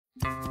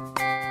All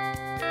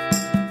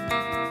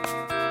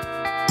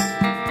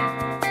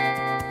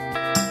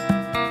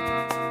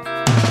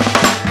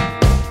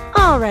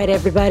right,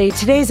 everybody.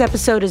 Today's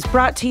episode is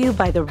brought to you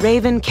by the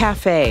Raven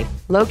Cafe,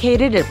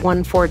 located at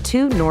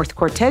 142 North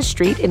Cortez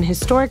Street in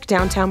historic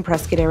downtown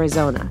Prescott,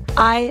 Arizona.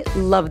 I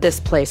love this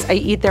place. I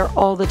eat there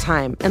all the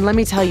time, and let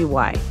me tell you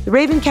why. The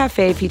Raven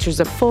Cafe features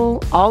a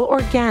full,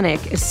 all-organic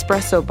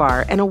espresso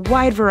bar and a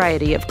wide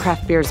variety of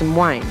craft beers and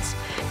wines.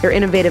 Their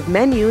innovative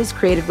menu is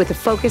created with a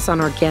focus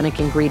on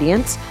organic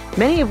ingredients,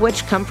 many of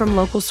which come from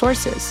local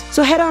sources.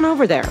 So head on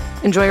over there.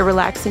 Enjoy a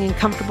relaxing and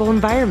comfortable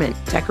environment,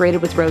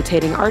 decorated with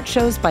rotating art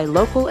shows by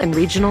local and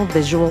regional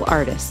visual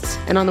artists.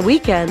 And on the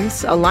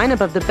weekends, a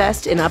lineup of the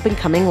best in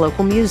up-and-coming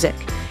local music.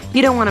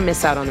 You don't want to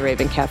miss out on the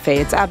Raven Cafe.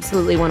 It's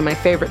absolutely one of my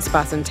favorite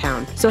spots in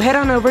town. So head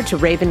on over to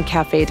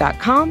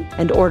ravencafe.com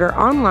and order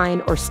online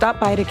or stop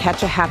by to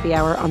catch a happy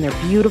hour on their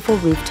beautiful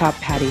rooftop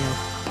patio.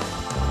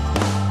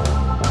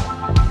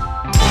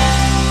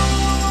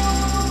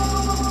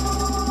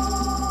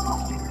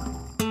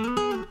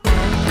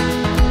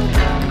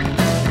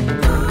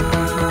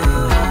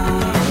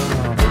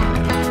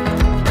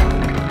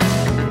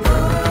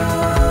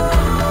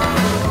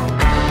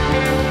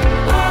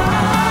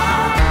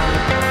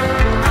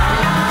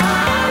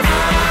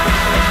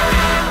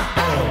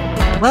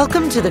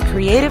 Welcome to the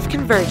Creative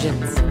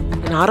Convergence,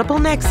 an audible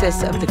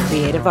nexus of the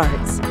creative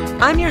arts.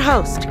 I'm your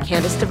host,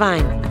 Candace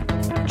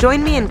Devine.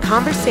 Join me in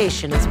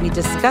conversation as we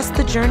discuss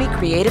the journey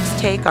creatives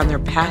take on their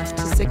path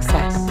to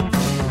success.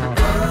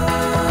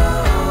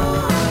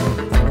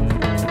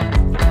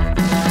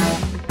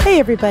 Hey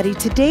everybody,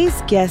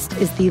 today's guest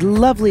is the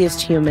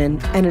loveliest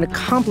human and an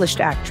accomplished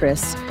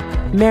actress,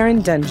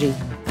 Merrin Dungey.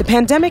 The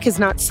pandemic has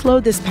not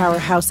slowed this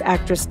powerhouse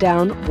actress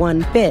down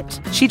one bit.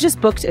 She just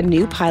booked a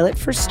new pilot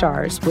for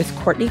Stars with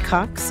Courtney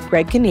Cox,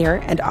 Greg Kinnear,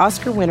 and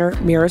Oscar winner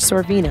Mira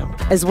Sorvino,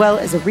 as well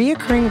as a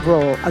reoccurring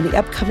role on the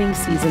upcoming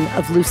season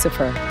of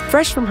Lucifer.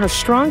 Fresh from her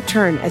strong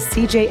turn as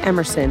C.J.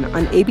 Emerson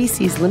on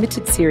ABC's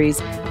limited series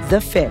The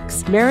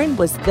Fix, Merrin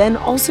was then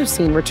also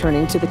seen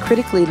returning to the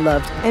critically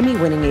loved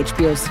Emmy-winning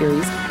HBO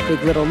series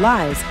Big Little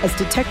Lies as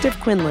Detective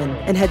Quinlan,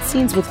 and had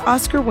scenes with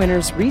Oscar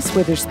winners Reese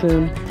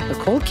Witherspoon,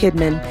 Nicole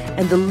Kidman,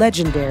 and the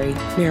legendary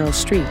Meryl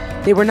Streep.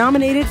 They were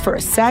nominated for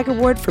a SAG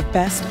Award for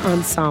Best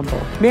Ensemble.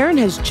 Merrin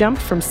has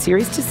jumped from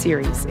series to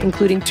series,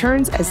 including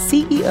turns as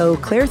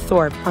CEO Claire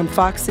Thorpe on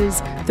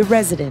Fox's The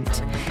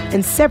Resident,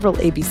 and several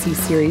ABC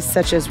series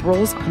such as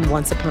roles on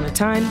Once Upon a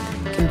Time,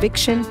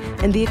 Conviction,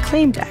 and the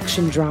acclaimed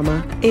action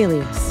drama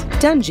Alias.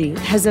 Dungey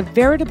has a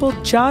veritable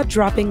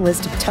jaw-dropping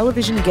list of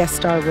television guest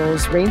star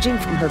roles ranging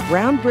from her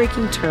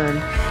groundbreaking turn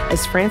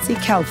as Francie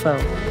Calfo,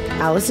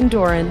 Alison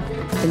Doran,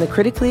 in the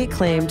critically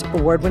acclaimed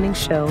award-winning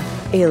show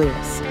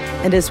Alias,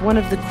 and as one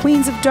of the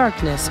Queens of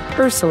Darkness,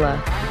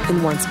 Ursula,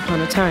 in Once Upon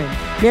a Time.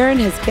 Merrin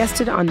has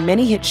guested on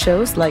many hit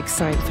shows like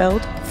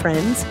Seinfeld,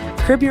 Friends,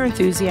 Curb Your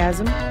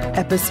Enthusiasm,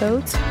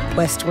 Episodes,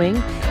 West Wing,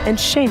 and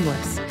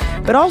Shameless,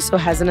 but also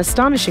has an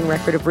astonishing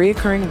record of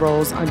recurring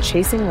roles on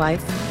Chasing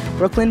Life,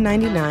 Brooklyn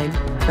 99,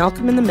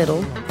 Malcolm in the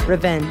Middle,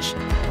 Revenge,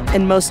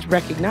 and most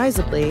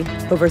recognizably,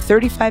 over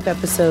 35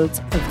 episodes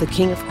of The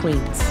King of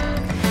Queens.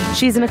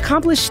 She's an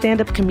accomplished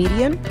stand-up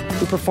comedian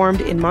who performed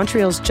in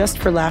Montreal's Just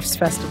for Laughs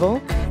Festival,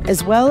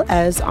 as well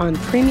as on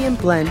Premium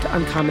Blend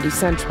on Comedy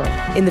Central.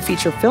 In the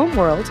feature film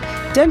world,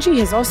 Dungey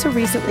has also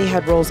recently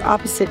had roles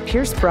opposite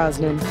Pierce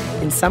Brosnan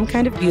in Some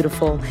Kind of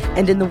Beautiful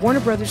and in the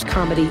Warner Brothers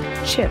comedy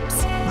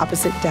Chips,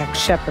 opposite Dax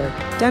Shepard.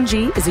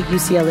 Dungey is a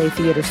UCLA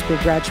Theater School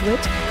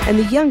graduate and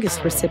the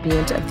youngest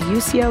recipient of the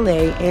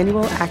UCLA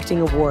Annual Acting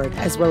Award,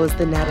 as well as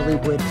the Natalie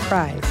Wood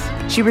Prize.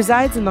 She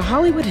resides in the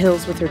Hollywood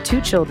Hills with her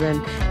 2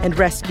 children and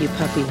rescue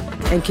puppy,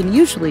 and can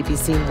usually be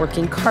seen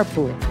working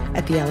carpool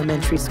at the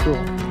elementary school.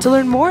 To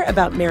learn more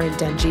about Merrin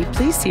Dungey,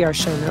 please see our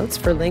show notes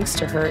for links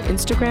to her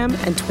Instagram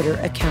and Twitter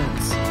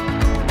accounts.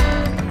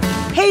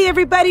 Hey,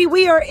 everybody,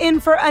 we are in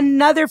for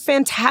another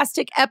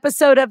fantastic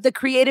episode of the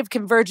Creative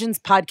Convergence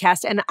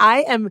podcast, and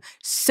I am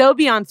so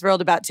beyond thrilled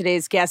about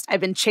today's guest. I've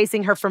been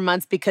chasing her for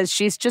months because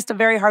she's just a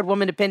very hard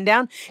woman to pin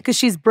down because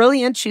she's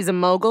brilliant. She's a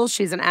mogul.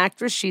 She's an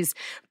actress. She's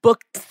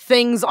booked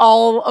things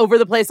all over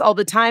the place all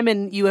the time,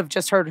 and you have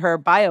just heard her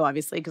bio,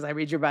 obviously, because I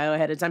read your bio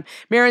ahead of time.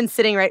 Merrin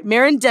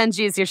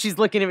Dungey is here. She's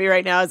looking at me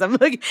right now as I'm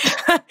looking.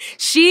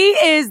 She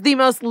is the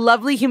most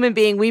lovely human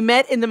being. We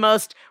met in the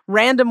most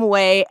random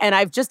way, and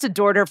I've just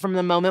adored her from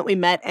the moment we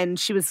met, and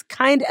she was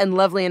kind and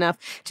lovely enough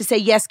to say,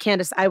 yes,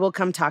 Candace, I will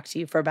come talk to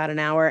you for about an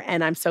hour,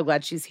 and I'm so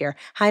glad she's here.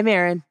 Hi,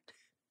 Merrin.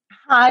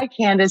 Hi,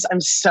 Candace.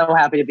 I'm so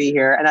happy to be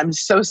here, and I'm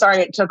so sorry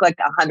it took like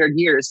 100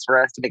 years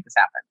for us to make this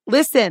happen.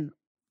 Listen,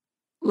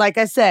 like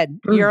I said,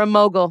 you're a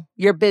mogul.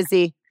 You're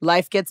busy.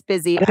 Life gets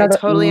busy. I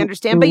totally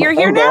understand, but you're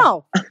here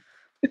now.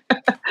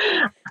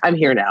 I'm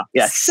here now.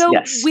 Yes. So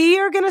yes. We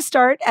are going to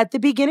start at the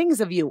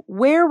beginnings of you.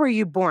 Where were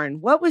you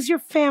born? What was your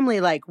family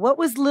like? What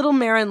was little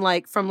Merrin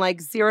like from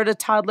like 0 to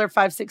toddler,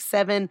 5, 6,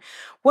 7?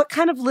 What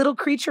kind of little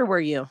creature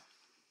were you?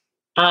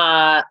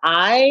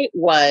 I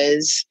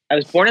was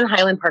born in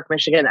Highland Park,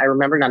 Michigan. I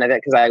remember none of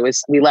it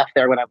because we left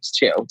there when I was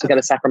 2 to go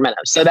to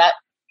Sacramento. So that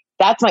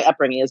that's my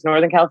upbringing, is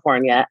Northern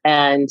California.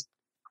 And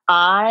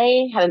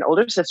I had an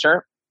older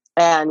sister,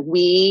 and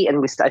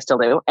I still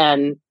do.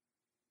 And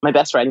my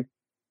best friend,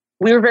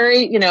 we were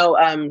very,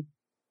 I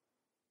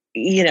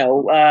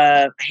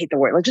hate the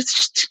word, like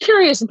just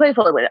curious and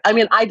playful. I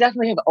mean, I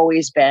definitely have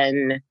always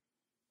been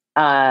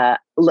a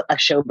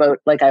showboat.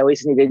 Like, I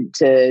always needed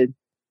to,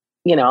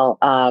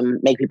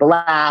 make people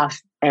laugh.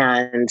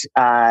 And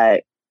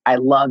I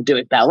love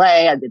doing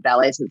ballet. I did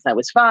ballet since I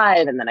was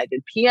 5, and then I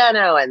did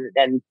piano,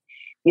 and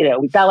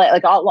ballet,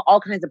 like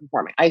all kinds of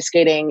performing, ice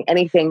skating,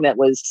 anything that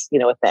was,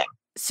 a thing.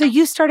 So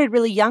you started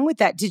really young with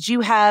that. Did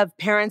you have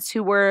parents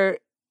who were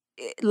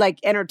like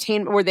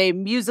entertainment? Were they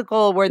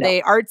musical? Were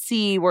they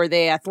artsy? Were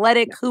they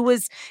athletic? No. Who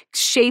was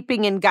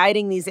shaping and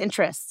guiding these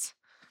interests?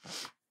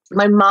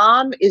 My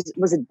mom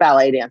was a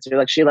ballet dancer.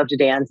 Like, she loved to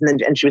dance,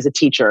 and she was a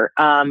teacher.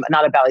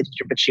 Not a ballet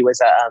teacher, but she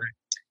was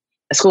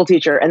a school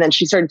teacher. And then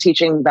she started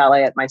teaching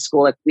ballet at my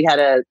school. Like,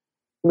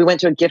 we went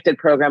to a gifted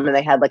program, and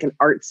they had like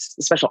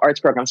special arts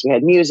program. So we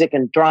had music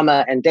and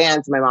drama and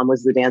dance. And my mom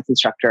was the dance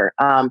instructor.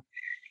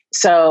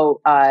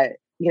 So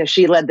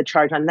she led the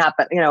charge on that.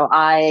 But,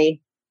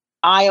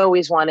 I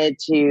always wanted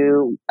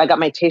to, I got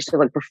my taste of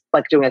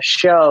like doing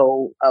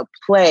a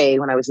play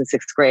when I was in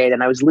 6th grade,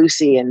 and I was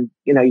Lucy, and,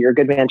 You're a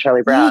Good Man,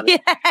 Charlie Brown. Yes.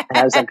 And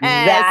I was like,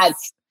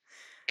 that's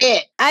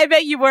it. I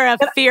bet you were a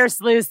fierce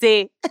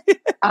Lucy.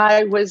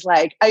 I was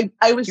like, I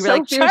was so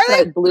like, fierce that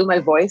I blew my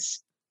voice.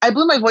 I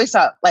blew my voice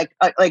out like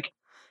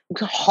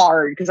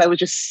hard, because I was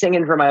just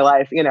singing for my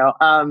life,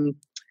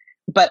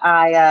 But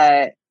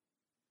I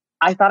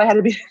thought I had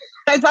to be.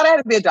 I thought I had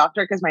to be a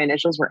doctor because my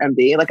initials were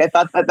MD. Like, I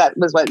thought that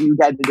was what you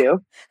had to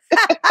do.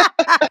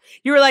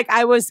 You were like,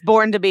 I was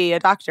born to be a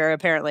doctor,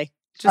 apparently.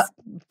 Just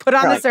put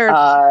on this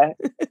earth.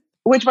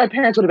 Which my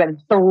parents would have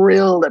been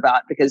thrilled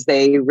about, because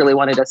they really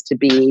wanted us to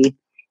be,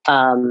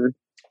 a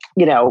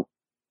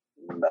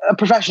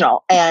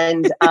professional.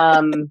 And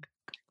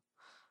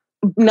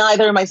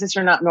neither my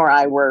sister nor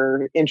I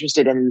were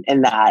interested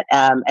in that.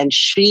 And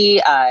she,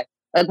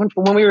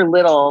 when we were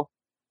little,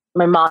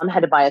 my mom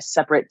had to buy us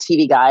separate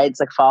TV guides,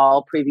 like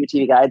fall preview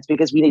TV guides,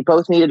 because we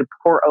both needed to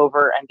pour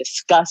over and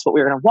discuss what we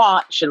were going to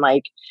watch.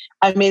 And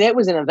it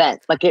was an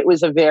event. Like, it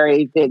was a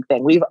very big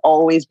thing. We've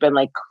always been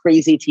like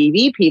crazy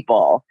TV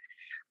people.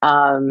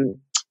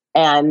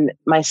 And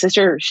my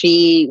sister,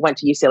 she went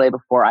to UCLA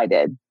before I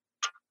did,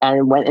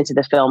 and went into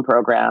the film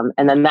program.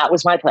 And then that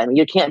was my plan.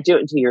 You can't do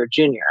it until you're a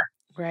junior.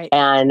 Right.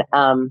 And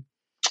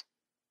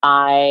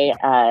I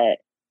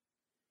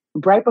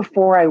right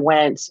before I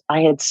went,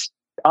 I had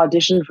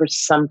auditioned for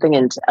something.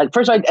 And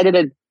first I did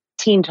a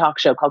teen talk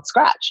show called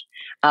Scratch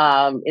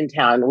in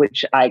town,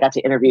 which I got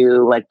to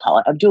interview like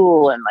Paula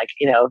Abdul and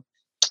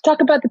talk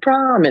about the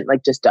prom and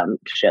like just dumb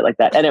shit like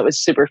that. And it was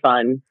super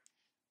fun.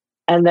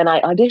 And then I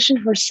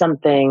auditioned for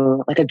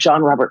something like a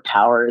John Robert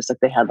Powers. Like,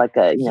 they had like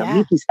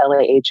meet these LA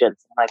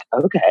agents. I'm like,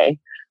 okay.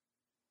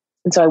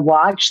 And so I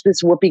watched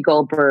this Whoopi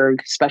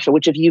Goldberg special,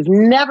 which if you've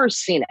never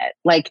seen it,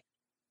 like,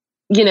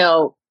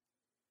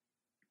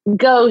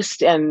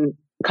 Ghost and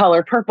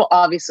Color Purple,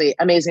 obviously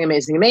amazing,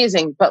 amazing,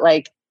 amazing. But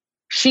like,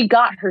 she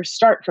got her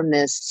start from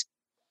this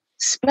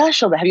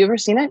special. Have you ever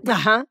seen it?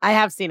 Uh-huh. I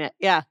have seen it.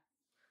 Yeah.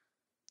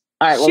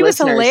 All right. Well, she was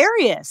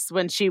hilarious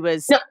when she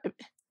was. No,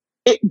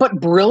 but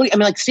brilliant. I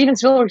mean, like, Steven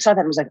Spielberg saw that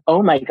and was like,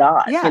 oh my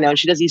God. Yeah. And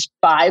she does these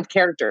 5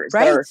 characters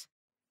that are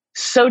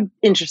so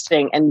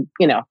interesting. And,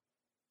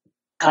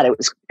 God,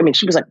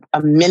 she was like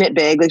a minute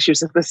big. Like, she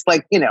was this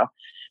like,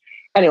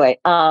 anyway.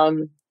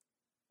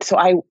 So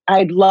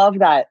I love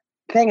that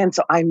thing. And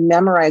so I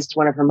memorized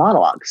one of her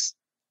monologues,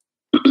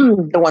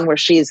 the one where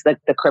she's the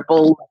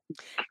crippled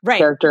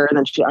character, and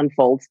then she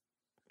unfolds.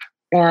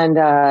 And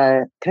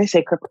can I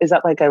say crippled? Is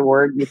that like a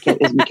word? You can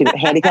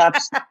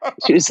handicapped?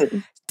 She was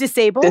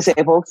disabled. I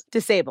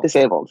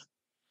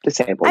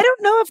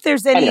don't know if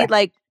there's any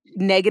like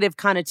negative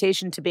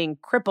connotation to being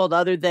crippled,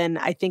 other than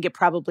I think it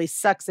probably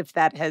sucks if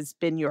that has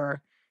been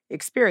your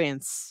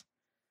experience.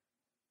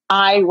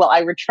 I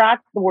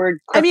retract the word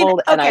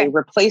crippled, and I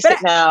replace it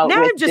now with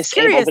I'm just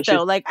curious,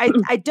 though. Like, I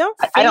don't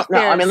think I don't know.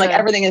 I mean, like,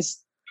 everything is,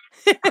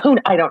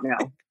 I don't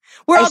know.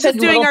 We're all just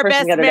doing our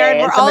best,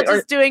 Merrin. We're all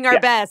just doing our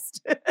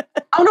best.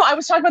 Oh, no, I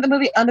was talking about the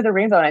movie Under the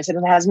Rainbow, and I said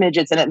it has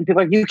midgets in it, and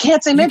people are like, you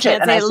can't say midget. You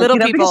can't say little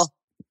people.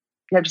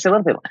 You have to say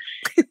little people.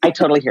 I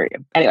totally hear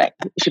you. Anyway,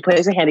 she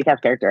plays a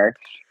handicapped character.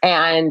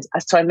 And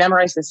so I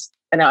memorized this,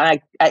 and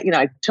I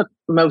took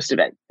most of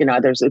it.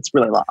 It's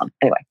really long.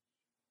 Anyway.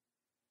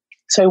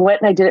 So I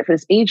went and I did it for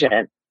this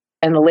agent,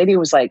 and the lady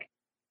was like,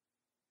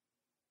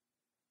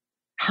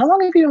 how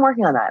long have you been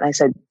working on that? And I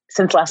said,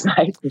 since last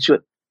night. And she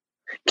went,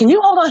 can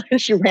you hold on? And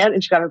she ran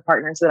and she got her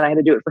partner and said I had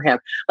to do it for him.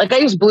 Like,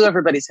 I just blew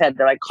everybody's head.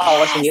 They're like,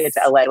 call us when you get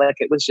to LA. Like,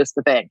 it was just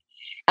the thing.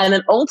 And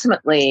then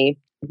ultimately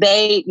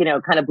they,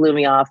 kind of blew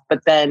me off.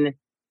 But then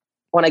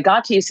when I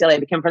got to UCLA, I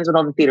became friends with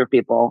all the theater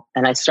people,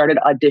 and I started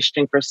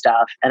auditioning for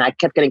stuff, and I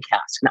kept getting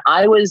cast. And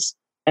I was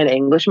an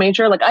English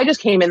major. Like, I just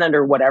came in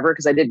under whatever,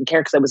 because I didn't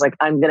care, because I was like,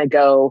 I'm going to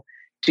go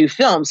do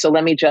film. So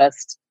let me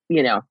just,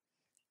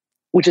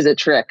 which is a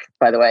trick,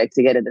 by the way,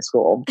 to get into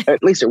school. Or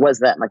at least it was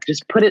that. Like,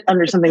 just put it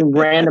under something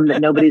random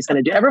that nobody's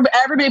going to do.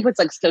 Everybody puts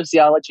like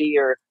sociology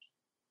or,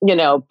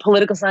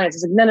 political science.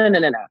 It's like,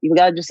 no. You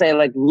got to just say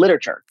like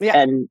literature,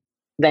 and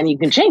then you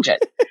can change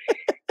it.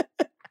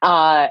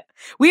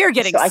 We are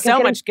getting so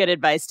much good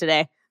advice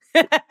today.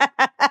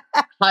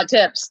 Hot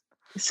tips.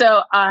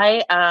 So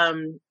I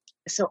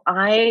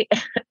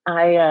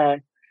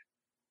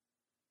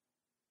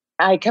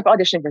kept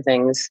auditioning for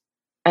things,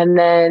 and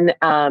then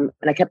and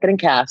I kept getting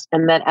cast.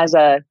 And then as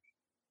a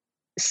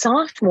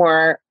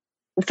sophomore,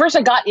 first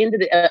I got into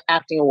the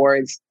acting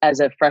awards as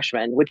a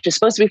freshman, which is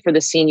supposed to be for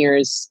the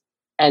seniors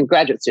and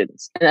graduate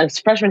students. And as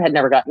a freshman, had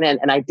never gotten in,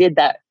 and I did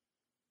that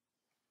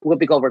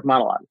Whoopi Goldberg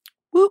monologue.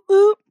 Whoop,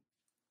 whoop.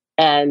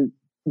 And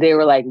they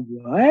were like,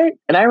 what?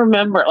 And I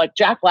remember like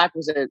Jack Black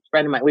was a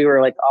friend of mine. We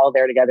were like all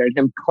there together, and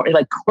him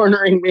like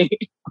cornering me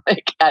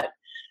like at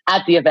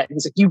the event.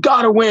 He's like, you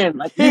gotta win.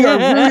 Like, we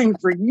are rooting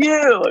for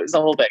you. It was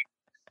the whole thing.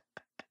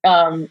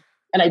 And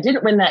I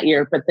didn't win that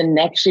year, but the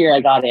next year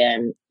I got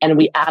in, and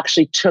we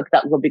actually took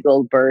that Whoopi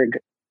Goldberg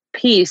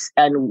piece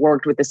and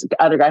worked with this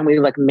other guy, and we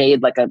like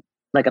made like a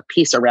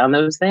piece around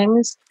those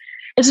things.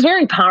 It's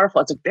very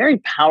powerful. It's a very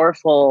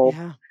powerful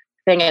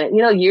thing. And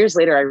years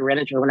later, I ran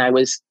into her when I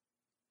was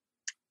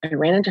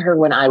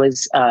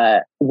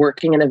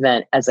working an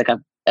event as like a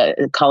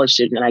college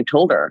student, and I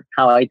told her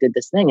how I did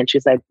this thing, and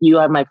she's like, "You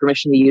have my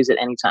permission to use it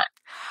anytime."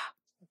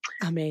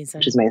 Amazing.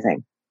 Which is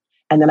amazing.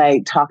 And then I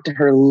talked to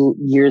her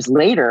years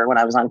later when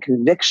I was on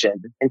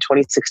Conviction in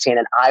 2016,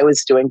 and I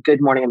was doing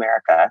Good Morning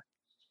America.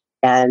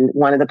 And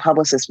one of the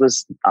publicists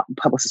was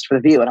publicist for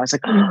The View. And I was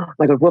like, oh,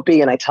 like a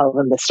Whoopi. And I tell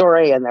them the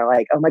story, and they're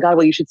like, oh my God,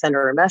 well, you should send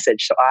her a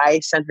message. So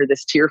I sent her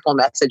this tearful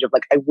message of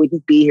like, I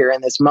wouldn't be here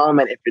in this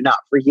moment if not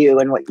for you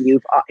and what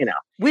you've,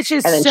 Which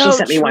is and then so she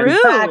sent me true. one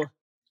back.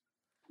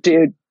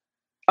 Dude,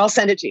 I'll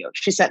send it to you.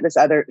 She sent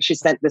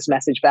this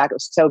message back. It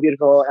was so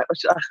beautiful.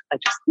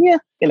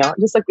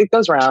 Just like it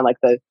goes around like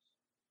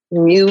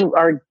you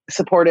are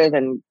supportive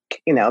and,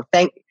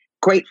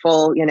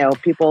 grateful,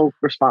 people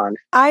respond.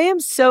 I am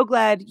so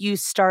glad you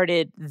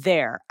started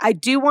there. I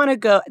do want to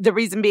go. The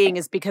reason being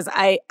is because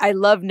I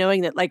love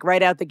knowing that like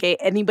right out the gate,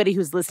 anybody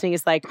who's listening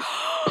is like,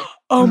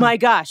 oh my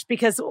gosh,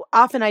 because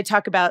often I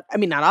talk about,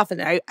 not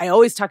often, I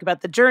always talk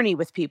about the journey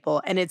with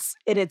people, and it's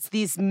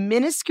these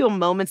minuscule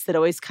moments that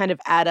always kind of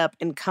add up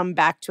and come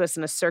back to us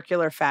in a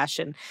circular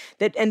fashion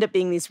that end up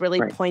being these really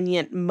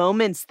poignant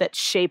moments that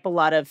shape a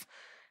lot of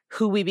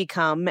who we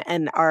become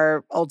and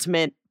our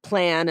ultimate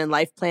plan and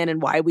life plan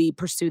and why we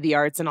pursue the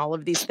arts and all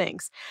of these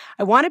things.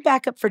 I want to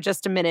back up for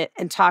just a minute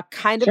and talk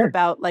kind of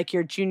about like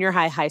your junior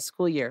high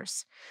school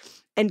years.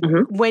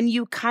 And when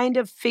you kind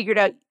of figured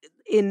out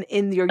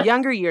in your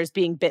younger years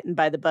being bitten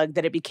by the bug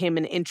that it became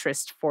an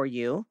interest for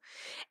you.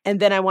 And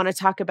then I want to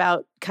talk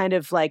about kind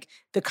of like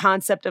the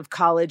concept of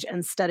college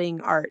and studying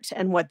art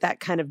and what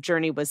that kind of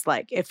journey was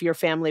like. If your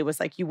family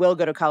was like, you will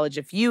go to college.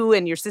 If you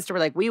and your sister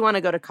were like, we want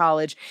to go to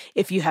college.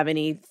 If you have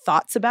any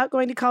thoughts about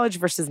going to college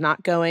versus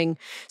not going.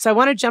 So I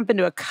want to jump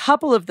into a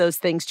couple of those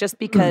things just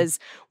because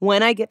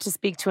when I get to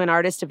speak to an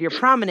artist of your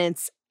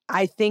prominence,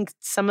 I think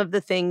some of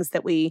the things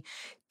that we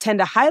tend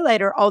to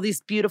highlight are all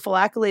these beautiful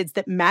accolades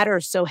that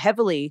matter so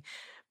heavily.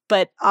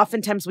 But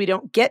oftentimes we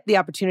don't get the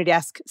opportunity to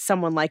ask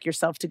someone like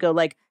yourself to go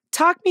like,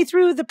 talk me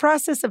through the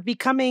process of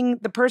becoming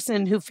the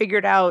person who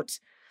figured out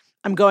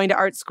I'm going to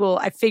art school.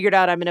 I figured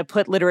out I'm going to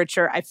put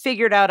literature. I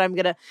figured out I'm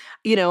going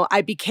to,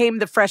 I became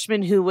the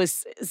freshman who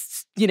was,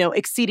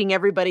 exceeding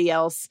everybody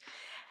else.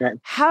 Right.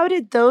 How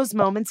did those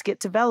moments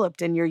get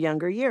developed in your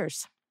younger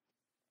years?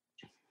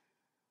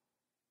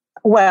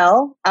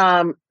 Well,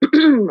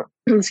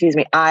 excuse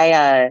me.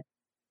 I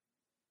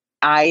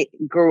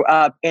grew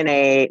up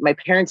my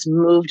parents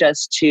moved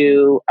us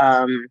to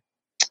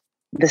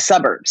the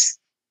suburbs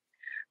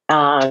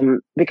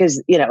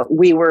because,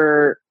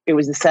 it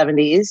was the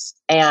 70s.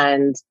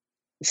 And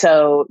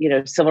so,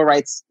 civil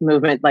rights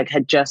movement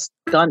had just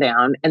gone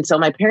down. And so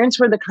my parents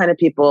were the kind of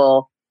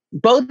people,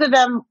 both of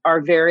them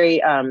are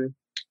very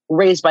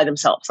raised by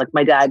themselves. Like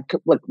my dad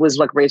was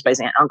raised by his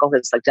aunt, uncle.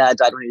 His dad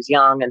died when he was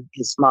young, and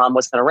his mom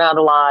wasn't around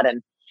a lot.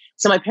 And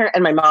so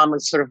my mom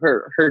was sort of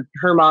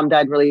her mom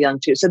died really young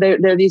too. So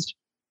they're these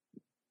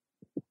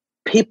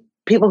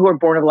people who were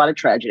born of a lot of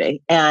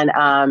tragedy, and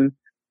how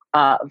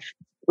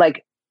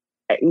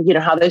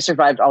they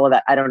survived all of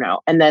that, I don't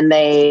know. And then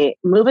they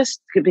move us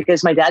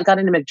because my dad got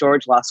into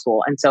McGeorge Law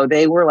School, and so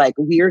they were like,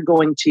 we're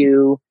going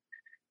to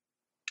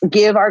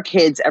give our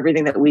kids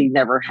everything that we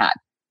never had.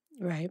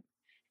 Right.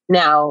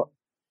 Now,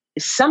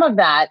 some of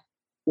that,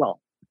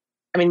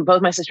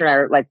 both my sister and I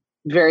are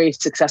very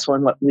successful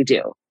in what we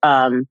do.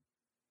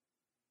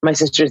 My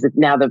sister is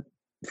now the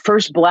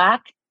first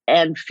Black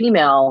and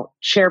female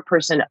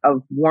chairperson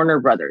of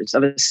Warner Brothers,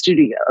 of a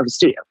studio.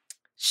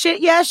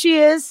 Shit, yeah, she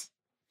is.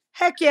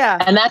 Heck yeah.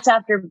 And that's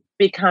after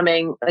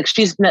becoming,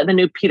 she's the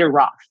new Peter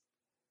Roth.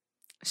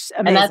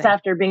 Amazing. And that's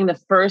after being the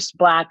first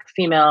Black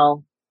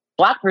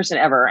person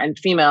ever, and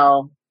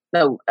female,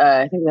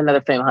 I think another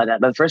female had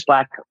that, but the first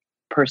Black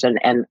person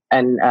and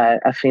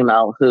a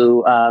female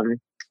who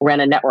ran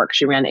a network.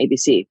 She ran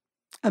ABC.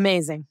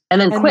 Amazing. And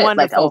then quit, wonderful.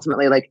 like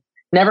ultimately, like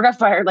never got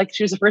fired. Like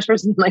she was the first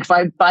person in like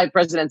five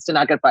presidents to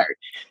not get fired.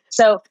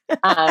 So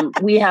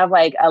we have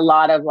like a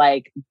lot of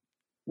like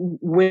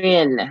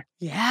win.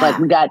 Yeah. Like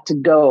we got to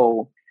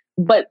go.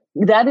 But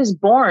that is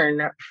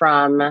born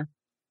from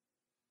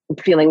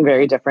feeling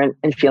very different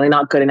and feeling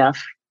not good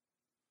enough.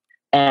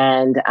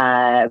 And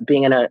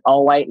being in an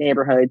all-white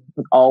neighborhood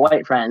with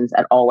all-white friends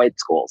at all-white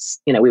schools.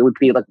 You know, we would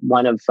be like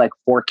one of like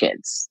 4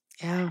 kids.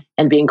 Yeah.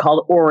 And being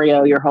called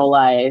Oreo your whole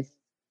life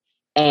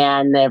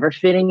and never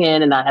fitting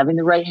in and not having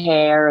the right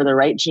hair or the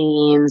right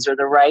jeans or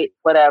the right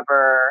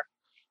whatever.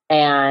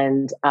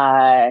 And,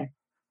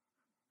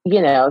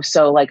 you know,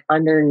 so like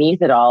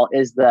underneath it all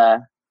is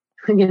the,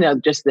 you know,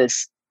 just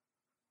this,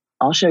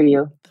 I'll show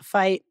you. The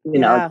fight. You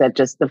know, that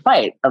just the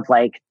fight of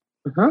like,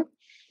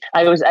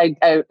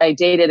 I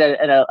dated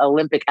an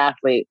Olympic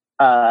athlete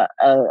a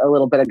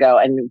little bit ago,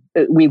 and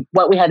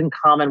what we had in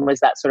common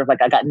was that sort of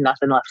like I got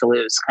nothing left to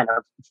lose kind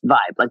of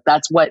vibe. Like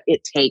that's what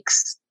it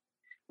takes.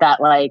 That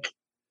like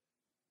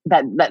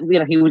that you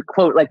know, he would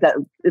quote like that.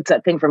 It's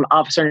that thing from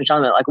Officer and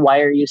Gentleman, like,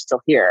 "Why are you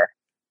still here?"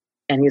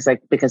 And he's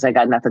like, "Because I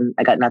got nothing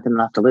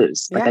left to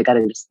lose. Like I got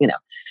to just, you know."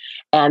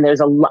 And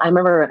I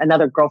remember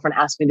another girlfriend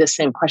asked me this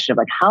same question of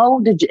like,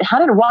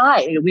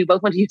 why? And we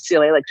both went to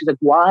UCLA. Like she's like,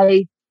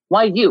 why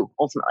you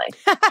ultimately?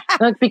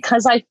 Like,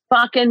 because I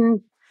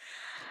fucking,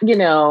 you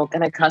know,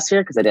 can I cuss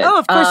here? Because I did. Oh,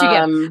 of course you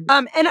can.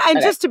 And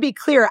okay. Just to be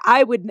clear,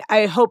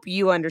 I hope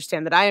you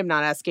understand that I am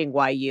not asking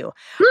why you.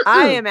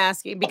 I am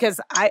asking because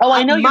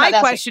I know my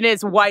question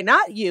is why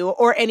not you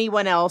or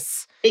anyone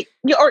else?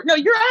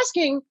 You're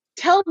asking,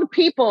 tell the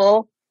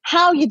people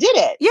how you did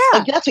it. Yeah.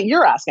 Like that's what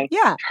you're asking.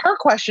 Yeah. Her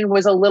question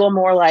was a little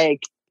more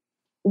like,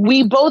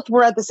 we both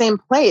were at the same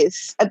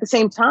place at the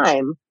same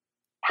time.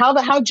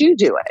 How'd you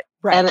do it?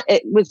 Right. And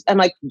it was, and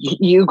like,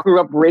 you grew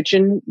up rich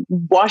in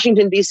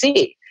Washington,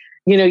 D.C.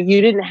 You know,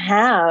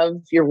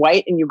 you're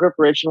white and you grew up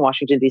rich in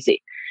Washington,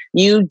 D.C.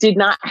 You did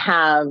not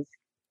have,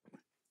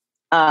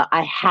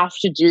 I have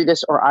to do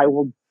this or I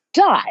will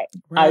die.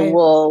 Right.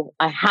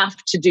 I have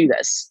to do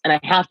this and I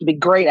have to be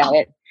great at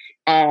it.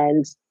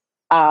 And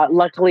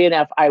luckily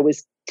enough, I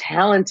was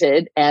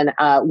talented and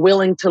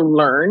willing to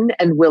learn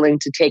and willing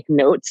to take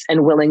notes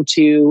and willing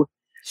to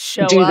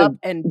show up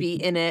and be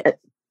in it.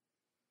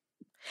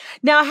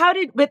 Now,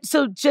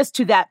 so just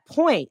to that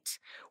point,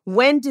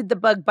 when did the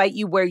bug bite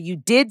you where you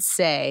did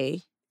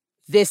say,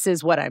 this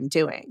is what I'm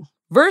doing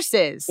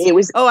versus it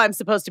was, I'm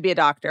supposed to be a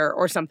doctor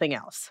or something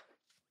else?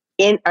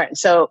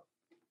 So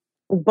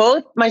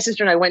both my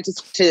sister and I went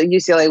to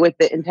UCLA with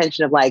the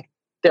intention of like,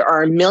 there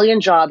are a million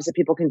jobs that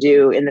people can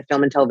do in the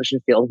film and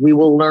television field. We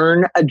will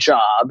learn a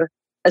job,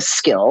 a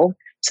skill.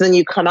 So then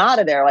you come out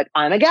of there like,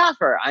 I'm a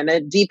gaffer, I'm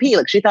a DP.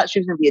 Like she thought she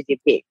was going to be a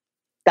DP.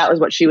 That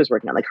was what she was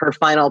working on. Like her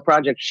final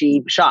project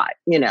she shot,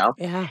 you know,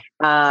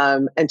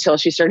 until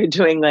she started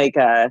doing like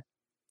a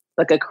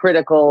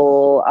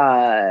critical,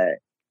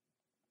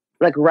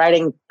 like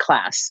writing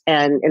class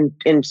and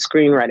in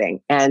screenwriting.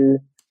 And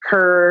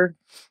her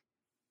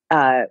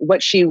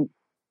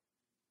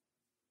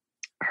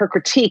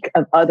critique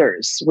of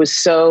others was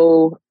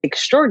so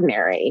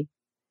extraordinary.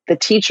 The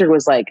teacher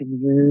was like,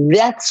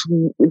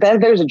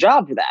 there's a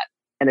job for that.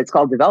 And it's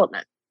called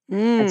development.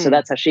 And so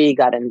that's how she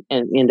got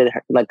into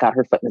like got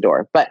her foot in the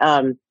door. But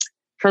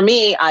for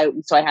me, I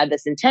had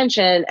this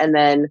intention, and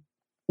then,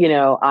 you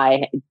know,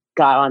 I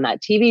got on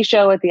that TV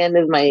show at the end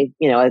of my,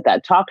 you know, at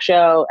that talk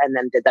show, and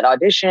then did that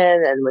audition,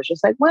 and was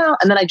just like, well,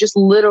 and then I just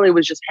literally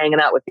was just hanging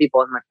out with people,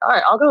 and I'm like, all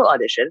right, I'll go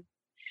audition.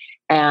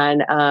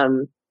 And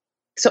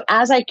so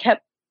as I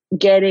kept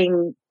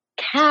getting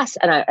cast,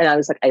 and I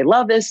was like, I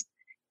love this,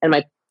 and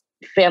my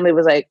family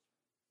was like,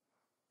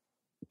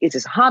 it's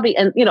his hobby.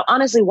 And, you know,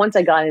 honestly, once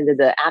I got into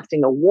the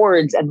acting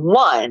awards and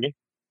won,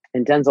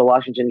 and Denzel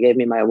Washington gave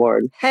me my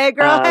award. Hey,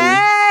 girl.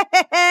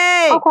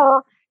 Hey.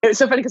 It was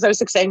so funny because I was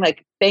like saying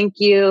like, thank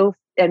you.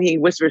 And he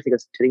whispers, he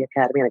goes, to the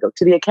Academy. And I go,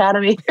 to the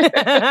Academy.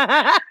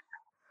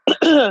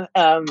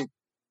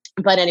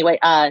 But anyway,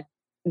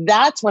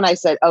 that's when I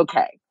said,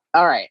 okay,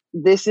 all right,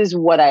 this is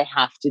what I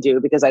have to do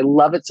because I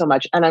love it so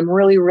much. And I'm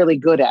really, really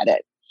good at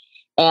it.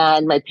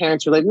 And my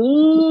parents were like,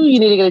 you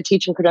need to get a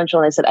teaching credential.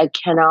 And I said, I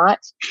cannot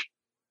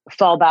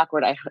fall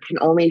backward. I can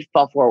only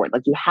fall forward.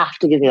 Like you have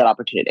to give me that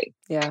opportunity.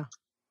 Yeah.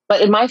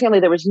 But in my family,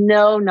 there was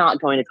no not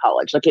going to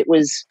college. Like it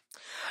was.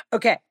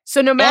 Okay.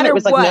 So no matter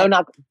what,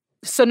 like,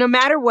 no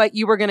matter what,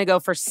 you were going to go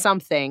for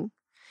something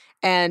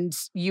and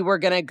you were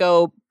going to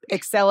go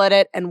excel at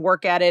it and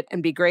work at it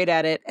and be great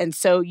at it. And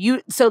so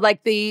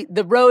like the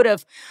road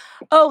of,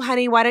 oh,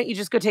 honey, why don't you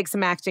just go take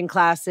some acting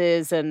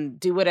classes and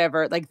do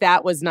whatever? Like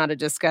that was not a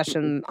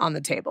discussion on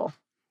the table.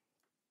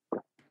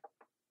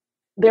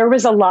 There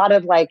was a lot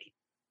of like,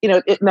 you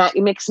know, it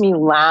makes me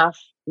laugh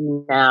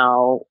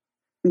now,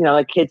 you know,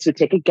 like kids who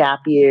take a gap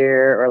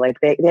year or like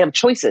they have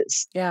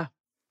choices. Yeah.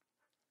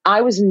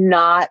 I was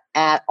not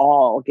at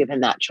all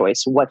given that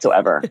choice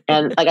whatsoever.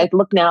 And like, I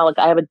look now, like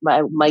I have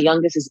my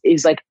youngest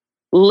is like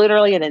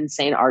literally an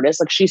insane artist.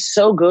 Like she's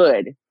so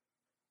good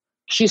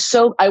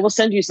I will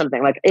send you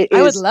something. Like it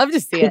I would is love to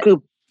see cuckoo.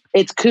 it.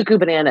 It's cuckoo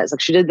bananas.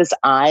 Like she did this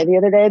eye the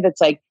other day.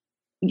 That's like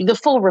the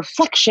full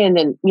reflection.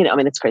 And, I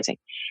mean, it's crazy.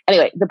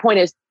 Anyway, the point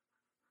is,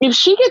 if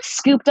she gets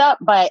scooped up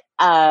by,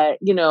 a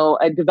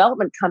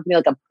development company,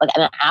 like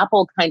an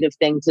Apple kind of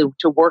thing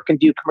to work and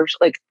do commercial,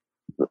 like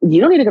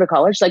you don't need to go to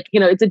college. Like,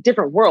 it's a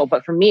different world.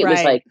 But for me, it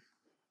was like,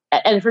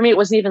 and for me, it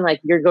wasn't even like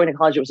you're going to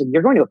college. It was like,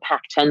 you're going to a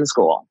Pac-10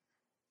 school.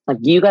 Like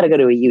you got to go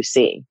to a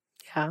UC.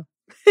 Yeah.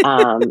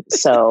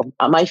 So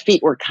my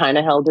feet were kind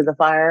of held to the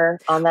fire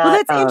on that.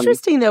 Well, that's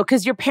interesting though,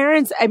 because your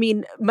parents, I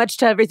mean, much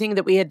to everything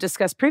that we had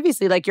discussed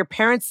previously, like your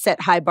parents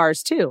set high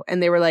bars too.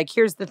 And they were like,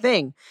 here's the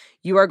thing,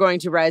 you are going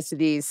to rise to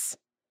these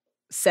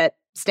set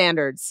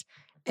standards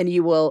and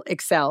you will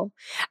excel.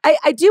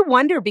 I do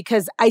wonder,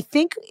 because I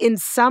think in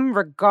some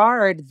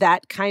regard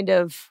that kind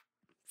of,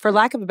 for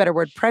lack of a better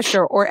word,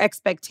 pressure or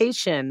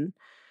expectation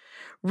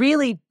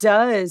really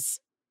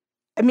does.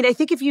 I mean, I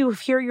think if you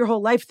hear your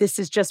whole life, this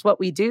is just what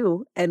we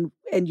do, and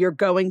you're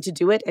going to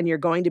do it, and you're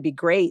going to be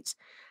great.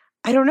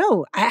 I don't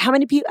know how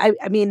many people.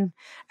 I mean,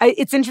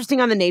 it's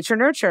interesting on the nature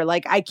nurture.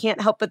 Like, I can't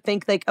help but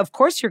think, like, of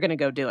course you're going to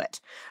go do it.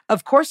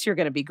 Of course you're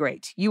going to be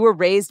great. You were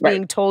raised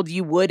being told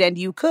you would and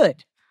you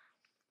could.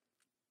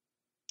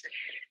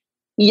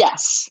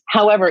 Yes.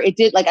 However, it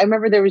did. Like, I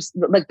remember there was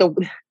like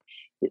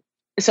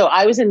so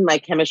I was in my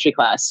chemistry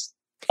class,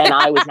 and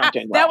I was not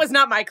doing well. That was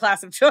not my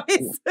class of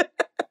choice.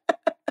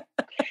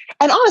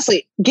 And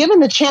honestly, given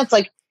the chance,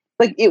 like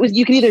it was,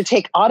 you could either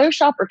take auto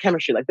shop or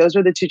chemistry. Like those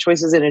were the two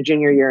choices in a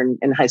junior year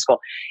in high school.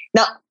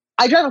 Now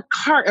I drive a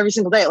car every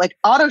single day. Like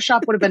auto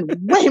shop would have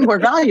been way more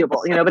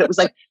valuable, but it was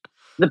like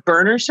the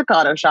burners took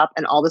auto shop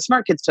and all the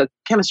smart kids took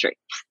chemistry.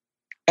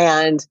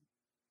 And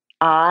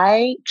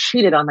I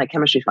cheated on my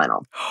chemistry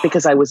final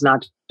because I was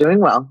not doing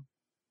well.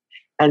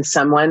 And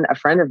a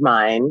friend of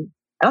mine,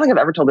 I don't think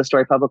I've ever told this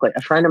story publicly.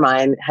 A friend of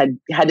mine had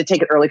to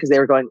take it early because they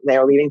were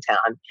leaving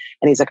town.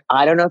 And he's like,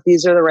 I don't know if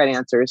these are the right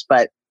answers,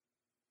 but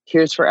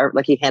here's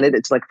like he handed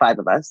it to like 5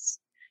 of us.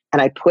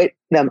 And I put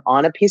them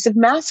on a piece of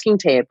masking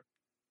tape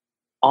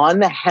on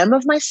the hem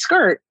of my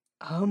skirt,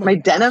 my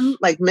denim,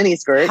 like mini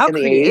skirt. How in the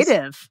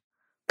creative.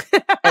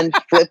 80s, and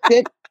flipped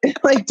it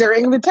like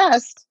during the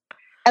test.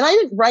 And I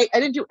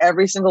didn't do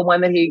every single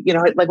one that he,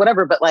 like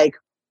whatever, but like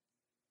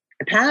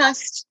I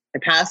passed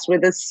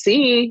with a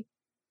C.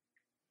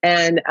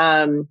 And,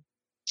 I'm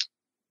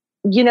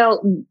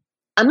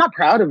not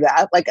proud of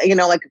that. Like I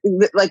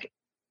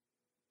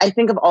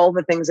think of all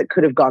the things that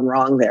could have gone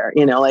wrong there,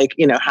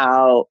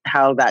 how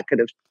that could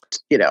have,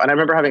 and I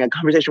remember having a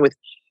conversation with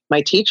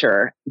my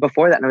teacher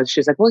before that. And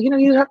she was like, well,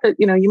 you have to,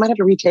 you might have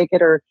to retake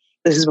it, or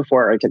this is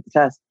before I took the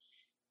test.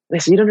 And I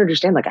said, you don't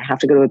understand. Like I have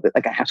to go to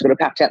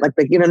Pac-10. Like,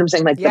 you know what I'm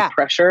saying? Like the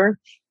pressure,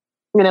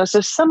 so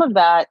some of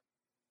that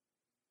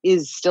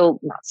is still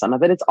not some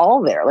of it. It's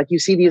all there. Like you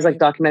see these like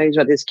documentaries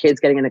about these kids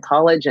getting into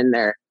college and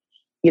they're,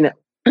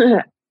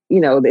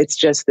 it's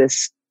just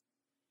this,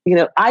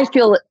 I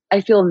feel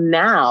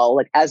now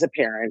like as a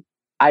parent,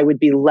 I would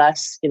be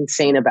less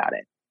insane about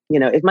it.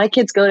 If my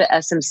kids go to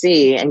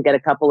SMC and get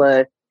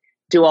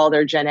do all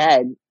their gen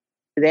ed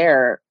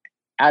there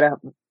out of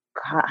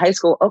high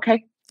school.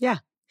 Okay. Yeah.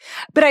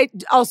 But I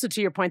also,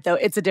 to your point though,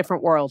 it's a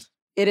different world.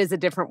 It is a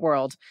different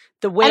world.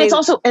 And it's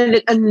also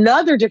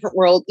another different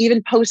world,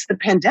 even post the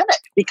pandemic,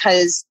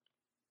 because,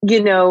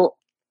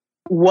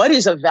 what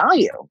is of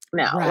value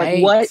now?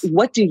 Right. Like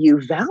what do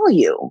you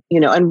value,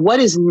 and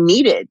what is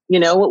needed?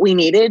 What we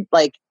needed,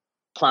 like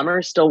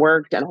plumbers still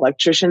worked and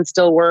electricians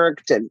still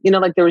worked. And,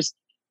 like there was,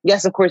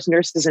 yes, of course,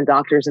 nurses and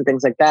doctors and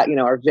things like that,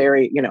 are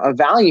very, of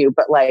value,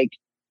 but like,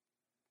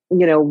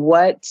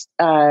 what,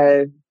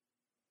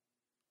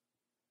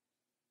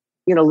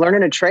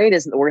 learning a trade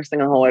isn't the worst thing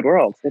in the whole wide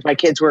world. If my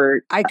kids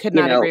were, I could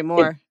not agree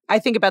more. I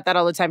think about that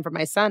all the time for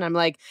my son. I'm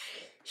like,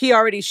 he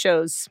already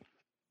shows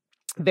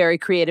very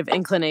creative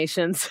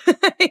inclinations.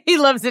 He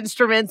loves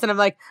instruments. And I'm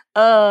like,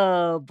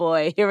 oh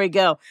boy, here we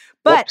go.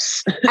 But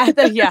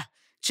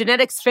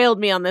genetics failed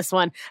me on this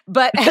one.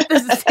 But at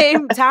the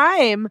same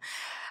time,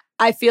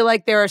 I feel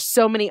like there are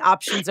so many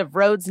options of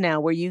roads now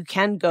where you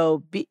can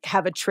go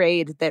have a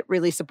trade that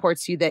really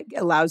supports you, that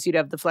allows you to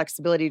have the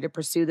flexibility to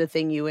pursue the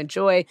thing you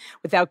enjoy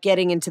without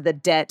getting into the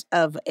debt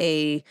of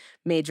a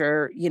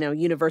major,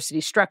 university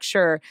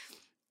structure.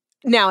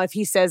 Now, if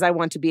he says, I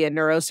want to be a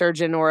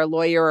neurosurgeon or a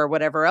lawyer or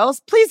whatever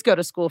else, please go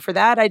to school for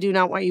that. I do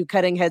not want you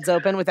cutting heads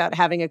open without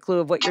having a clue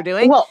of what you're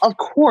doing. Well, of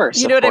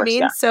course. You know what I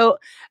mean? Yeah. So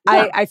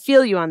yeah. I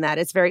feel you on that.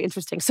 It's very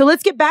interesting. So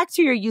let's get back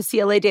to your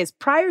UCLA days.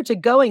 Prior to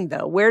going,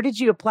 though, where did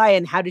you apply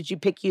and how did you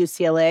pick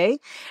UCLA?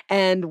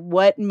 And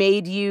what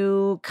made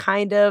you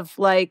kind of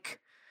like,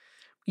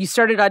 you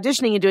started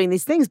auditioning and doing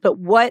these things, but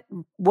what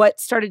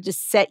started to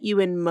set you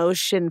in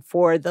motion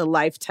for the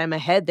lifetime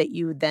ahead that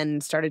you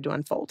then started to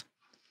unfold?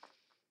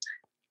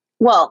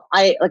 Well,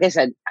 like I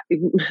said,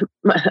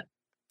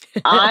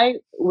 I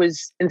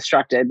was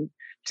instructed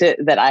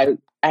that I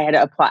had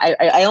to apply.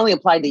 I only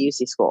applied to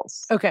UC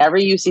schools. Okay.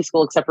 Every UC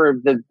school except for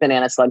the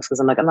banana slugs, because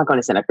I'm like, I'm not going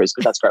to Santa Cruz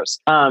because that's gross.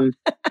 But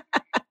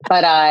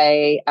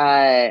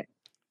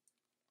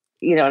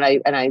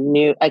and I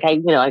knew, like,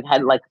 I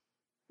had like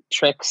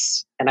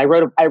tricks, and I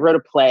wrote a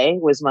play.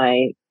 Was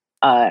my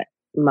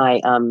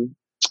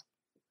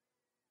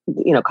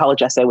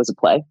college essay was a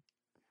play.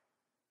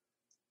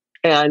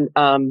 And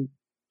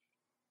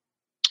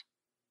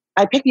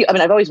I picked you. I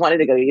mean, I've always wanted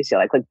to go to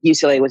UCLA. Like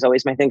UCLA was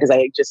always my thing, because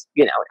I just,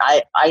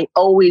 I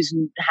always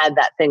had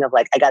that thing of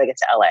like, I got to get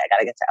to LA. I got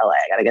to get to LA.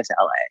 I got to get to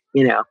LA.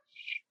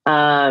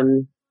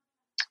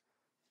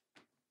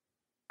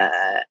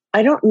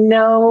 I don't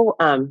know.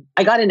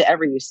 I got into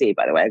every UC,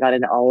 by the way. I got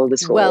into all of the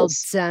schools. Well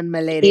done,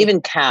 my lady. Even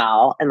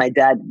Cal. And my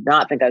dad did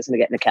not think I was going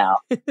to get into Cal.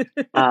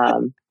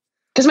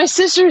 Because my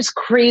sister is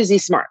crazy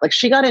smart. Like,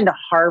 she got into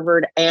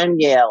Harvard and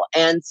Yale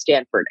and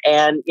Stanford,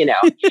 and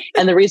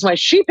and the reason why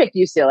she picked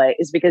UCLA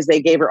is because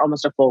they gave her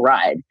almost a full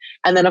ride.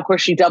 And then, of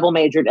course, she double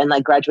majored and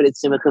like graduated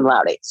summa cum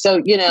laude.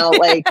 So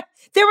like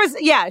there was,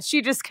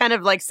 she just kind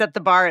of like set the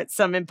bar at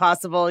some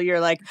impossible. You're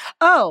like,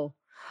 oh.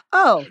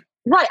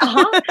 Right.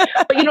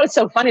 But it's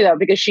so funny though,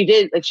 because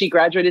she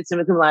graduated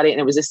summa cum laude, and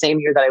it was the same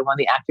year that I won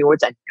the acting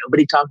awards, and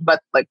nobody talked about,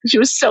 like, she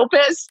was so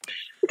pissed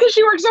because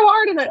she worked so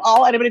hard, and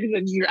all anybody did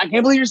was, I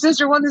can't believe your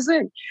sister won this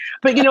thing.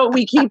 But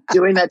we keep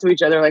doing that to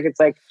each other. Like, it's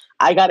like,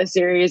 I got a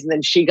series, and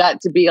then she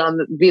got to be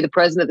the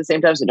president at the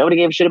same time. So nobody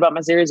gave a shit about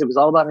my series. It was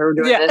all about her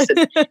doing this.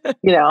 And,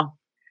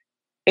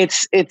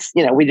 it's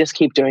we just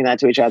keep doing that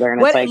to each other,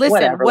 and it's like,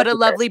 whatever. What a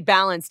lovely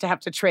balance to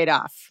have to trade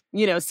off.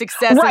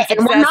 Success and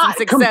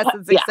success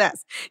and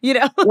success.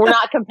 We're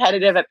not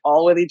competitive at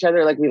all with each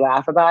other. Like, we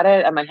laugh about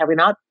it. I'm like, have we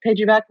not paid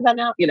you back for that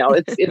now?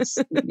 It's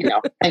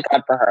thank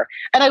God for her.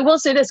 And I will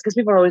say this, because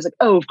people are always like,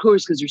 oh, of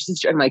course, because your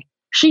sister. I'm like,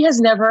 she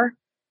has never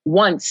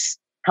once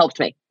helped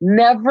me.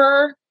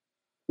 Never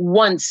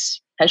once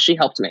has she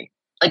helped me.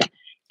 Like,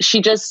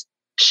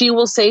 she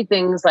will say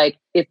things like,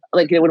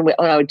 when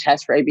I would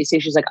test for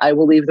ABC, she's like, I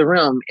will leave the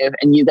room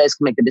and you guys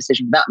can make the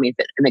decision without me if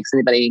it makes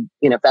anybody,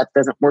 if that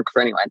doesn't work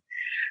for anyone.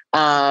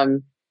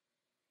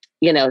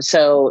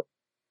 So,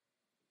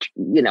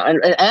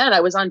 and I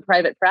was on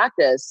Private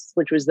Practice,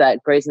 which was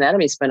that Grey's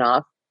Anatomy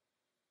spinoff,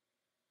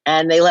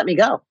 and they let me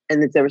go,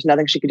 and there was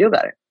nothing she could do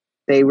about it.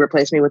 They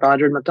replaced me with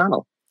Audra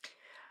McDonald.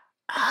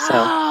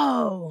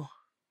 Oh,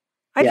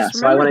 I just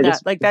remembered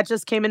that. Like, that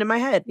just came into my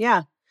head.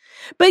 Yeah.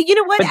 But you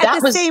know what?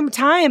 At the same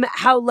time,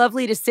 how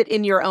lovely to sit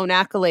in your own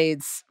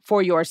accolades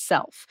for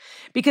yourself,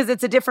 because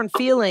it's a different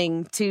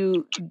feeling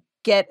to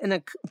get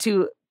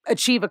to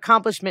achieve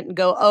accomplishment and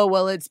go, oh,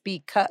 well, it's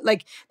because,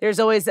 like, there's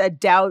always a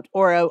doubt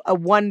or a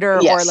wonder,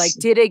 or like,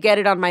 did I get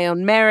it on my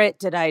own merit?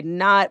 Did I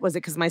not? Was it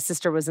because my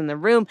sister was in the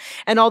room?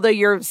 And although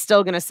you're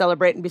still going to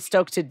celebrate and be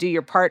stoked to do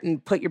your part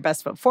and put your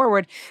best foot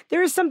forward,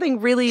 there is something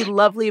really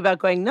lovely about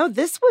going, no,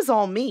 this was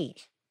all me.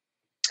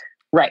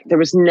 Right. There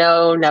was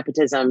no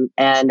nepotism,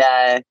 and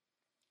there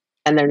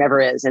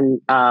never is.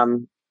 And,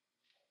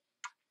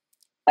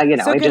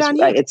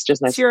 it's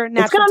just nice. It's your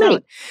natural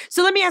talent.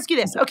 So let me ask you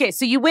this. Okay.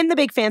 So you win the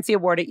big fancy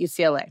award at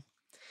UCLA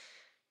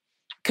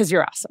because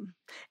you're awesome.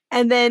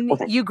 And then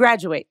you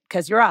graduate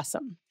because you're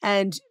awesome.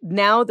 And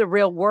now the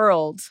real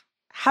world,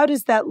 how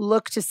does that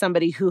look to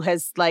somebody who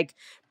has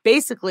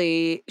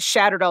basically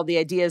shattered all the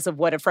ideas of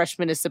what a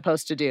freshman is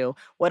supposed to do,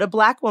 what a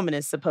Black woman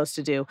is supposed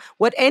to do,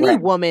 what any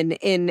woman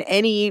in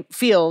any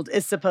field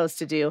is supposed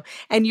to do,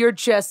 and you're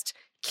just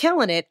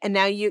killing it, and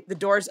now the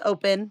doors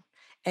open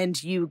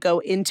and you go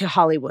into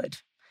Hollywood.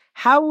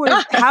 How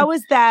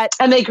is that?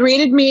 And they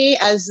greeted me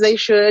as they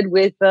should,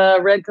 with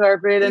red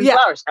carpet and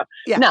flowers.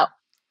 No.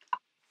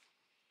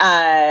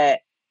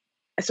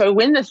 So I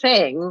win the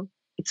thing.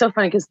 It's so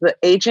funny because the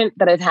agent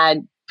that I've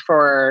had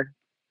for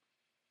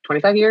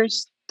 25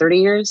 years, 30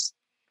 years,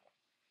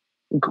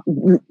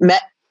 I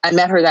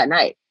met her that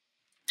night.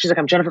 She's like,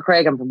 I'm Jennifer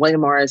Craig. I'm from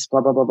William Morris, blah,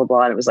 blah, blah, blah,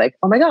 blah. And it was like,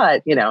 oh my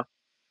God, And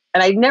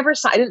I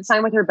didn't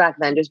sign with her back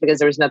then just because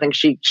there was nothing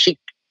she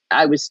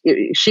was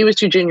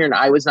too junior and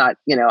I was not,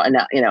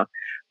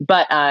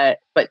 but a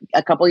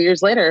couple of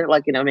years later,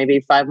 maybe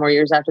 5 more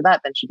years after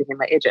that, then she became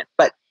my agent.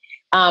 But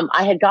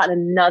I had gotten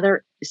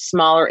another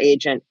smaller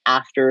agent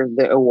after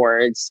the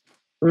awards.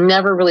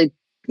 Never really,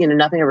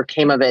 nothing ever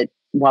came of it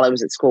while I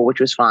was at school,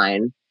 which was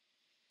fine.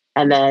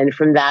 And then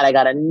from that, I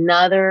got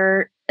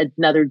another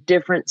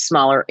different,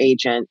 smaller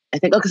agent. I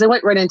think, because I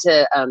went right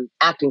into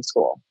acting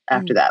school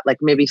after that, like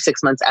maybe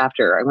 6 months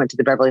after I went to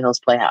the Beverly Hills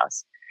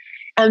Playhouse.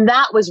 And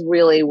that was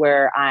really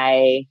where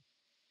I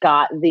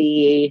got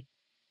the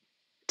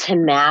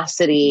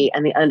tenacity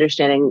and the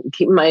understanding.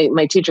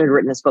 My teacher had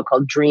written this book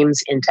called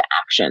Dreams into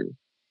Action.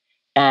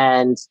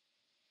 And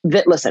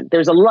listen,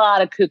 there's a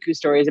lot of cuckoo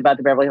stories about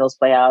the Beverly Hills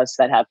Playhouse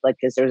that have,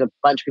 because there's a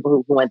bunch of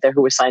people who went there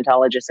who were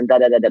Scientologists and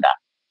da-da-da-da-da.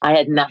 I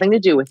had nothing to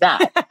do with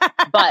that.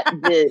 But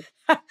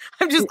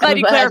I'm just glad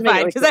you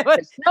clarified, because that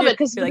was not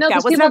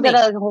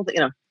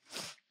me.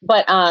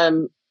 But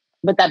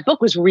that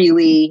book was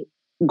really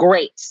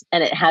great,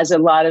 and it has a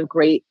lot of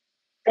great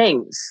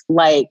things.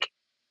 Like,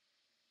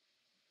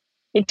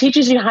 it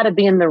teaches you how to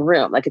be in the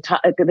room.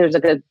 There's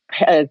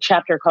a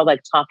chapter called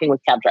talking with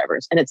cab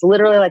drivers, and it's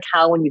literally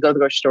how when you go to the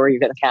grocery store,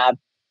 you get a cab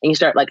and you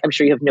start I'm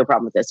sure you have no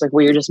problem with this,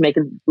 where you're just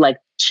making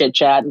chit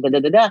chat and da da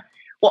da da.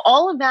 Well,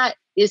 all of that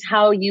is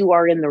how you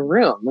are in the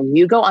room when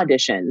you go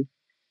audition,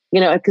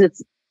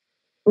 because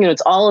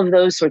it's all of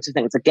those sorts of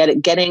things, like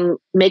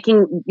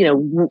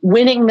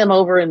winning them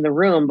over in the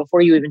room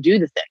before you even do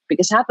the thing.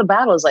 Because half the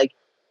battle is like,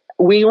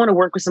 we want to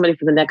work with somebody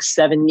for the next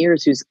 7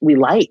 years who's we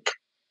like,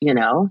 when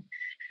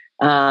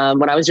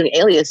I was doing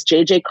Alias,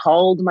 JJ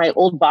called my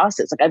old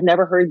bosses. Like, I've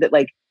never heard that,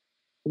 like,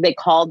 they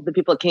called the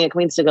people at King of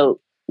Queens to go,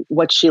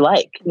 what's she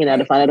like,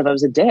 to find out if I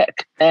was a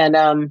dick.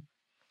 And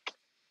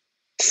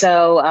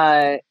so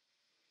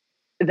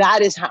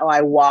that is how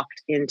I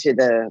walked into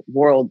the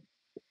world,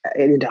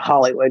 into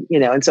Hollywood,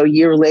 and so a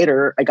year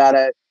later, I got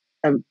a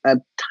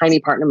tiny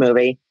part in a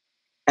movie.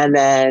 And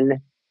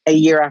then a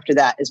year after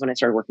that is when I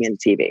started working in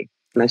TV.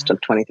 And I was still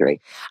 23.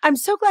 I'm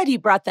so glad you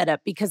brought that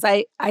up, because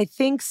I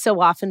think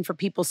so often for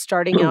people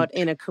starting out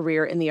in a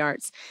career in the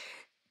arts,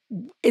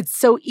 it's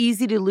so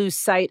easy to lose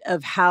sight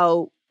of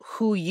how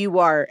who you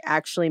are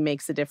actually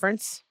makes a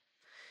difference.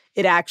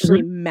 It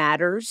actually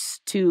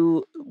matters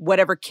to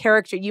whatever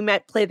character. You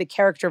might play the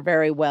character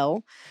very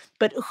well,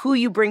 but who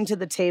you bring to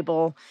the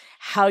table,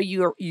 how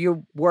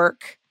you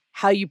work,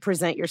 how you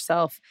present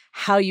yourself,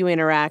 how you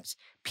interact,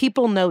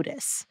 people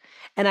notice.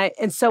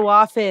 And so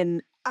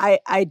often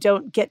I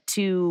don't get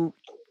to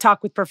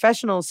talk with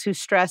professionals who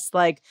stress,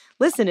 like,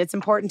 listen, it's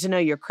important to know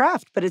your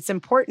craft, but it's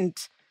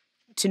important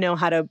to know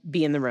how to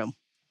be in the room.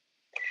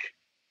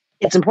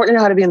 It's important to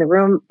know how to be in the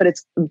room, but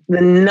it's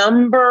the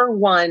number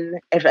one.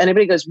 If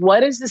anybody goes,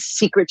 what is the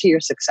secret to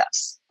your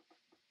success?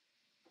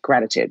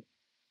 Gratitude.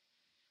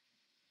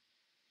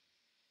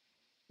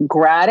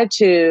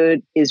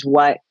 Gratitude is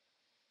what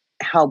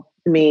helped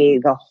me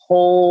the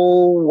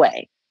whole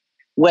way,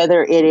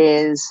 whether it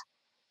is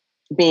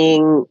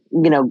being,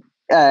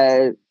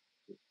 whatever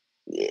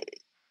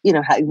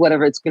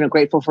it's,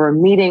 grateful for a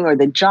meeting or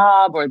the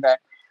job or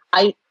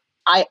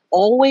I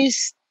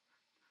always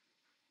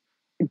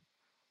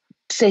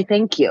say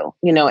thank you,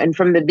 and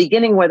from the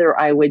beginning, whether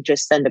I would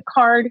just send a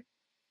card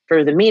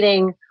for the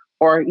meeting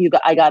or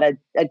I got a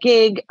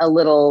gig, a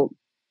little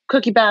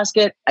cookie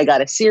basket, I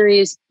got a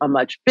series, a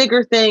much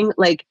bigger thing.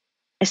 Like,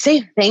 I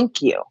say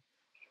thank you.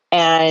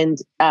 And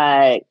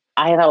I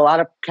had a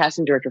lot of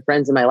casting director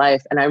friends in my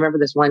life. And I remember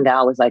this one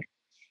gal was like,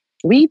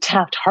 we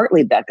Taft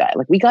Hartley'd that guy.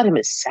 Like, we got him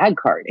his SAG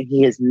card and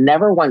he has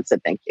never once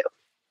said thank you.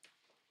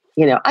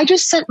 I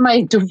just sent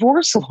my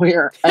divorce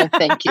lawyer a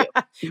thank you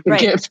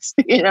gift,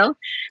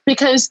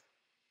 because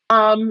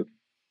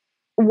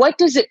what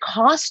does it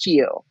cost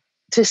you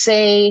to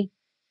say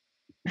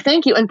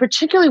thank you? And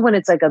particularly when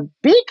it's like a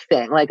big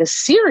thing, like a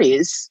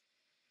series,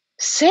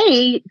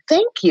 say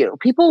thank you.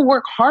 People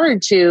work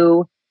hard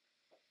to,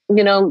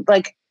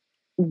 like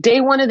day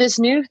one of this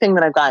new thing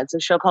that I've got. It's a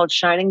show called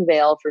Shining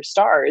Veil for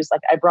Stars.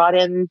 Like, I brought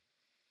in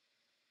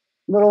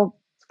little,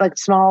 like,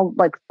 small,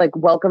 like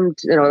welcome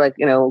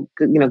to,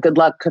 good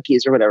luck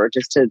cookies or whatever,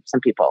 just to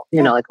some people,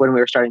 like when we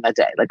were starting that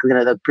day, like,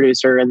 the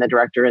producer and the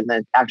director and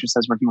the actress I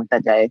was working with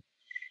that day,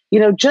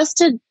 just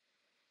to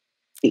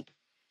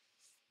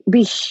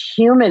be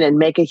human and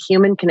make a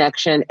human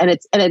connection. And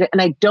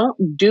I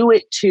don't do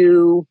it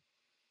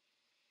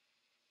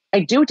I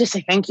do it to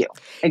say thank you.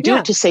 I do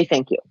it to say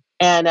thank you.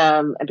 And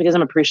because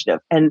I'm appreciative.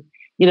 And,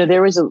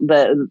 there was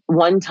the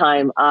one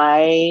time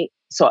I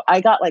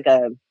got like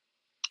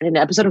an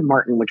episode of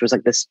Martin, which was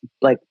like this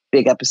like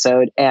big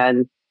episode.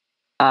 And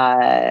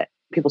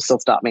people still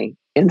stop me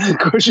in the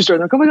grocery store.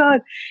 They're like, oh my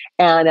God.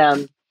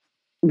 And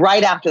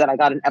right after that, I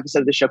got an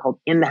episode of the show called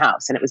In the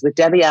House. And it was with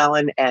Debbie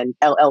Allen and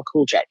LL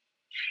Cool J.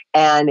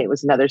 And it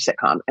was another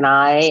sitcom. And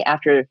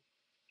after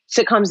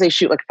sitcoms, they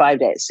shoot like 5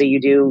 days. So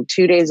you do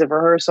 2 days of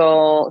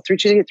rehearsal, 3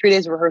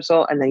 days of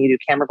rehearsal, and then you do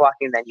camera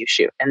blocking, and then you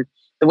shoot. And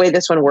the way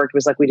this one worked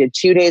was like we did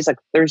 2 days, like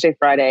Thursday,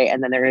 Friday,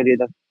 and then they're going to do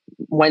the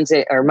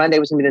Wednesday or Monday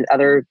was going to be the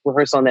other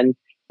rehearsal, and then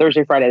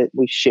Thursday, Friday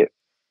we shoot.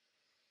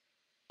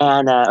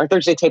 And or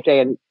Thursday tape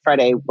day and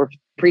Friday we're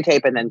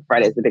pre-tape, and then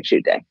Friday is the big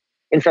shoot day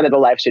in front of the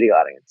live studio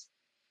audience.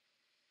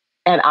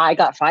 And I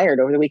got fired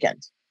over the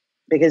weekend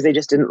because they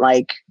just didn't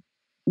like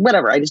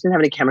whatever. I just didn't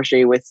have any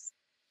chemistry with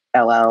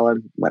LL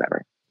and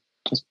whatever.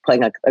 Just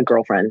playing a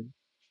girlfriend.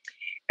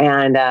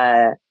 And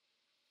I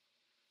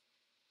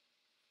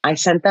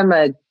sent them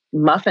a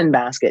muffin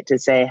basket to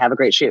say, have a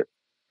great shoot.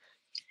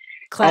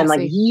 Classy. And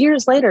like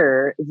years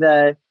later,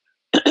 the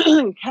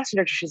casting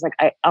director, she's like,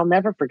 I'll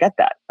never forget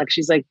that. Like,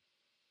 she's like,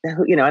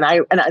 and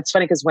it's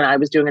funny because when I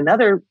was doing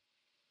another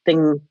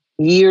thing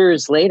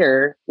years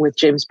later with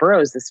James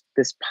Burrows,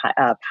 this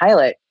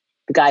pilot,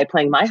 the guy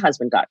playing my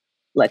husband got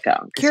let go.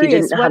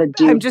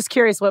 I'm just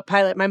curious what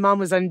pilot. My mom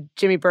was on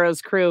Jimmy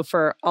Burrows' crew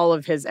for all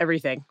of his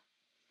everything.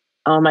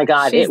 Oh my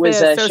God. She's it was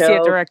the a associate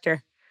show.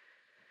 Director.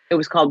 It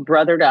was called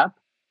Brothered Up.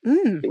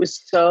 It was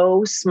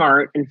so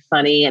smart and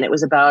funny. And it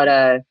was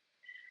about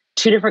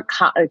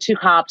two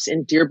cops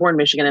in Dearborn,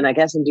 Michigan. And I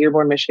guess in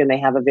Dearborn, Michigan, they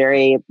have a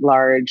very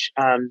large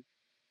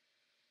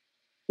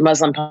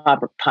Muslim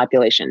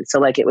population. So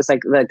like, it was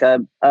like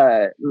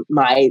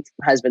my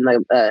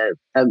husband,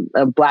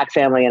 a black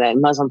family and a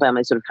Muslim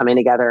family sort of coming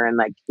together and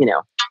like,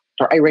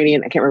 or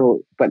Iranian, I can't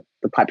remember what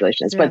the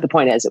population is, but the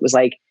point is, it was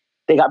like,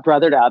 they got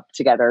brothered up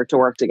together to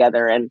work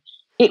together. And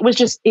it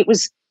was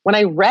when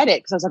I read it,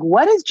 because I was like,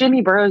 what is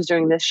Jimmy Burrows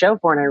doing this show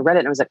for? And I read it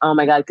and I was like, oh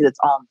my God, because it's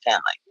all in the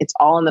family. It's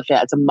all in the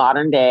family. It's a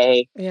modern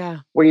day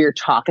where you're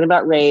talking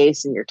about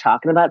race and you're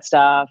talking about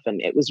stuff.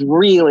 And it was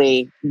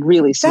really,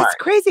 really smart. That's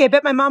crazy. I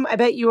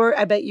bet you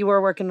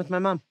were working with my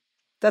mom.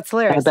 That's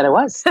hilarious. I bet it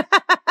was.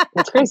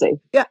 That's crazy.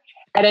 Yeah.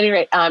 At any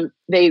rate,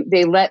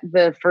 they let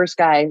the first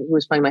guy who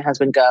was playing my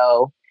husband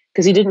go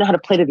because he didn't know how to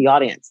play to the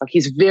audience. Like,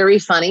 he's very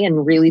funny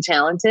and really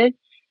talented,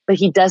 but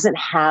he doesn't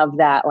have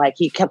that, like,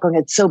 he kept going,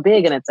 it's so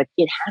big. And it's like,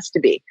 it has to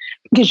be,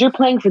 because you're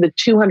playing for the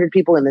 200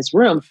 people in this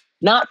room,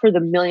 not for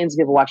the millions of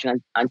people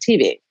watching on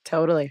TV.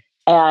 Totally.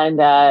 And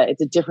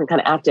it's a different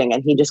kind of acting,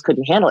 and he just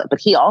couldn't handle it. But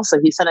he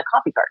sent a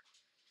coffee card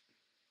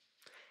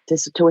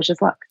to wish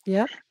us luck.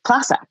 Yeah.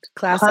 Class act.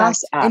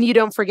 And you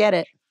don't forget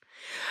it.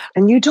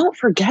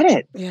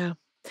 Yeah.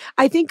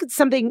 I think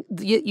something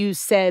you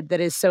said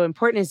that is so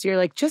important is you're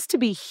like, just to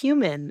be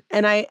human.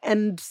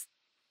 And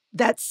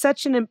that's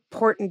such an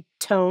important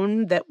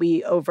tone that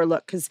we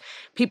overlook, because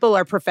people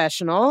are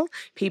professional,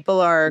 people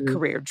are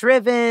career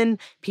driven,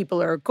 people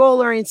are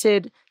goal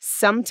oriented.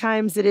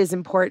 Sometimes it is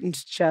important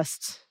to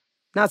just,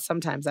 not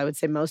sometimes, I would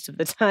say most of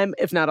the time,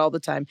 if not all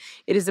the time,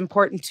 it is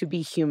important to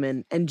be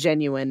human and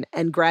genuine.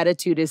 And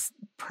gratitude is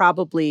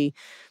probably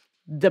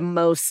the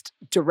most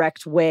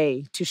direct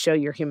way to show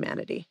your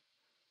humanity.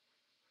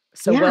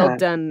 So well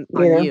done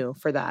on you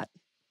for that.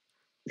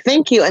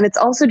 Thank you. And it's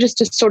also just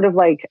to sort of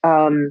like,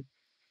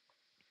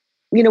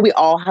 we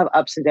all have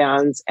ups and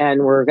downs,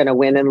 and we're going to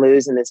win and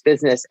lose in this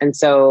business. And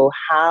so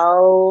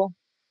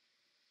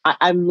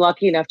I'm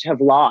lucky enough to have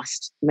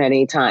lost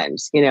many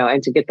times,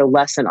 and to get the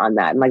lesson on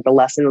that. And like the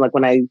lesson, like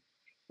when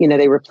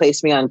they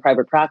replaced me on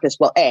private practice.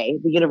 Well,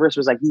 the universe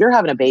was like, you're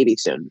having a baby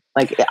soon.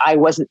 Like, I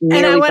wasn't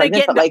nearly pregnant. And I want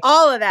pregnant, to get into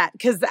all of that,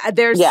 because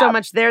there's so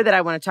much there that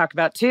I want to talk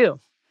about too.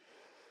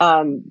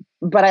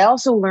 But I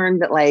also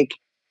learned that, like,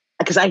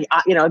 because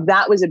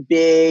that was a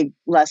big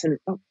lesson.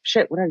 Oh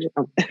shit! What did I do?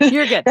 Oh.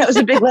 You're good. That was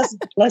a big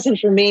lesson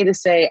for me to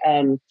say.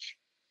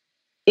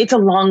 It's a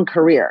long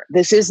career.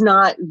 This is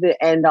not the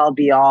end all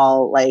be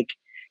all. Like,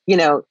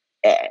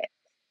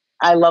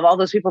 I love all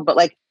those people, but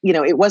like,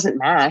 it wasn't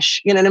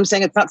MASH. You know what I'm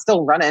saying? It's not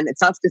still running.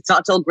 It's not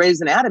still Grey's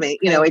Anatomy.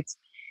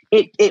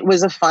 It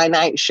was a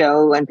finite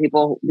show, and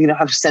people,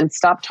 have since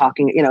stopped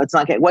talking. It's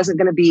like, it wasn't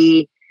going to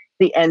be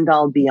the end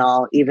all be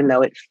all, even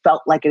though it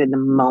felt like it in the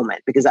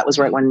moment, because that was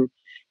right when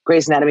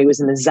Grey's Anatomy was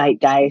in the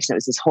zeitgeist, and it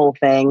was this whole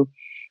thing.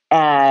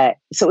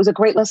 So it was a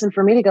great lesson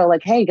for me to go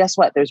like, hey, guess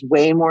what? There's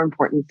way more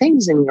important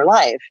things in your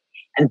life,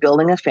 and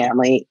building a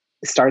family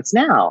starts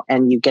now,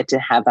 and you get to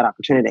have that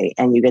opportunity,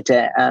 and you get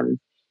to,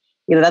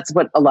 that's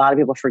what a lot of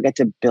people forget,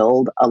 to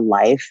build a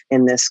life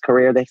in this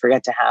career. They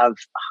forget to have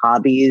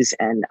hobbies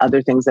and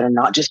other things that are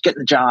not just getting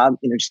the job,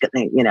 just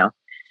getting,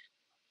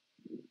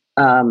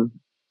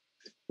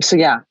 So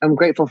yeah, I'm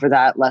grateful for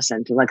that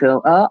lesson to like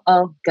go,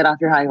 get off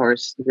your high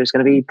horse. There's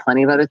going to be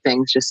plenty of other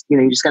things. Just,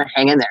 you just got to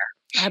hang in there.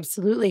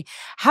 Absolutely.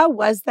 How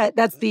was that?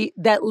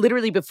 That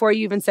literally before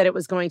you even said it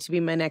was going to be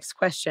my next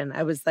question.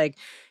 I was like,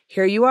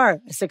 here you are,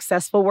 a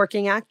successful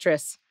working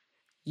actress.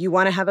 You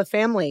want to have a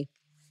family.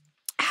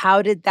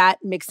 How did that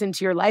mix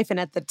into your life? And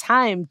at the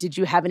time, did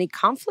you have any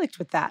conflict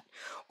with that?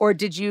 Or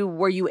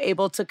were you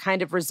able to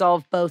kind of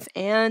resolve both?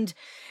 And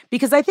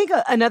because I think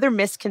another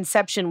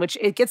misconception, which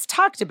it gets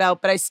talked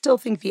about, but I still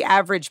think the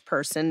average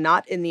person,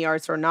 not in the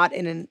arts or not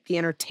in the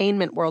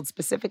entertainment world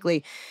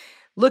specifically,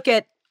 look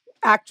at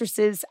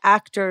actresses,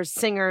 actors,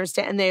 singers,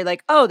 and they're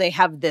like, oh, they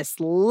have this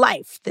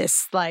life,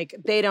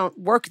 they don't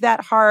work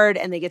that hard,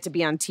 and they get to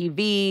be on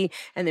TV,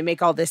 and they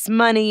make all this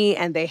money,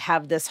 and they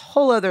have this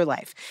whole other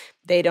life.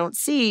 They don't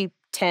see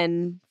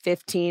 10,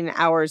 15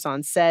 hours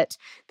on set.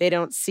 They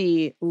don't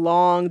see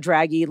long,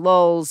 draggy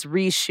lulls,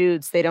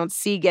 reshoots. They don't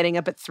see getting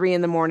up at 3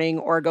 a.m.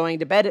 or going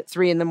to bed at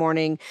 3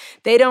 a.m.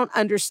 They don't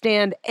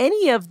understand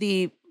any of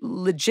the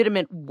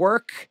legitimate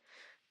work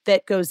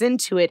that goes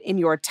into it, in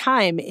your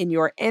time, in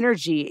your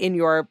energy, in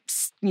your,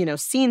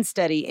 scene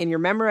study, in your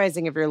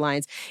memorizing of your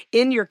lines,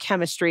 in your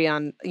chemistry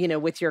on,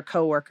 with your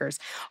coworkers,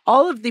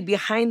 all of the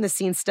behind the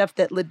scenes stuff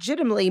that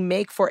legitimately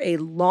make for a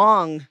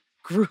long,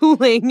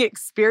 grueling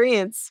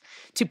experience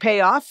to pay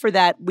off for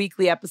that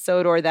weekly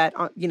episode or that,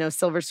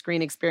 silver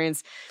screen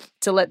experience,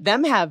 to let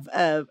them have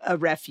a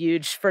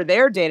refuge for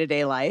their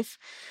day-to-day life.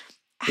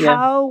 Yeah.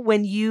 How,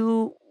 when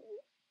you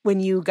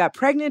got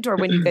pregnant, or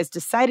when you guys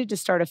decided to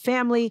start a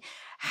family,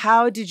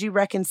 how did you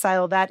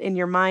reconcile that in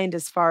your mind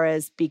as far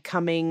as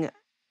becoming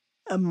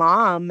a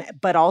mom,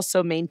 but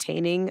also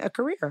maintaining a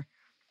career?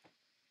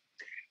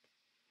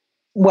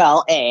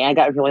 Well, I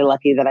got really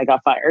lucky that I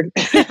got fired.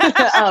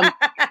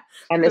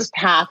 And this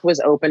path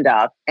was opened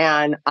up.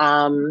 And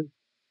I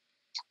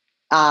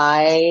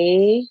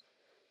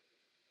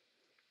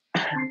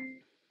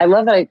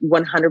love that I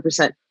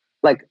 100%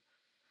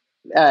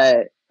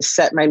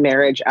 set my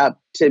marriage up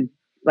to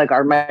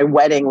my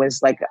wedding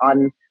was like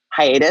on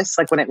hiatus.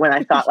 Like when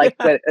I thought it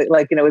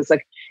was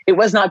like, it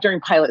was not during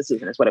pilot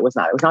season is what it was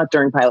not. It was not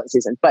during pilot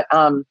season, but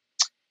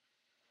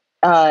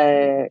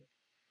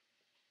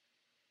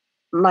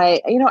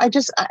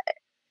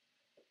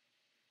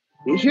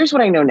here's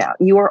what I know now.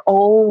 You are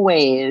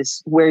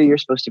always where you're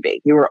supposed to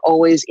be. You are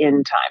always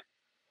in time.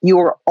 You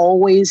are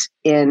always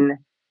in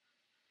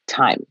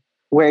time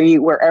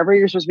wherever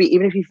you're supposed to be.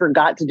 Even if you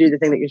forgot to do the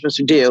thing that you're supposed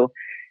to do,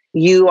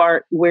 you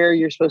are where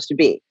you're supposed to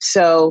be.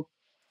 So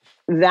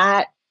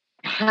that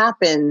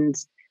happened.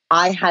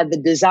 I had the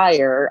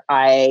desire.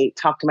 I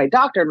talked to my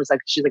doctor and was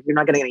like, she's like, you're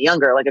not getting any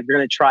younger. Like, if you're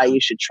going to try, you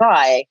should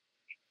try.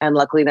 And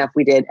luckily enough,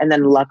 we did. And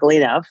then luckily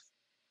enough,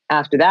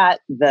 after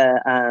that,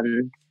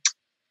 the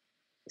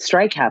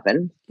strike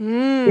happened.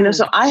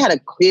 So I had a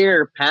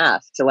clear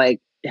path to like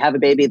have a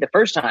baby the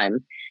first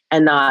time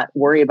and not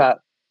worry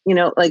about,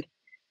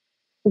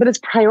 but it's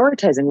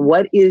prioritizing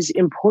what is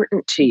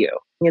important to you.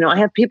 I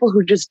have people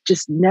who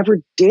just never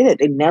did it.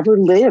 They never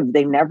lived.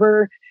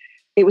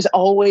 It was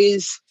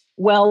always,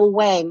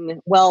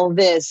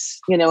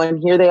 this, and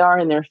here they are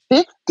in their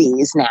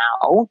 50s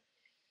now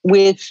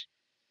with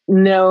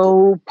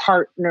no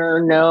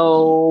partner,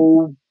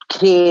 no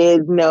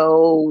kid,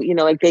 no,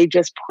 like they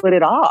just put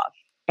it off.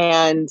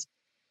 And,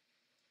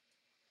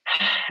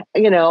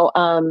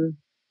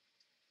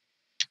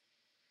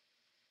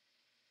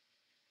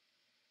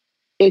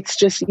 it's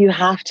just, you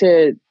have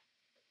to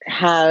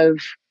have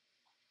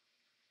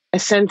a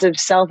sense of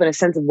self and a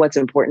sense of what's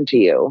important to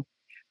you.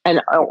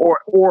 And,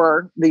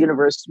 or the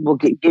universe will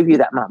give you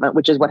that moment,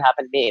 which is what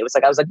happened to me. It was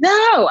like, I was like, no,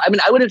 I mean,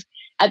 I would have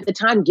at the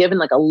time given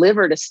like a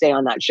liver to stay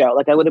on that show.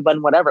 Like I would have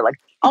done whatever, like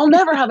I'll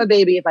never have a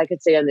baby if I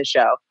could stay on this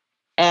show.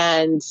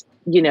 And,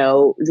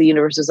 the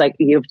universe is like,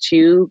 you have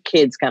 2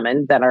 kids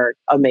coming that are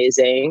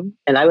amazing.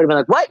 And I would have been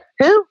like, what,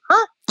 who,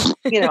 huh?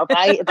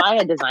 If I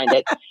had designed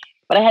it,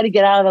 but I had to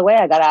get out of the way.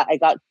 I got,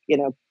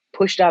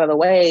 pushed out of the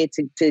way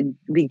to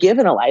be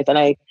given a life. And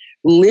I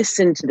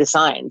listened to the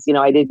signs,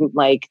 I didn't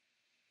like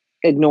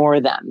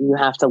ignore them. You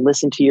have to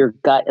listen to your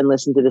gut and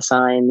listen to the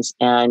signs.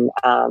 And,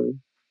 I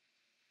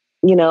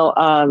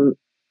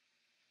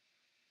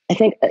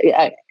think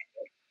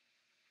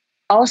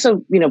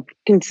also,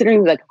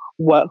 considering like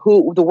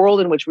who the world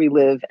in which we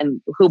live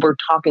and who we're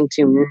talking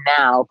to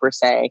now, per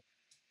se,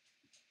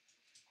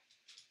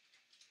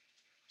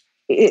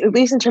 at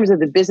least in terms of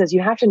the business, you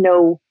have to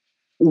know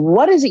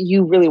what is it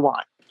you really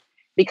want,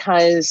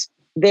 because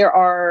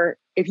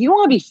if you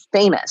want to be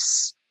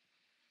famous,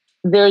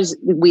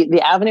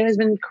 the avenue has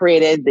been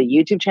created. The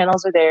YouTube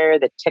channels are there,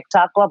 the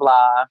TikTok, blah,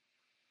 blah.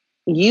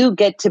 You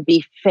get to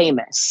be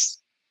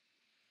famous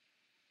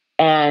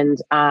and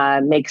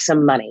make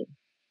some money.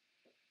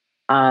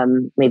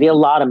 Maybe a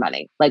lot of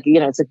money. Like,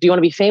 it's like, do you want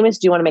to be famous?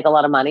 Do you want to make a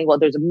lot of money? Well,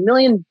 there's a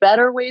million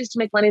better ways to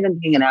make money than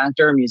being an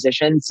actor or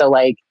musician. So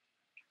like,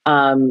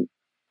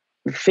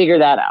 figure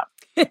that out.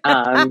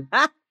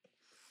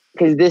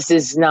 Because this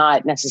is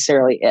not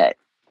necessarily it.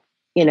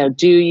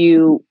 Do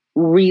you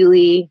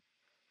really,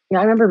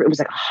 I remember it was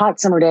like a hot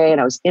summer day and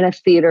I was in a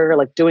theater,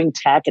 like doing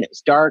tech, and it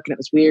was dark and it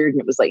was weird.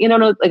 And it was like, and I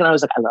was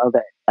like, I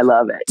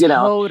love it,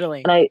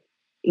 Totally. And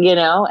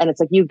and it's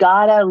like, you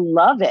gotta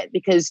love it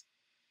because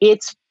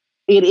it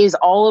is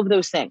all of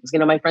those things.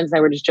 My friends and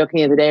I were just joking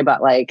the other day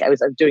about like, I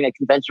was doing a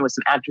convention with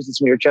some actresses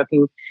and we were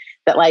joking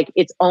that like,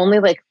 it's only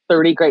like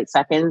 30 great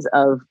seconds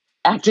of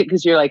acting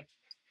because you're like,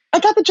 I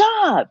got the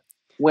job.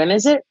 When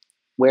is it?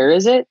 Where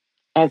is it?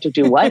 I have to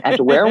do what? I have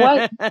to wear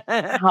what?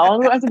 How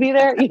long do I have to be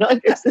there?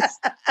 Like there's this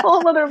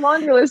whole other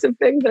laundry list of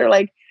things that are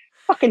like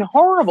fucking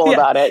horrible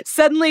about it.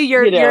 Suddenly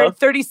your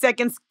 30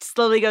 seconds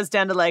slowly goes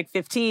down to like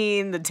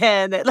 15, the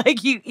 10,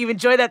 like you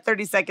enjoy that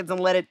 30 seconds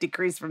and let it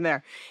decrease from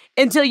there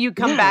until you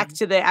come back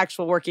to the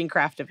actual working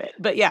craft of it.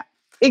 But yeah.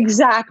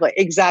 Exactly.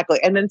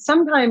 And then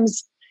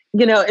sometimes,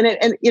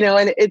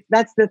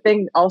 that's the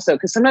thing also,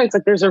 because sometimes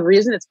like there's a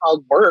reason it's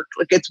called work.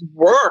 Like it's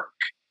work,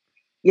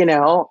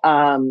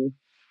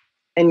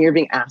 and you're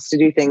being asked to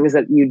do things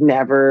that you'd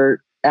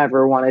never,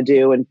 ever want to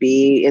do and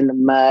be in the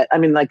mud. I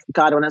mean, like,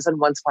 God, when I was on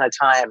Once Upon a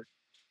Time,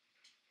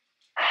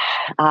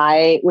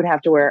 I would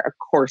have to wear a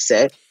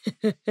corset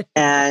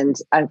and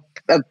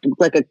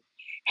the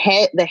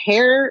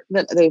hair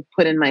that they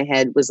put in my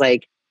head was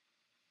like,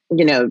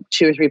 2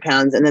 or 3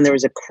 pounds. And then there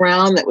was a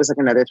crown that was like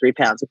another 3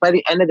 pounds. So by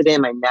the end of the day,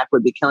 my neck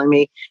would be killing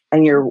me.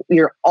 And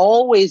you're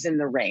always in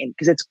the rain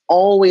because it's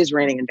always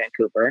raining in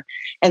Vancouver.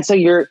 And so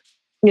you'd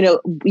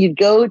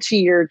go to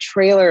your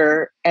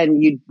trailer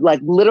and you'd like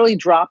literally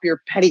drop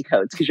your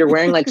petticoats because you're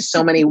wearing like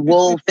so many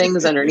wool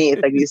things underneath,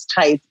 like these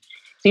tights.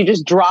 So you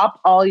just drop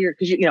all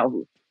because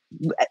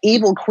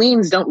evil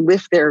queens don't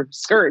lift their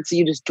skirts. So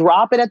you just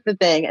drop it at the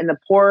thing and the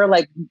poor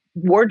like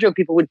wardrobe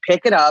people would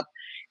pick it up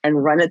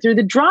and run it through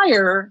the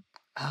dryer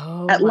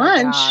at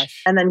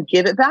lunch and then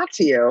give it back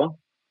to you.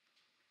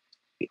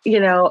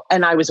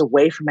 And I was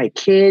away from my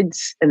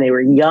kids and they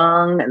were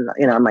young and,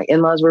 my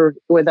in-laws were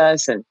with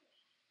us and,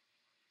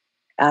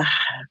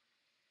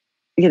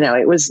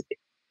 it was,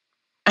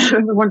 I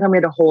remember one time we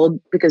had to hold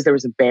because there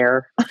was a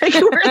bear. Like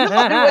we're in the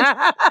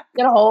woods,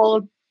 get a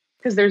hold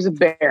because there's a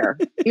bear,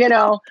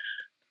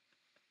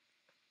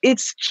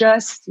 It's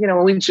just,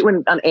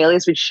 when on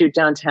Alias, we'd shoot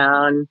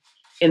downtown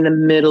in the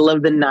middle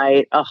of the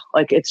night. Oh,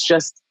 like it's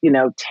just,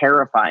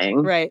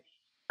 terrifying. Right.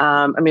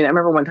 I mean, I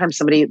remember one time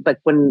somebody like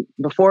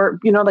before,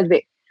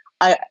 like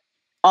I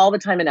all the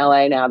time in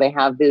LA now, they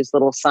have these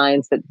little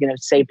signs that,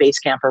 say base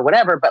camp or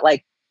whatever, but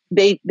like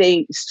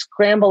they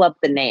scramble up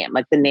the name.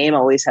 Like the name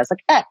always has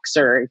like X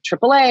or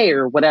AAA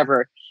or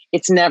whatever.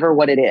 It's never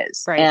what it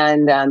is. Right.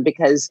 And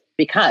because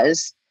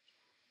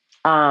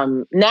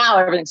now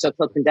everything's so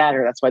cloak and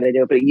dagger, that's why they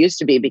do it. But it used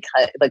to be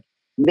because like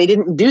they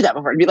didn't do that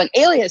before. It'd be like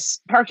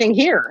alias parking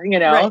here,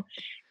 Right.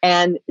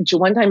 And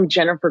one time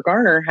Jennifer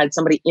Garner had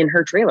somebody in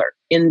her trailer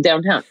in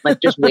downtown, like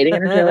just waiting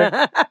in her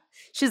trailer.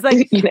 She's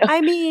like,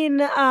 I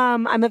mean,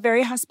 I'm a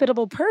very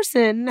hospitable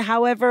person.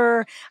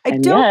 However, I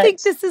don't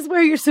think this is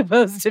where you're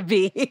supposed to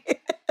be.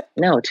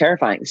 No,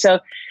 terrifying. So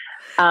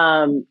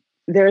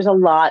there's a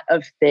lot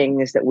of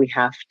things that we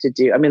have to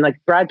do. I mean, like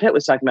Brad Pitt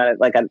was talking about it,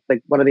 like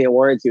one of the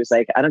awards, he was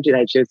like, I don't do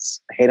night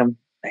shoots. I hate them.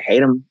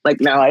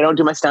 Like, no, I don't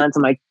do my stunts.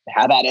 I'm like,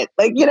 have at it.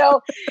 Like,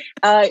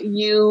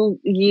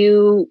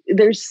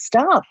 there's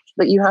stuff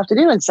that you have to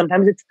do. And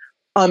sometimes it's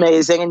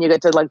amazing. And you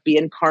get to like be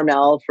in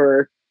Carmel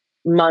for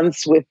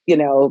months with,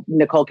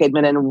 Nicole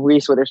Kidman and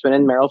Reese Witherspoon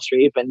and Meryl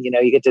Streep. And, you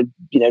get to,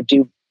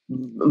 do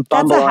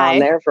bumble around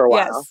there for a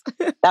while.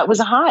 Yes. That was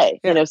a high.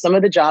 Yeah. Some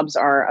of the jobs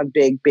are a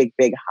big, big,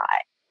 big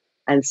high.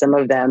 And some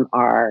of them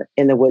are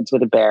in the woods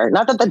with a bear.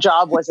 Not that the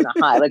job wasn't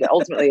a high, like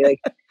ultimately, like,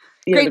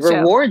 the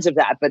rewards of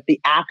that, but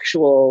the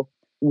actual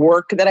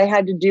work that I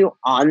had to do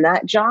on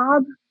that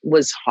job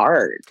was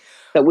hard.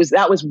 That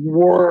was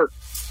work.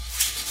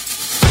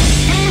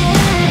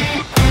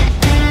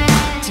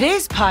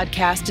 Today's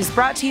podcast is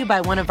brought to you by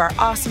one of our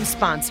awesome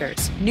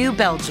sponsors, New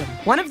Belgium.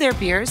 One of their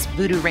beers,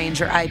 Voodoo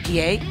Ranger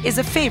IPA, is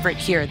a favorite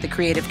here at the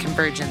Creative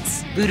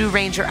Convergence. Voodoo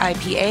Ranger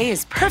IPA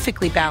is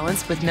perfectly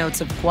balanced with notes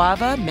of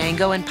guava,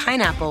 mango, and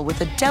pineapple with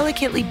a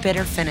delicately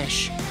bitter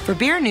finish. For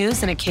beer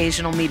news and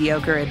occasional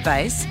mediocre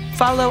advice,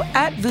 follow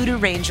 @Voodoo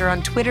Ranger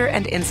on Twitter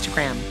and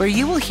Instagram, where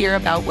you will hear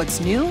about what's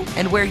new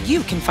and where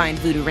you can find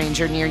Voodoo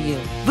Ranger near you.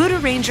 Voodoo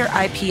Ranger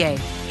IPA.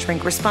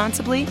 Drink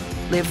responsibly,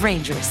 live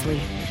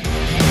rangerously.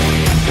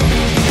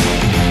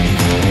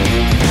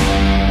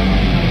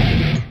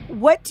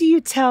 What do you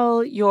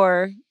tell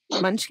your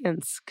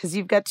munchkins? Because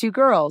you've got 2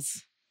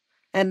 girls.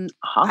 And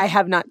I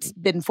have not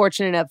been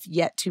fortunate enough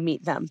yet to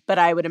meet them. But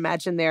I would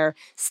imagine they're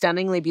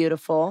stunningly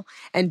beautiful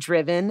and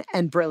driven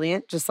and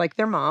brilliant, just like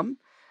their mom.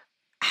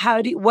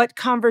 What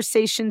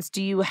conversations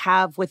do you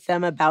have with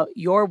them about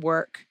your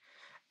work,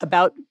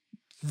 about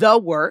the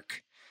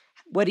work?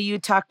 What do you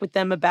talk with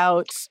them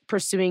about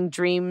pursuing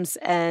dreams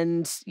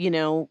and,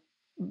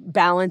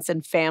 balance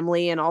and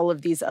family and all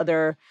of these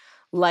other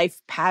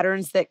life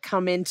patterns that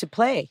come into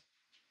play?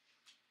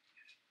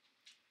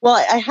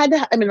 Well,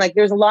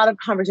 there's a lot of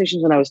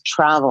conversations when I was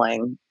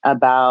traveling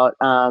about,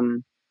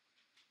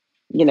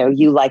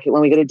 you like it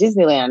when we go to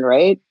Disneyland,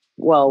 right?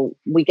 Well,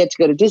 we get to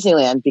go to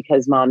Disneyland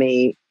because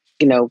mommy,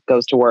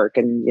 goes to work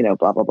and,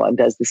 blah, blah, blah, and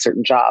does this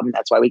certain job. And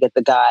that's why we get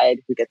the guide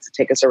who gets to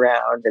take us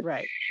around. And,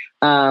 right.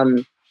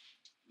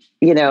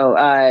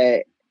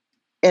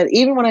 And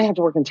even when I have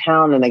to work in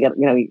town and I get,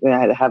 I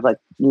had to have like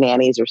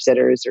nannies or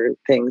sitters or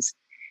things,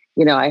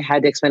 I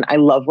had to explain, I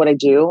love what I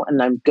do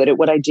and I'm good at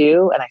what I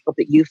do. And I hope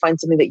that you find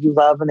something that you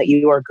love and that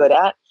you are good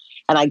at.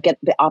 And I get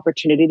the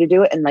opportunity to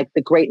do it. And like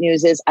the great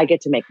news is I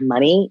get to make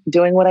money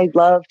doing what I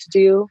love to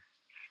do.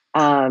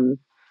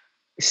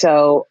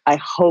 So I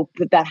hope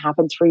that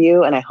happens for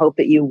you. And I hope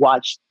that you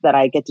watch that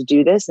I get to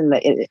do this and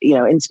that it,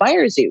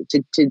 inspires you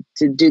to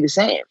do the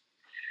same.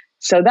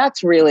 So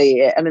that's really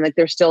it. I mean, like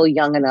they're still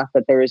young enough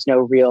that there is no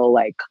real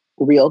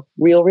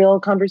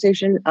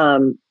conversation.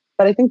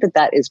 But I think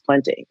that is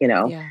plenty,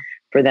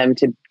 for them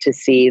to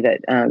see that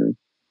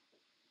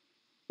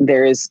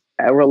there is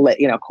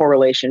a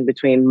correlation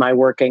between my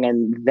working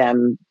and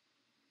them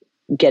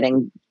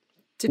getting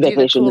to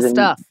vacations and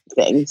stuff.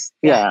 Things.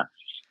 Yeah.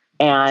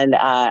 And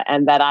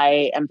that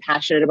I am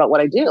passionate about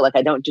what I do. Like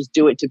I don't just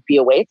do it to be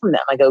away from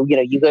them. I go,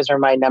 you guys are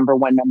my number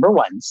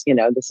ones.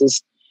 This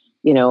is,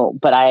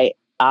 but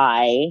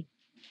I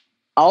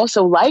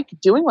also like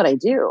doing what I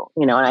do,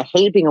 and I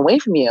hate being away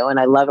from you. And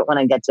I love it when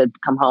I get to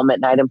come home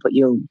at night and put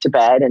you to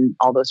bed and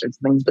all those sorts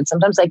of things. But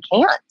sometimes I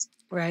can't,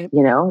 right.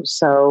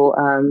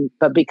 So,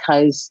 but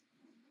because,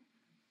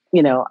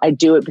 I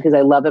do it because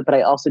I love it, but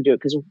I also do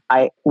it because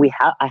I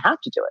have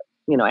to do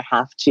it. I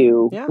have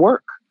to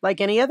work.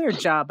 Like any other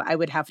job I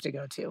would have to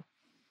go to.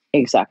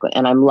 Exactly.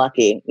 And I'm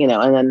lucky, and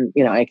then,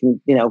 I can,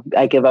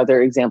 I give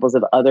other examples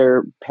of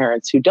other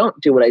parents who don't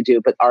do what I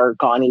do, but are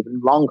gone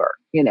even longer,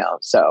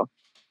 so.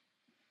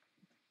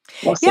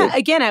 We'll see.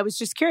 Again, I was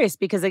just curious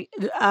because I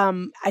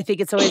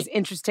think it's always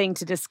interesting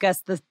to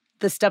discuss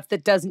the stuff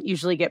that doesn't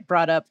usually get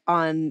brought up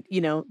on,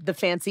 the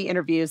fancy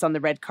interviews on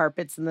the red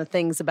carpets and the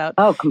things about,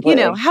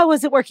 completely. How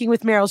was it working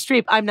with Meryl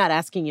Streep? I'm not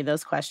asking you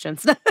those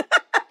questions.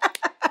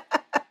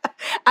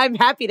 I'm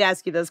happy to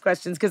ask you those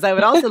questions because I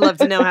would also love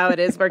to know how it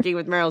is working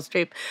with Meryl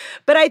Streep.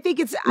 But I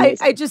think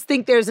I just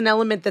think there's an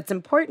element that's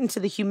important to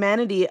the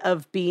humanity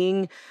of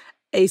being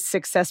a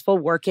successful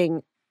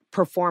working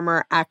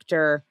performer,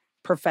 actor,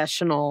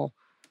 professional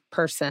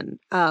person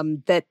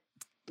that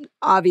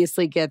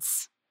obviously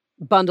gets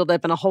bundled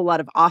up in a whole lot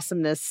of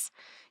awesomeness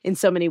in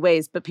so many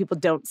ways, but people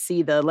don't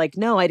see the like,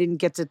 no, I didn't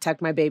get to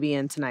tuck my baby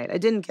in tonight. I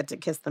didn't get to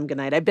kiss them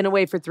goodnight. I've been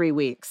away for 3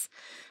 weeks.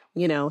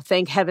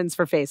 Thank heavens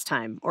for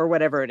FaceTime or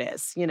whatever it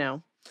is,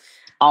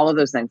 All of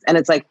those things. And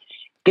it's like,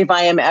 if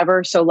I am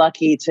ever so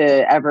lucky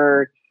to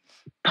ever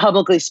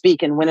publicly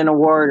speak and win an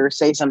award or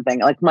say something,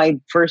 like my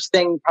first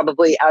thing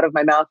probably out of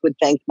my mouth would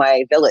thank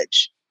my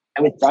village.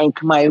 I would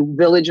thank my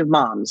village of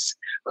moms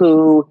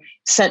who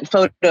sent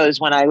photos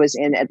when I was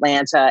in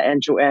Atlanta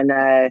and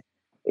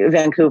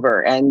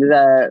Vancouver, and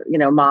the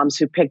moms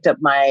who picked up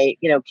my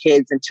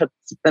kids and took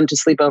them to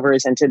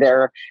sleepovers and to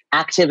their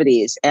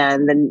activities,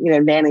 and then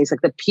nannies,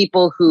 like the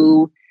people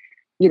who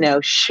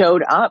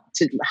showed up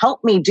to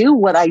help me do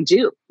what I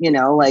do.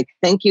 Like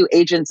thank you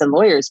agents and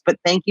lawyers, but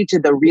thank you to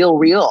the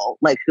real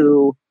like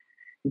who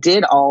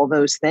did all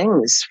those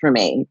things for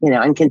me,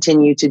 and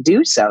continue to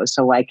do so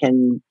I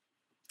can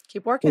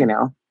keep working.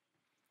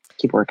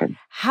 Keep working.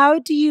 How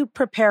do you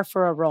prepare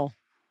for a role?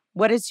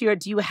 Do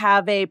you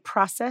have a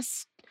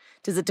process?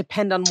 Does it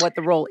depend on what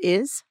the role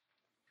is?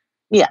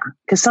 Yeah,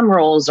 because some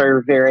roles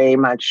are very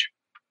much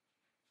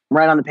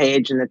right on the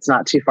page and it's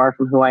not too far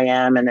from who I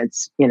am. And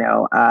it's,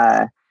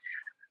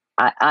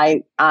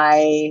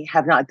 I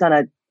have not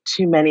done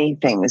too many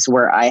things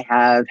where I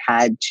have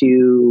had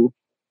to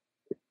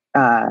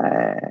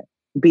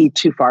be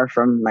too far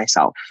from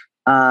myself,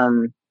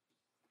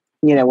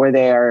 where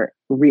they're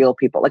real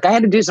people. Like I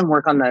had to do some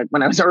work when I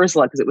was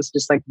Ursula, because it was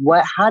just like,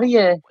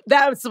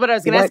 that was what I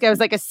was going to ask. I was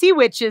like, a sea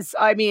witch is,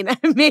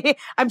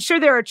 I'm sure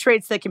there are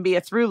traits that can be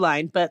a through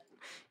line, but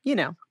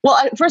Well,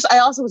 at first I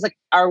also was like,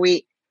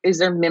 is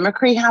there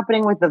mimicry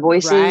happening with the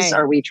voices? Right.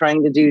 Are we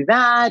trying to do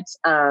that?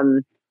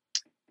 The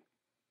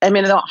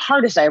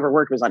hardest I ever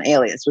worked was on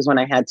Alias, was when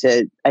I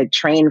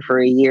trained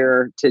for a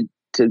year to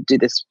do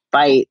this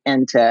fight,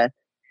 and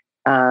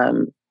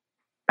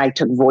I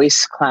took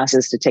voice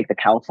classes to take the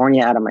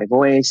California out of my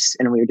voice.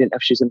 And we didn't know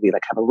if she was going to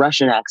have a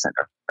Russian accent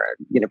or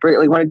we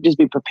wanted to just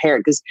be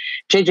prepared, because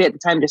JJ at the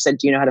time just said,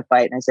 do you know how to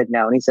fight? And I said,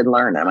 no. And he said,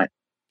 learn. And I went,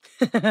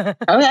 okay,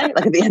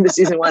 like at the end of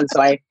season 1.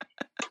 So I,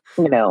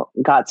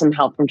 got some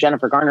help from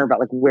Jennifer Garner about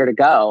like where to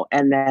go.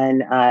 And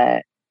then,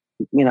 I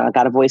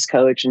got a voice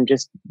coach and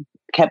just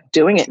kept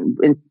doing it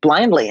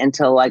blindly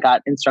until I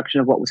got instruction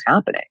of what was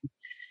happening.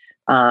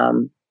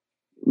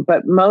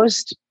 But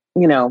most,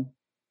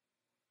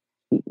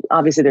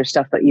 obviously there's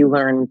stuff that you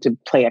learn to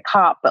play a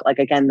cop, but like,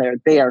 again,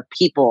 they are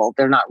people.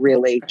 They're not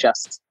really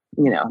just,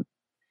 and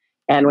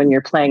when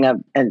you're playing a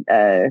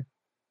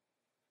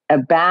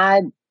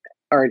bad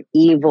or an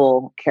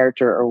evil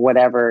character or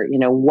whatever,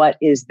 what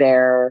is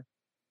they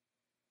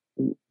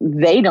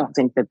don't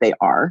think that they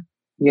are,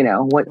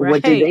 what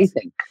do they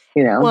think?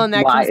 Well, and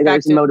that why comes back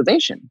there's to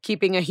motivation,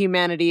 keeping a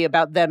humanity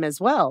about them as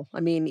well.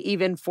 I mean,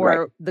 even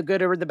for the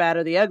good or the bad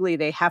or the ugly,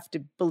 they have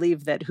to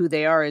believe that who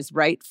they are is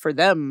right for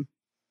them.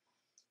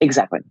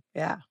 Exactly.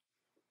 Yeah.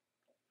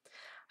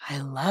 I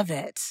love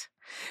it.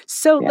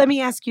 So let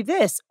me ask you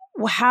this.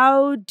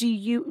 How do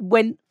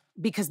you,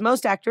 because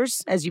most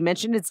actors, as you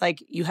mentioned, it's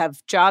like you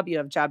have job,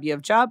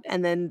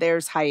 and then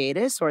there's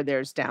hiatus or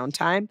there's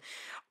downtime.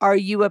 Are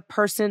you a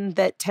person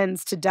that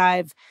tends to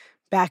dive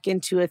back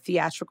into a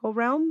theatrical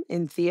realm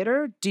in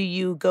theater? Do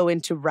you go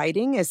into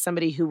writing as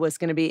somebody who was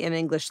going to be an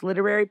English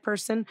literary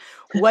person?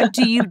 What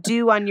do you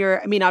do on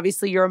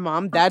obviously you're a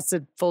mom. That's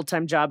a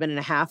full-time job and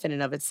a half in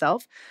and of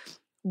itself.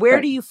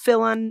 Where do you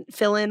fill in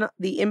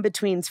the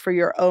in-betweens for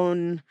your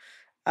own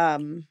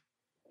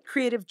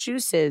creative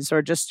juices,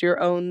 or just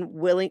your own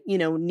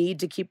need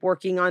to keep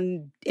working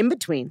on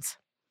in-betweens?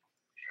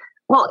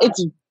 Well,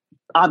 it's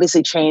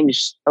obviously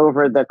changed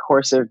over the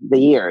course of the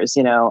years,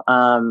 and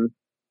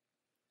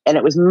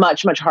it was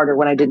much, much harder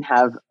when I didn't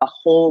have a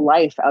whole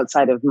life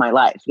outside of my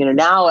life.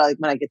 Now, like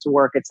when I get to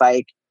work, it's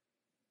like,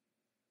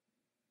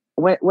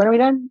 when are we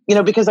done?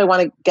 Because I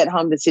want to get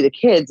home to see the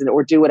kids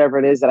or do whatever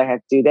it is that I have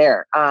to do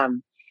there.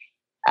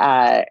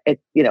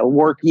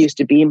 Work used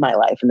to be my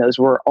life, and those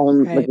were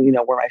only,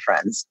 were my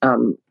friends.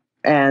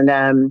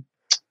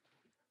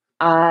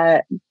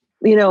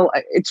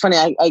 It's funny.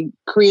 I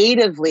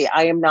creatively,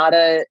 I am not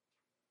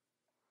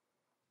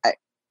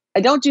I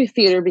don't do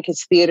theater,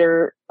 because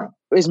theater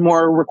is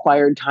more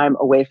required time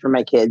away from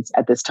my kids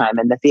at this time.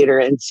 And the theater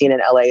and scene in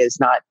LA it's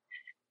not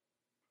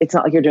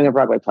like you're doing a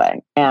Broadway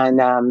play.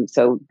 And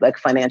so like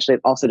financially,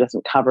 it also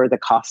doesn't cover the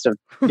cost of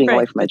being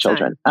away from my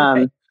children.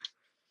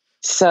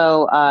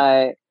 So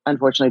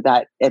unfortunately,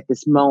 that at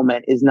this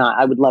moment is not,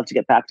 I would love to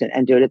get back to it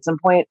and do it at some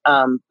point.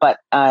 But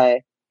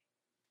I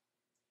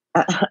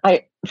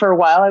for a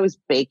while I was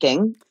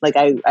baking. Like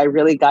I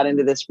really got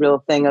into this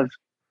real thing of,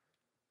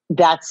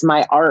 that's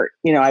my art.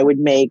 I would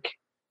make,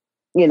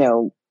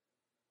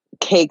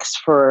 cakes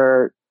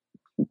for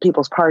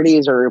people's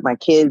parties or my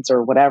kids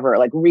or whatever,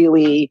 like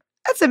really.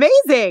 That's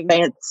amazing.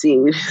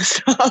 Fancy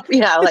stuff.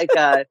 Yeah. Like,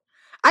 I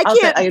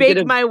can't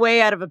bake my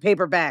way out of a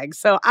paper bag.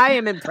 So I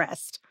am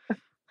impressed.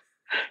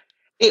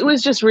 It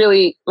was just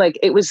really like,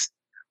 it was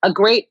a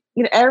great,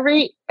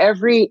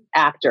 every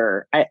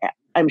actor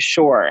I'm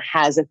sure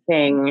has a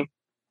thing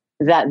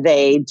that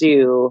they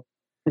do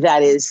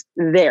that is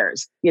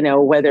theirs,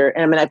 whether,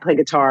 and I mean, I play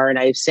guitar and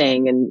I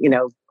sing and,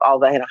 all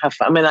that, have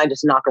fun. I mean, I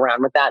just knock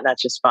around with that and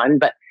that's just fun.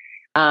 But,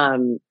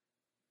 and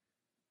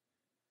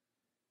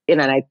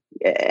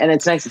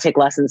it's nice to take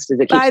lessons to.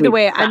 By the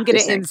way, I'm going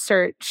to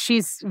insert,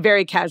 she's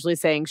very casually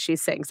saying she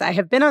sings. I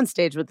have been on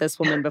stage with this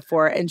woman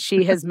before and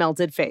she has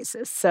melted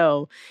faces.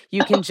 So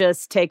you can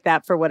just take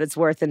that for what it's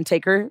worth and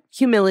take her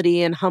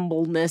humility and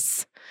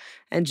humbleness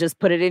and just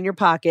put it in your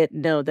pocket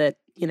and know that,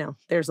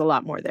 there's a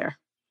lot more there.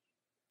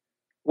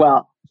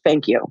 Well,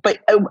 thank you. But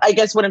I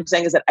guess what I'm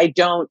saying is that I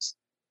don't,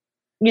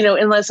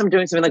 unless I'm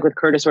doing something like with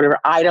Curtis or whatever,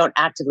 I don't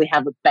actively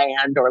have a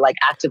band or like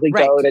actively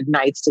go to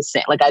nights to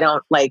sing. Like I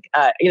don't like,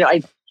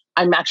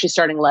 I'm actually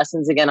starting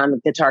lessons again on the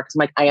guitar because I'm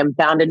like, I am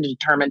bound and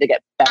determined to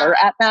get better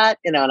at that.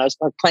 And I was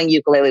playing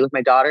ukulele with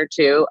my daughter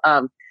too.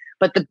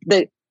 But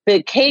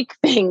the cake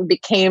thing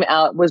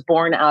was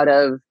born out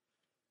of,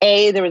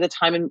 there was a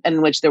time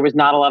in which there was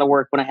not a lot of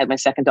work when I had my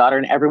second daughter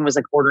and everyone was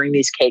like ordering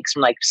these cakes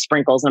from like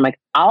Sprinkles. And I'm like,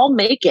 I'll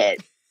make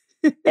it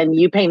and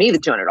you pay me the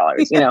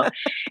 $200,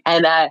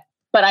 and,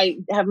 but I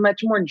have much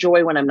more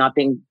joy when I'm not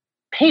being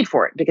paid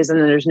for it because then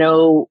there's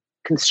no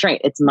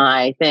constraint. It's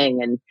my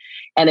thing.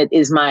 And it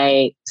is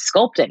my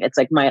sculpting. It's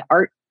like my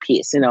art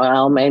piece,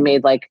 I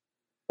made like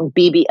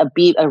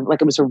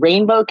it was a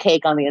rainbow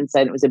cake on the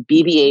inside. It was a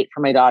BB-8 for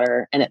my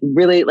daughter. And it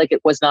really, like,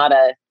 it was not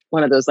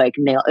one of those like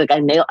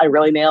I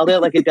really nailed it.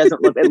 Like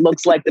it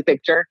looks like the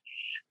picture.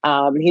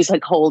 He's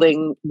like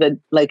holding the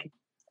like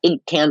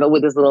 8 candle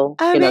with his little,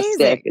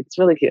 stick. It's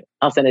really cute.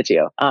 I'll send it to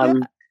you.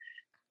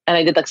 And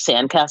I did like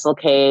sandcastle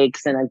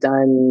cakes and I've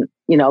done,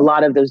 a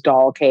lot of those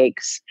doll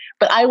cakes,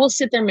 but I will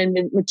sit there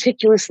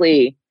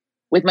meticulously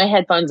with my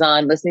headphones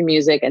on, listening to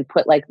music and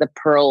put like the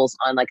pearls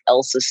on like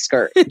Elsa's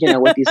skirt,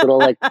 with these little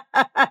like,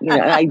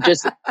 and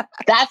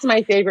that's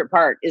my favorite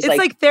part is it's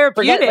like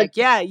therapeutic.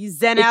 You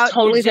zen out. It's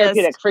totally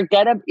therapeutic.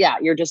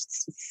 You're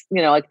just,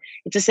 like,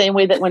 it's the same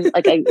way that when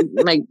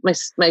like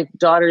my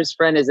daughter's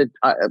friend is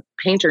a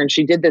painter and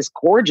she did this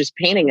gorgeous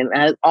painting and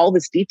has all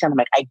this detail. I'm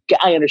like,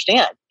 I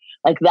understand.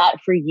 Like that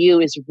for you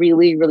is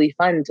really, really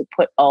fun to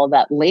put all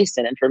that lace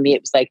in. And for me,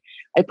 it was like,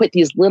 I put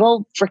these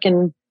little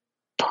freaking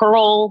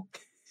pearl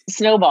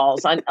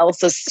snowballs on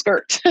Elsa's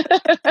skirt.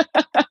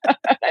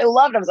 I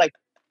loved it. I was like,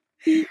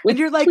 and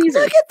you're like, look at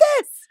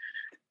this.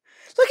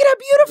 Look at how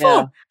beautiful.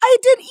 Yeah. I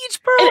did each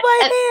pearl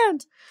by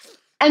hand.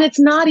 And it's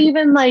not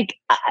even like,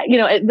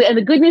 and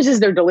the good news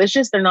is they're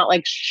delicious. They're not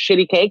like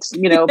shitty cakes,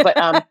 but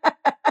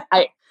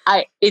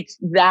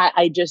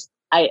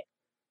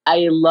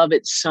I love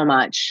it so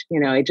much.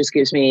 It just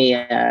gives me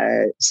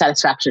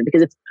satisfaction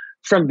because it's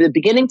from the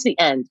beginning to the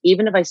end.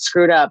 Even if I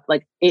screwed up,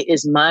 like it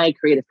is my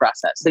creative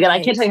process. Again,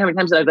 I can't tell you how many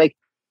times that I've like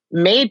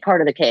made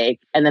part of the cake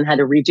and then had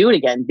to redo it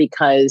again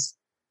because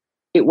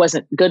it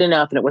wasn't good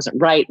enough and it wasn't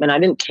right. And I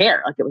didn't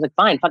care. Like it was like,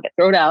 fine, fuck it,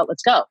 throw it out.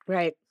 Let's go.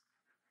 Right.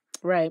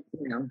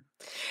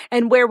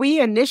 And where we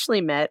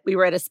initially met, we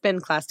were at a spin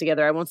class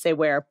together. I won't say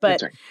where,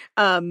 but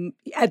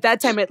at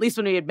that time, at least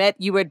when we had met,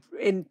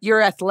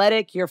 you're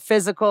athletic, you're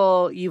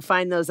physical, you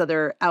find those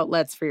other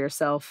outlets for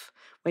yourself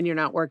when you're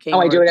not working. Oh,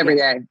 I do it every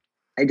day.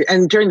 I do.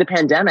 And during the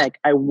pandemic,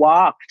 I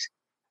walked.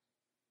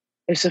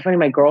 It's so funny.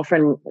 My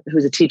girlfriend,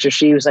 who's a teacher,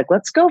 she was like,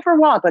 let's go for a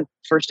walk, like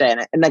first day.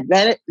 And like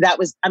then that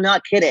was, I'm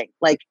not kidding.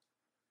 Like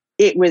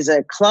it was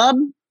a club.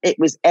 It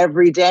was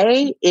every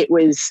day. It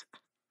was,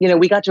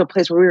 we got to a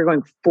place where we were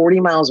going 40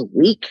 miles a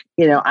week.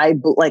 I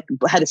like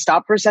had to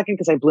stop for a second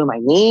because I blew my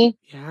knee.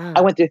 Yeah.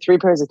 I went through 3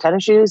 pairs of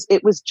tennis shoes.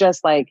 It was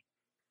just like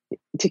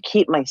to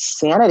keep my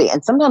sanity.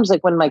 And sometimes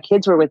like when my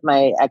kids were with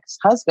my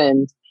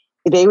ex-husband,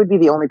 they would be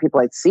the only people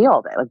I'd see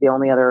all day, like the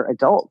only other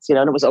adults, and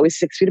it was always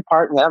 6 feet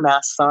apart and we had our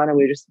masks on and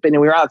we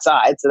were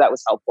outside. So that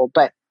was helpful,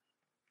 but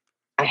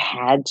I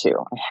had to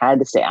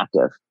stay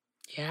active.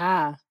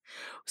 Yeah.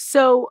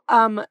 So,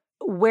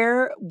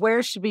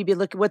 where should we be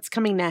looking? What's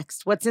coming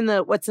next? What's in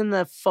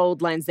the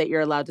fold lines that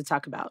you're allowed to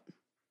talk about?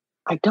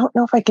 I don't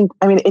know if I can,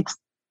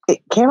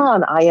 it came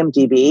out on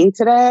IMDb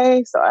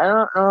today, so I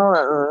don't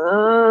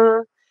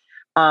know.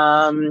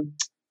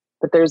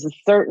 But there's a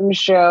certain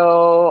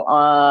show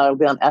on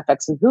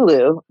FX and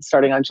Hulu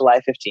starting on July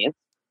 15th.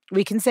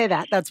 We can say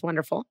that. That's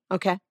wonderful.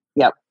 Okay.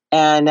 Yep.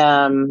 And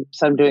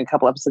so I'm doing a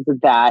couple episodes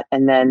of that.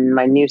 And then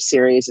my new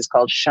series is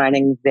called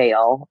Shining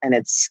Veil, and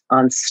it's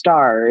on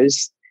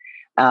Stars.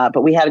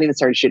 But we haven't even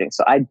started shooting.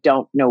 So I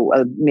don't know,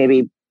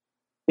 maybe,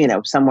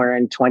 somewhere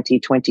in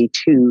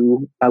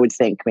 2022, I would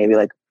think maybe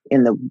like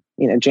in the,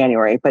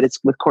 January, but it's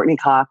with Courtney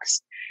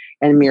Cox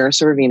and Mira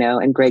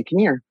Sorvino and Greg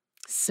Kinnear.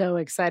 So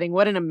exciting.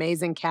 What an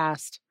amazing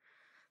cast.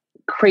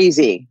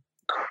 Crazy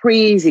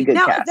good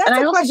cast. That's and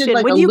I also did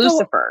like a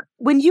Lucifer.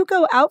 When you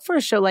go out for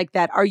a show like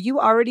that, are you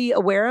already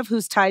aware of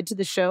who's tied to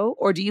the show,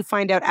 or do you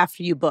find out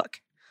after you book?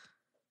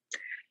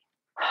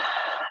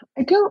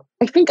 I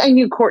think I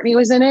knew Courtney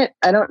was in it.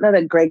 I don't know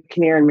that Greg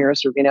Kinnear and Mira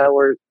Sorvino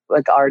were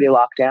like already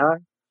locked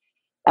down.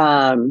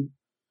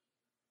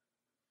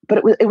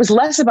 But it was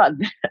less about,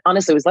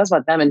 honestly, it was less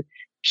about them. And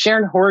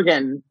Sharon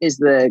Horgan is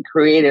the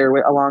creator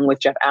along with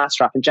Jeff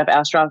Astroff. And Jeff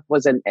Astroff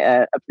was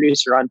a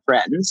producer on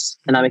Friends.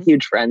 And I'm a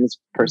huge Friends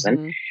person.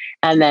 Mm-hmm.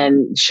 And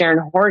then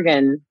Sharon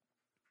Horgan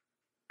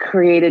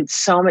created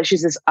so much.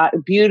 She's this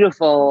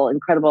beautiful,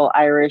 incredible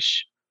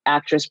Irish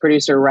actress,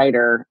 producer,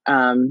 writer.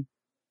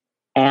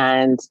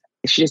 And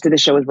she just did the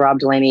show with Rob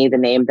Delaney, the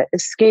name that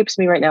escapes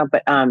me right now,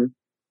 but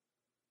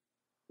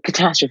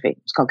Catastrophe.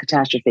 It's called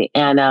Catastrophe.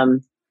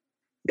 And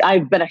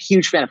I've been a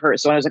huge fan of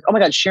hers. So I was like, oh my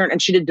God, Sharon.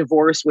 And she did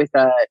Divorce with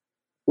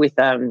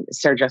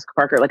Sarah Jessica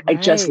Parker. Like, right.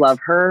 I just love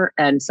her.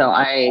 And so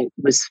I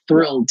was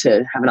thrilled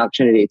to have an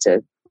opportunity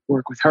to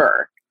work with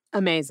her.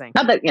 Amazing.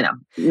 Not that, no,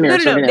 you're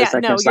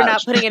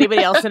not putting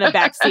anybody else in a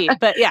back seat,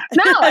 but yeah.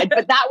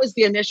 But that was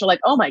the initial, like,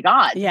 oh my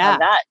God, yeah,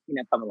 that,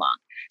 come along.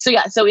 So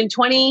yeah, so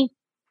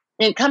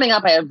coming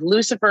up, I have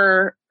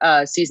Lucifer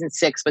season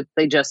 6, but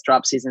they just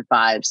dropped season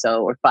 5,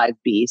 or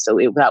 5B, so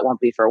that won't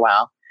be for a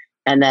while.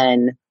 And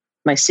then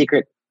my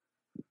secret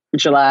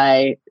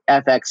July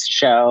FX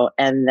show,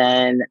 and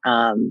then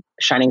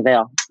Shining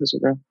Veil. Those are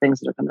the things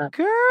that are coming up.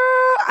 Girl,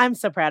 I'm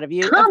so proud of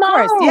you. Come of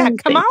course. on. Yeah,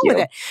 come on you.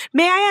 with it.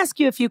 May I ask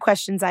you a few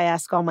questions I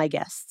ask all my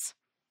guests?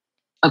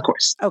 Of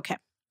course. Okay.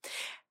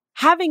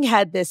 Having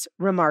had this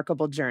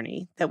remarkable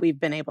journey that we've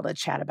been able to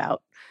chat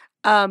about,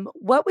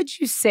 what would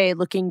you say,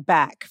 looking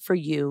back for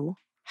you,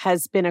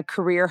 has been a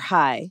career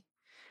high,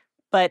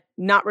 but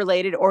not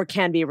related or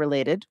can be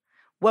related?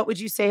 What would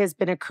you say has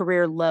been a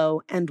career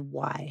low, and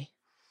why?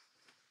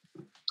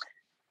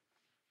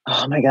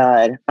 Oh my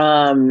God.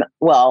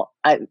 Well,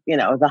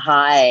 the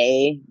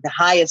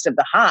highest of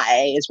the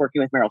high is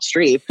working with Meryl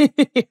Streep.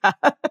 Yeah.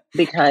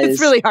 Because it's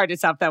really hard to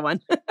top that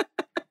one.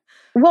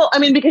 Well, I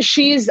mean, because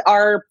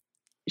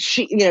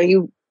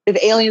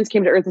if aliens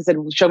came to Earth and said,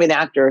 show me the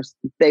actors,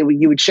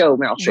 you would show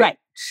Meryl Streep. Right.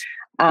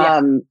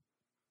 And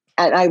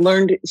I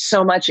learned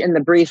so much in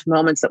the brief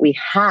moments that we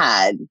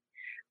had.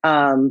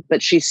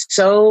 But she's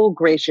so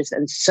gracious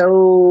and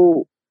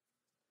so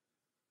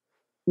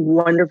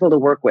wonderful to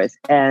work with.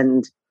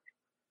 And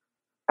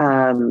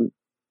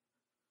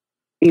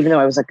even though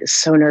I was like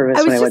so nervous,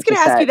 I was just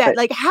going to ask you that,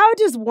 like, how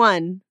does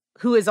one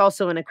who is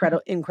also an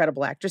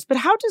incredible actress, but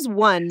how does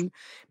one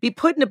be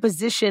put in a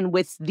position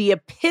with the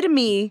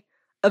epitome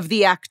of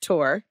the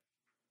actor,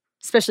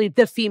 especially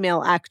the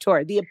female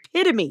actor, the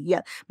epitome?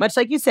 Yeah. Much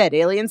like you said,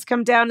 aliens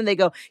come down and they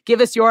go,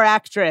 give us your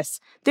actress.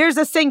 There's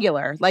a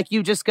singular, like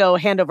you just go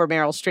hand over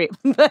Meryl Streep.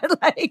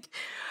 But like,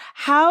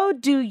 how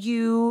do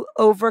you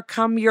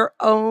overcome your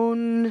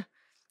own?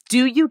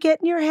 Do you get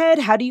in your head?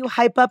 How do you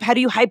hype up? How do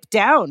you hype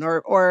down?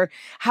 Or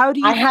how do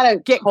you I had a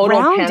get total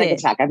grounded? Panic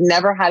attack. I've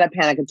never had a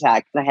panic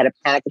attack. And I had a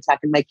panic attack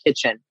in my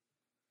kitchen.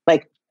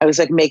 Like, I was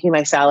like making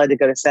my salad to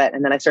go to set.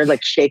 And then I started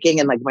like shaking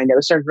and like my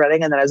nose started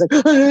running. And then I was like,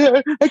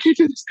 I can't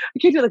do this. I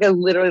can't do it. Like, I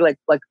literally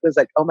was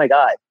like, oh my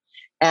God.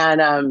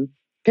 And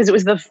because it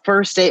was the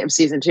first day of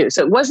season 2.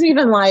 So it wasn't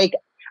even like,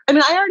 I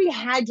mean, I already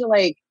had to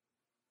like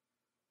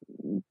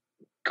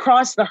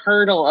cross the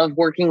hurdle of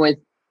working with,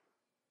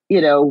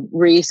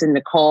 Reese and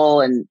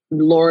Nicole and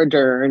Laura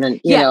Dern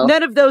and, you know.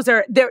 None of those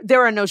are,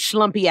 there are no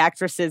schlumpy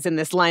actresses in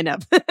this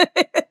lineup.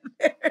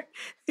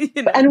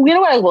 And you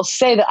know what I will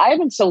say, that I've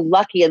been so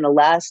lucky in the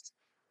last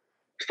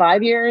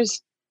 5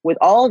 years with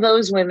all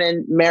those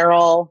women,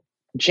 Meryl,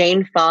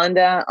 Jane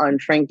Fonda on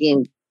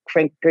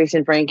Grace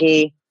and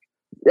Frankie,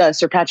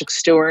 Sir Patrick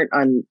Stewart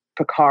on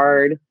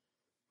Picard,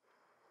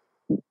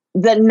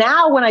 that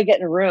now when I get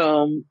in a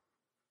room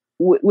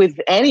with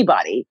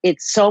anybody,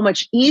 it's so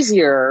much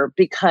easier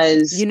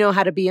because you know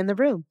how to be in the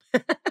room.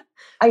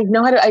 I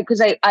know how to, because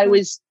I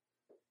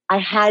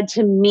had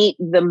to meet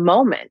the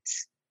moment,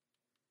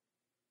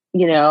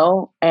 and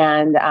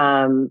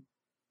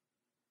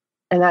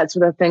that's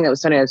the thing that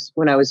was funny.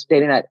 When I was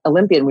dating that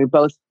Olympian,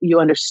 you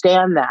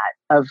understand that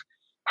of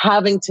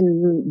having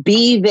to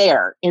be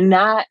there in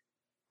that.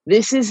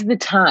 This is the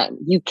time.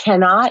 You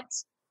cannot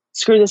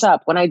screw this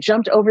up. When I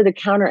jumped over the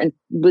counter and,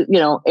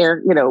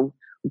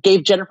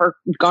 gave Jennifer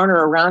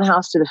Garner a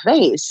roundhouse to the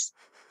face,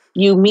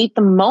 you meet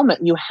the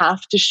moment. You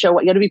have to show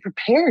up. You got to be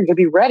prepared. You got to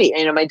be ready.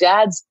 And, my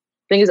dad's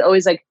thing is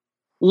always like,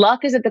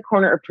 luck is at the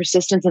corner of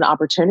persistence and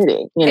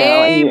opportunity,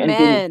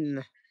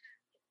 Amen.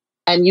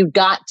 And you've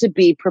got to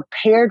be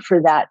prepared for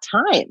that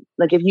time.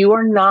 Like, if you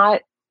are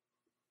not,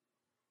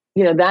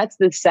 that's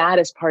the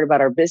saddest part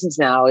about our business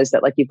now, is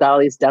that like, you've got all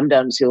these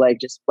dum-dums who like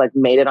just like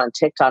made it on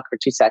TikTok for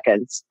 2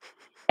 seconds,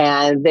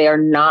 and they are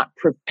not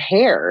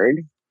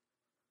prepared,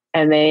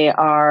 and they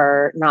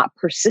are not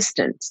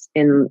persistent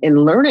in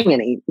learning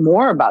any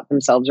more about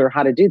themselves or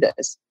how to do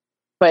this.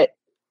 But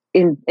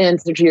in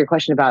answer to your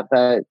question about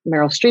the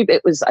Meryl Streep,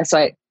 it was,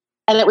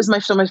 and it was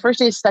my first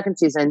day's second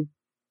season,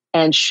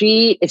 and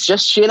it's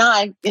just she and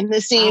I in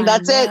this scene.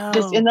 That's it.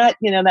 Just in that,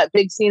 that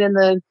big scene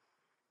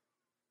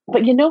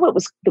but what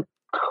was the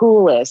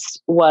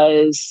coolest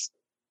was,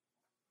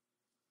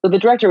 the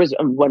director was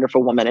a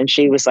wonderful woman, and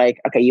she was like,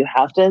 okay, you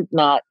have to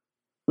not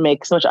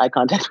make so much eye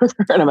contact with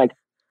her. And I'm like,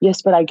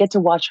 yes, but I get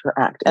to watch her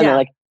act. And they're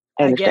like,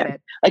 I understand.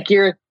 Like,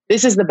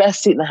 this is the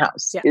best seat in the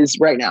house is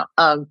right now.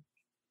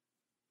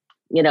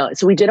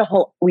 So we did a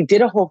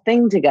whole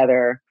thing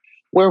together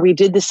where we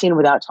did the scene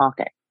without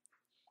talking.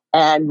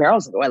 And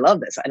Meryl's like, oh, I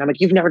love this. And I'm like,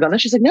 you've never done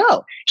this? She's like,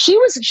 no. She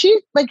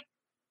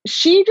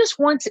just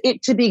wants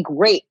it to be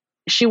great.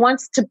 She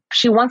wants to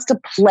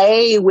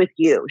play with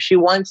you. She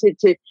wants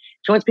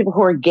people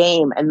who are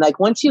game. And like,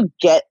 once you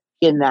get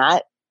in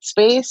that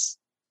space,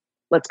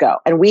 let's go.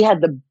 And we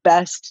had the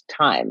best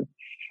time.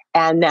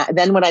 And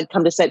then when I'd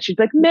come to set, she'd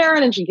be like,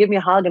 Merrin, and she'd give me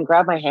a hug and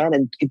grab my hand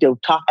and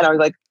talk. And I was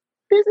like,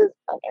 this is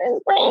fucking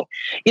great.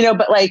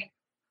 But like,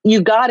 you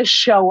got to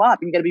show up.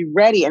 You got to be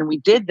ready. And we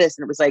did this.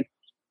 And it was like,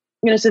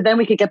 so then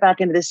we could get back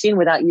into the scene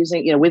without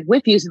using,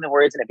 with using the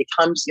words, and it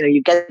becomes,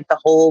 you get the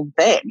whole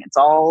thing. It's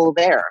all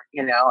there,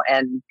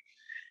 and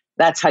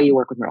that's how you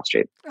work with Meryl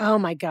Streep. Oh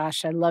my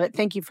gosh. I love it.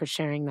 Thank you for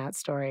sharing that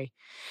story.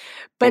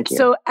 But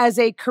so as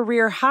a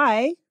career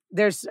high,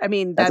 that's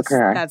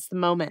the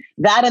moment.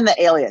 That and the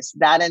Alias,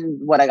 that and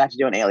what I got to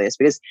do in Alias,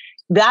 because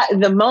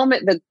the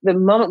moment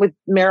with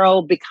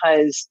Meryl,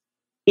 because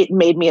it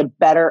made me a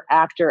better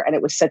actor and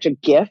it was such a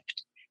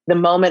gift. The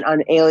moment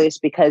on Alias,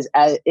 because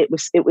it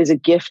was a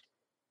gift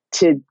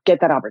to get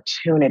that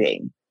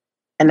opportunity.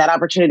 And that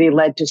opportunity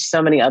led to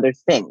so many other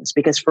things,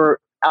 because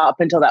for up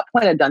until that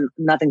point, I'd done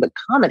nothing but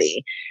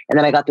comedy. And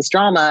then I got this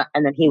drama,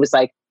 and then he was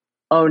like,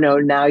 oh no,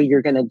 now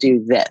you're going to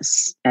do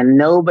this. And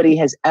nobody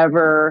has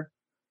ever,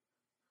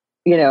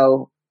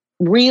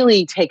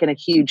 really taken a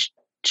huge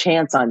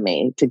chance on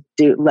me to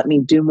let me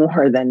do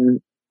more than,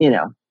 I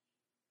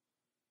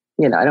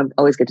don't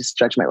always get to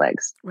stretch my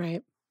legs.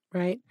 Right.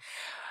 Right.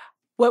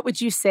 What would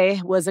you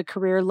say was a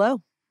career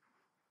low?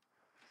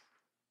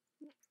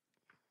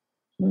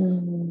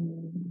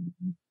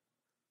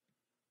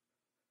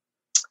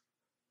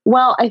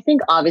 Well, I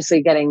think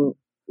obviously getting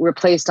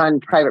replaced on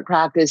Private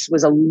Practice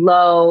was a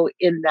low,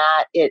 in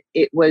that it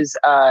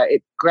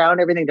ground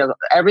everything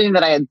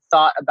that I had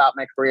thought about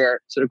my career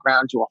sort of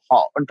ground to a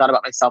halt, and thought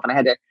about myself, and I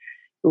had to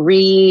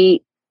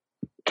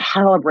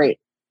recalibrate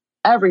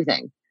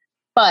everything.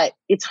 But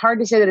it's hard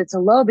to say that it's a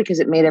low,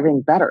 because it made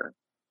everything better.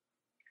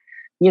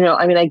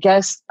 I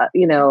guess,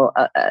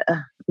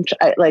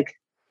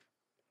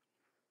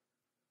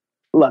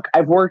 look,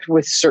 I've worked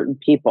with certain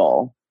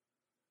people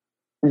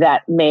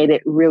that made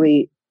it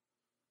really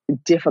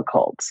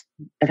difficult.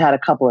 I've had a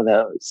couple of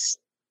those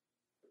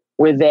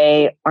where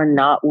they are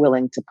not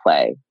willing to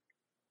play,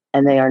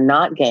 and they are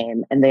not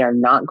game, and they are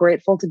not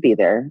grateful to be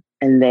there,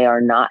 and they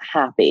are not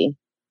happy.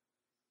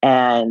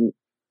 And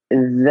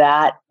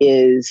that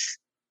is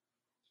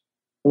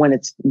when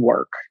it's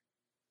work,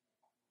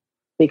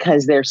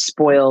 because they're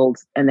spoiled,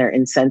 and they're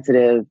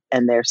insensitive,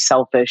 and they're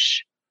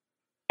selfish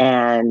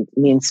and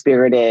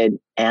mean-spirited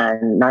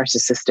and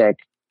narcissistic.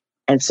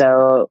 And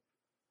so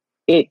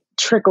it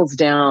trickles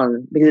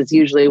down, because it's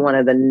usually one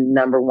of the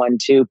number 1,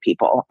 2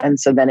 people. And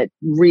so then it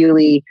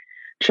really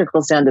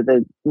trickles down to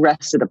the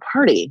rest of the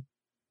party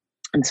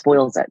and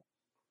spoils it.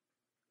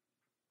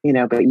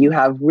 But you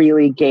have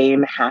really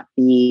game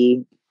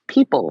happy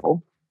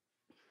people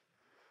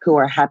who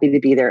are happy to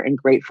be there and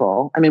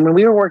grateful. I mean, when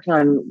we were working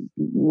on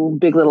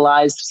Big Little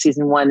Lies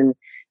season 1, and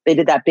they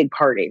did that big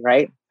party,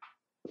 right?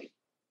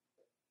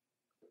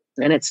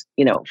 And it's,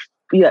 you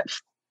got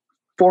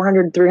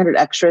 400, 300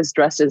 extras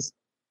dressed as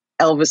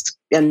Elvis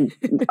and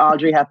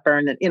Audrey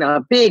Hepburn, and,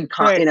 a big,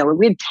 right.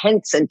 We had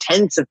tents and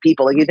tents of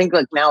people. Like, you think,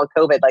 like, now with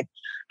COVID, like,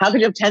 how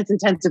could you have tents and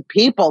tents of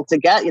people to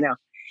get,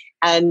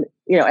 and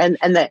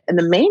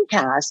the main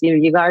cast,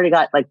 you've already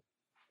got like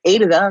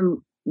 8 of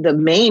them, the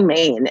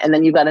main, and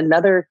then you've got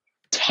another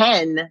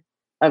 10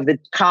 of the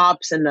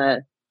cops and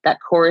that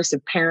chorus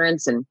of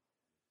parents, and,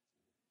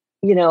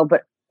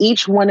 but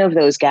each one of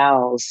those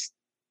gals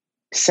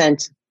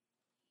sent,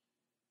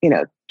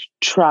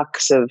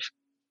 trucks of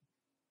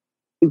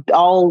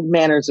all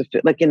manners of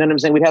food. Like, what I'm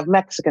saying? We'd have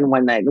Mexican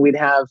one night, and we'd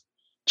have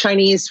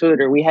Chinese food,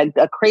 or we had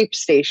a crepe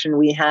station.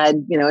 We had,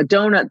 a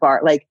donut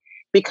bar, like,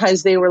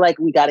 because they were like,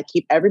 we got to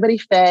keep everybody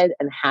fed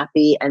and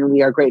happy. And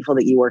we are grateful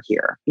that you were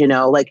here.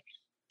 Like,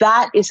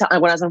 that is how,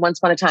 when I was on Once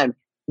Upon a Time,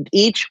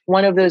 each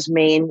one of those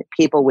main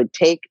people would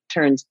take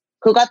turns.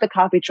 Who got the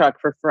coffee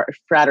truck for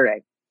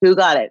Saturday? Who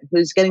got it?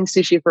 Who's getting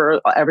sushi for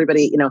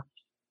everybody?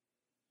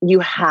 You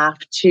have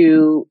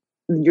to,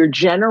 your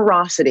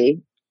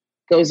generosity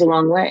goes a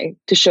long way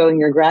to showing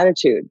your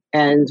gratitude.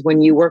 And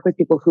when you work with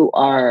people who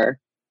are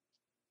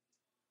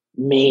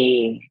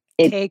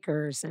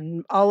takers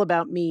and all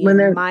about me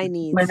and my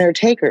needs, when they're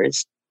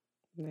takers,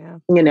 yeah,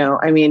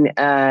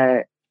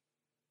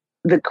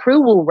 the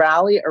crew will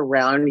rally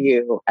around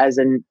you as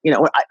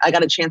I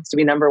got a chance to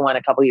be number 1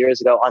 a couple of years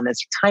ago on this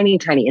tiny,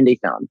 tiny indie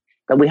film,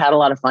 but we had a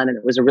lot of fun, and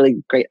it was a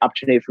really great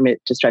opportunity for me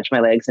to stretch my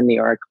legs in New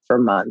York for a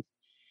month.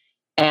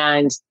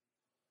 And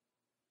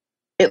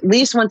at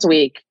least once a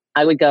week,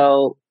 I would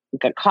go,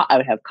 I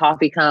would have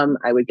coffee come,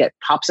 I would get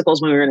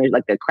popsicles when we were in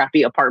like a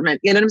crappy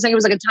apartment. You know what I'm saying? It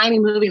was like a tiny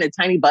movie and a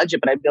tiny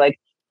budget, but I'd be like,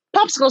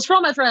 popsicles for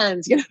all my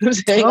friends. You know what I'm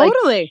saying?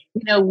 Totally.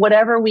 Like,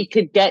 whatever we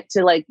could get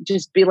to, like,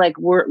 just be like,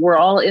 we're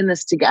all in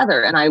this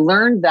together. And I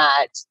learned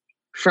that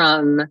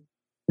from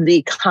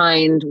the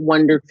kind,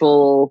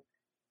 wonderful,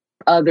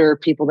 other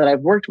people that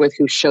I've worked with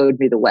who showed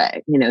me the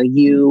way. You know,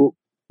 you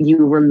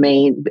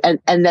remain,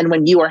 and then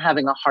when you are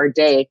having a hard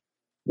day,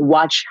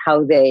 watch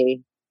how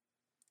they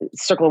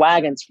circle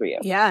wagons for you.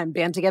 Yeah, and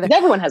band together.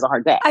 Everyone has a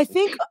hard day. I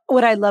think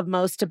what I love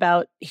most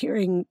about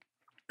hearing,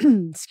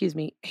 excuse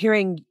me,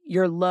 hearing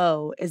your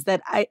low is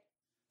that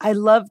I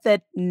love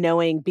that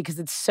knowing, because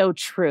it's so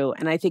true.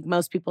 And I think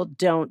most people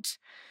don't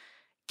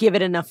give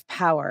it enough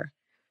power.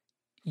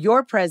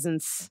 Your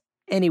presence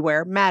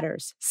anywhere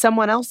matters.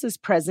 Someone else's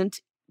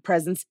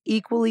presence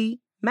equally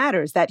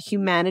matters. That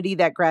humanity,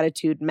 that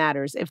gratitude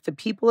matters. If the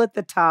people at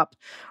the top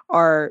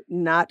are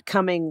not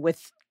coming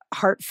with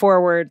heart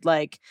forward,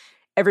 like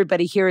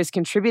everybody here is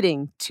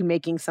contributing to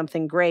making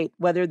something great,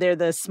 whether they're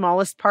the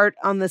smallest part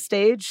on the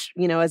stage,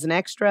 you know, as an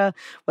extra,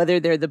 whether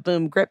they're the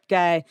boom grip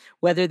guy,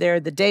 whether they're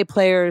the day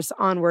players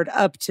onward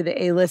up to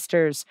the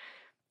A-listers,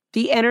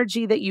 the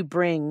energy that you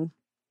bring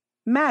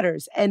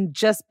matters. And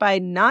just by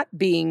not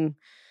being,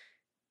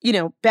 you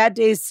know, bad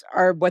days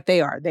are what they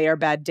are. They are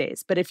bad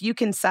days. But if you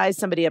can size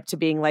somebody up to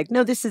being like,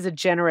 no, this is a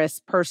generous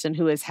person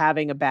who is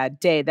having a bad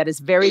day, that is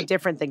very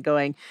different than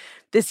going,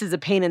 this is a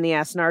pain in the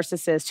ass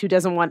narcissist who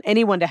doesn't want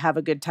anyone to have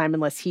a good time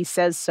unless he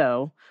says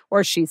so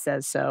or she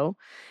says so.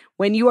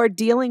 When you are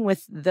dealing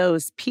with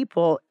those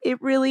people, it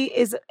really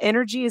is,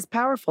 energy is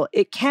powerful.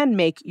 It can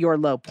make your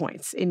low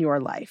points in your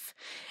life.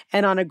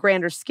 And on a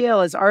grander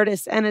scale, as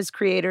artists and as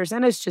creators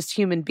and as just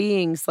human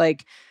beings,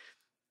 like,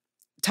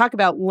 talk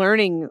about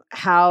learning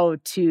how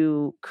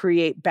to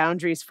create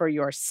boundaries for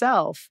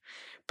yourself.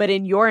 But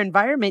in your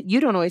environment,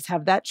 you don't always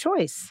have that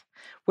choice,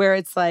 where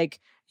it's like,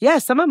 yeah,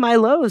 some of my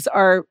lows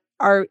are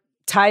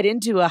tied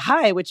into a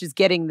high, which is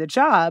getting the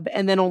job,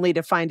 and then only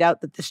to find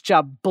out that this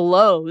job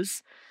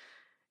blows.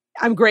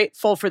 I'm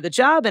grateful for the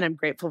job, and I'm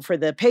grateful for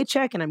the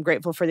paycheck, and I'm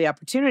grateful for the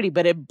opportunity,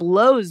 but it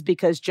blows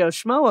because Joe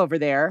Schmo over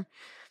there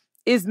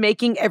is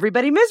making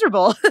everybody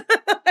miserable.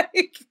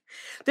 Like,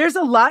 there's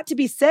a lot to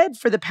be said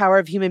for the power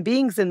of human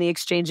beings and the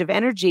exchange of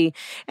energy,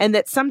 and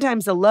that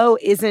sometimes a low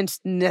isn't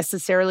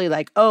necessarily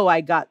like, oh,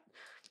 I got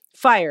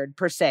fired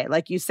per se.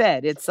 Like you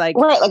said, it's like,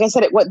 right. Like I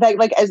said,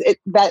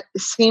 that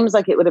seems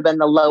like it would have been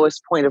the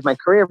lowest point of my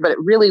career, but it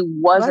really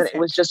wasn't. It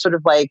was just sort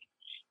of like,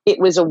 it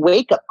was a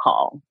wake up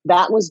call.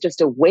 That was just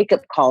a wake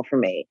up call for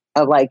me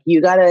of like, you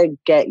got to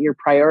get your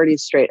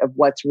priorities straight of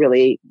what's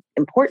really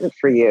important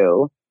for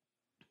you,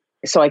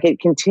 so I could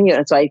continue.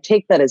 And so I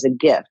take that as a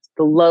gift.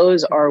 The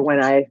lows are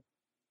when I've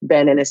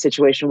been in a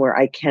situation where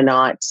I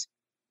cannot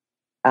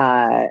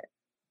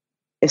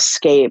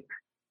escape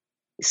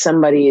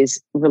somebody's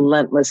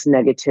relentless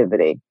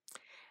negativity.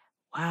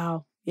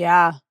 Wow.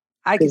 Yeah.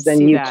 Because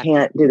then you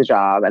can't do the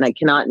job, and I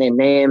cannot name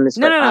names.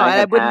 No.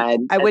 I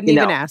wouldn't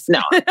even ask.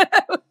 No,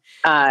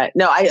 I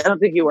don't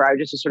think you were. I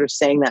was just sort of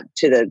saying that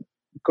to the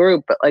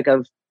group, but like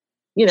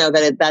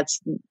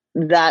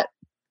that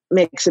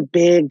makes a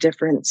big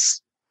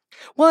difference.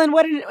 Well, and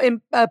what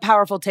a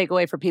powerful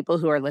takeaway for people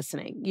who are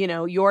listening. You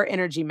know, your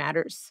energy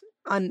matters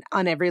on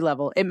every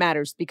level. It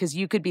matters because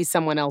you could be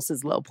someone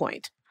else's low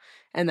point,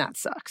 and that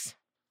sucks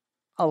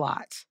a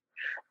lot.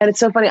 And it's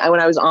so funny.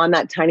 When I was on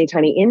that tiny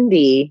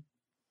indie,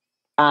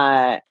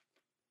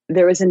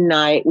 there was a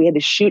night we had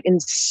to shoot in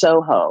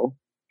Soho.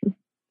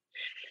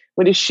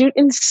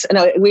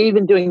 We've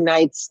been doing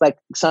nights, like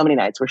so many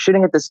nights. We're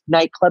shooting at this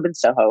nightclub in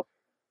Soho.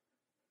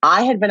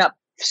 I had been up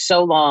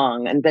so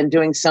long and been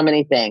doing so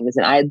many things,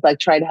 and I had like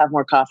tried to have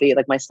more coffee.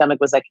 Like my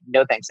stomach was like,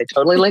 no thanks. I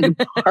totally like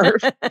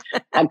barf.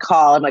 I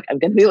call. I'm like, I'm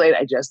gonna be late.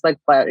 I just like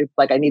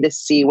I need to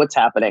see what's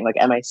happening. Like,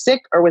 am I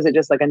sick, or was it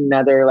just like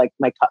another like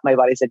my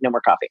body said no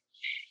more coffee?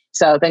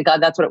 So thank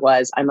God that's what it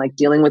was. I'm like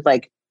dealing with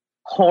like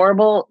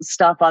horrible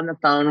stuff on the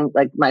phone.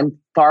 Like I'm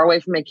far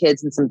away from my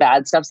kids, and some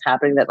bad stuff's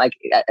happening that like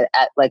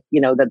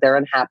that they're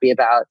unhappy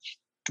about.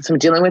 So I'm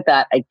dealing with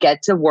that. I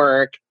get to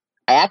work.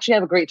 I actually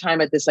have a great time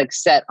at this like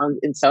set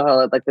in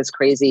Soho, like this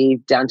crazy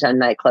downtown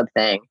nightclub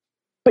thing.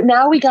 But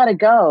now we got to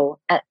go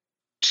at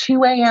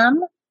 2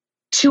 a.m.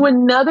 to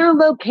another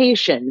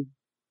location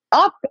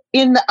up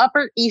in the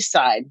Upper East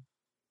Side.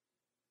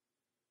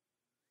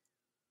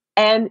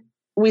 And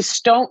we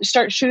don't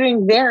start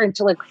shooting there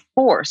until like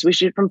 4. So we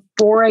shoot from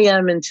 4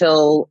 a.m.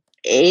 until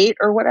 8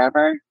 or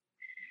whatever.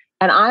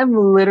 And I'm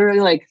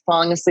literally like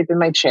falling asleep in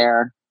my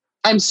chair.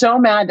 I'm so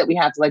mad that we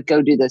have to like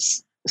go do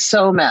this.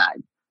 So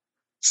mad.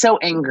 So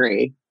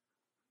angry.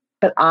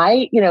 But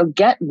I,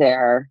 get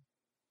there,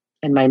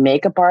 and my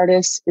makeup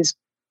artist is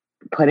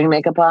putting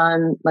makeup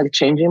on, like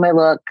changing my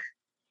look.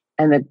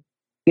 And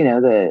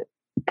the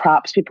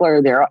props people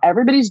are there.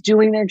 Everybody's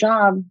doing their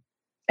job.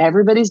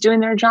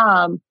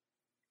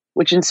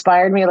 Which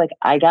inspired me. Like,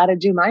 I got to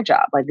do my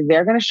job. Like,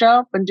 they're going to show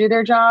up and do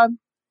their job.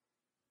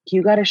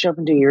 You got to show up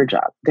and do your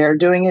job. They're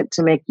doing it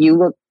to make you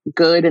look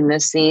good in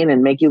this scene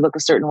and make you look a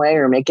certain way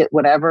or make it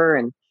whatever.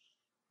 And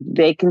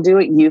they can do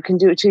it. You can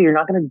do it too. You're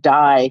not going to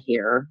die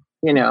here,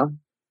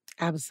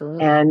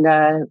 Absolutely. And,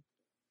 that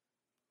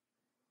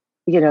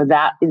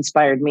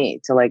inspired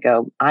me to like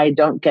go, I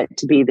don't get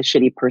to be the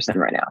shitty person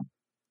right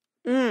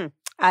now.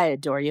 I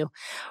adore you.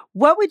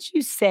 What would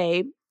you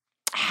say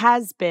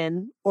has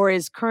been or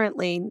is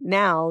currently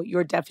now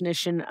your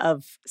definition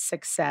of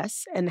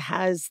success? And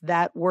has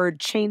that word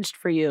changed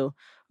for you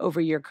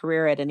over your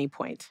career at any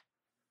point?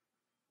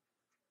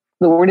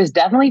 The word has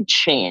definitely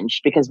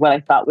changed because what I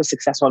thought was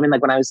successful, I mean,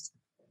 like when I was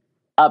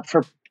up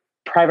for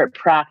private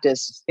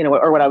practice, you know,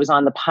 or when I was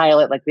on the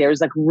pilot, like there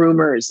was like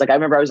rumors. Like I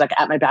remember I was like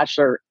at my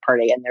bachelor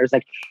party and there was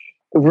like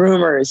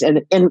rumors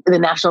and in the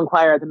National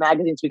Enquirer, the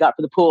magazines we got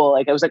for the pool.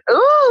 Like I was like,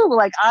 ooh,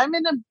 like I'm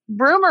in a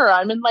rumor.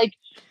 I'm in like,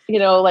 you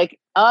know, like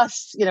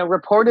Us, you know,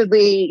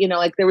 reportedly, you know,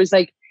 like there was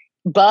like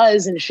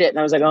buzz and shit. And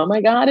I was like, oh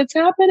my God, it's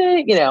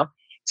happening, you know?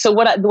 So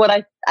what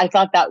I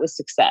thought that was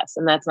success,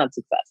 and that's not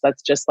success.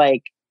 That's just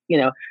like, you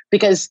know,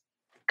 because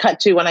cut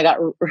to when I got,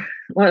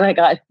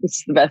 this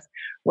is the best,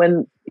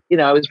 when, you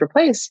know, I was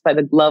replaced by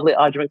the lovely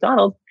Audrey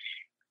McDonald.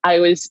 I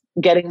was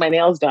getting my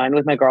nails done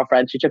with my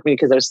girlfriend. She took me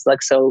because I was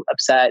like so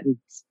upset and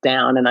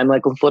down. And I'm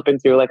like flipping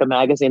through like a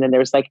magazine and there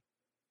was like,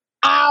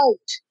 out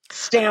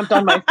stamped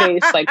on my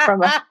face, like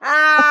from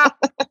a.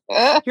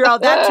 You're all,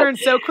 that turned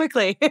so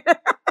quickly.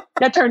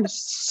 That turned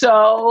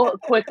so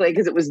quickly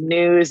because it was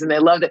news and they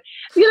loved it.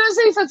 You know what I'm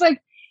saying? So it's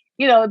like,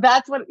 you know,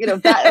 that's what, you know,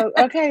 that,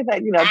 okay,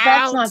 that, you know,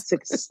 that's not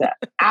success.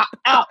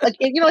 Out. Like,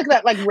 you know, like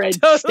that, like red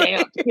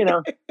stamp, you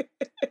know?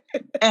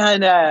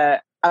 And I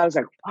was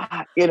like,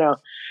 wow, you know,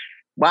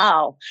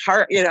 wow,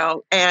 heart, you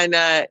know? And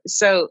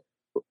so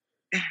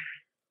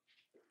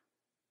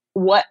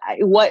what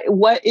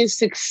is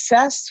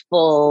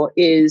successful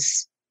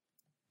is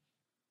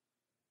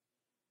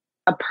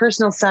a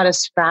personal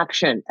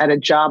satisfaction at a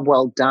job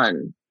well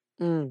done.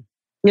 You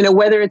know,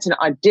 whether it's an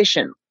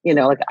audition, you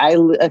know, like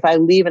if I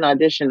leave an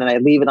audition and I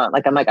leave it on,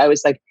 like, I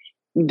was like,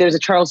 there's a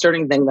Charles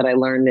Durning thing that I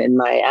learned in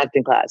my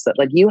acting class that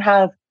like, you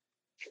have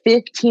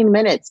 15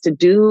 minutes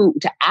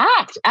to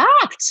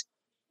act.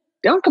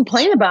 Don't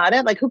complain about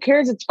it. Like, who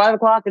cares? It's 5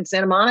 o'clock in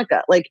Santa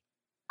Monica. Like,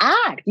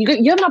 act.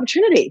 You have an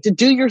opportunity to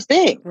do your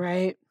thing.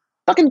 Right.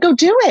 Fucking go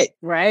do it.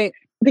 Right.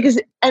 Because,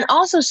 and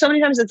also so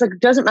many times it's like, it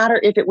doesn't matter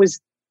if it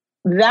was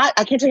that,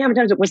 I can't tell you how many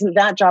times it wasn't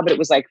that job, but it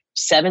was like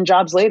 7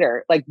 jobs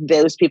later. Like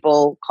those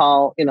people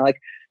call, you know,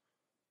 like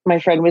my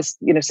friend was,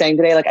 you know, saying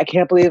today, like, I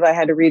can't believe I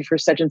had to read for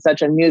such and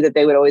such. I knew that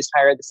they would always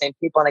hire the same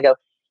people. And I go,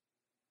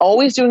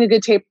 always doing a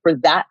good tape for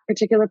that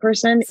particular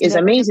person is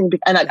amazing.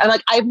 And I'm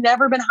like, I've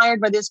never been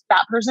hired by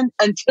that person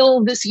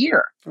until this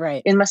year,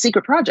 right, in my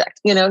secret project,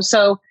 you know?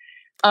 So,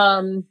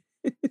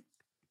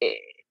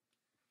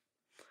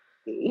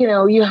 you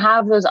know, you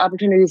have those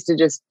opportunities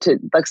to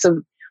like,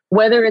 so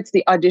whether it's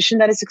the audition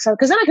that is successful,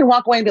 because then I can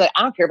walk away and be like,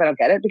 I don't care if I don't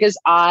get it because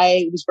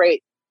I was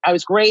great. I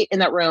was great in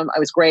that room. I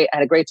was great. I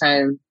had a great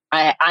time.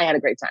 I had a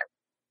great time.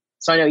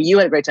 So I know you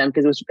had a great time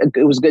because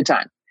it was a good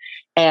time.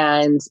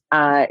 And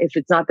if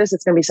it's not this,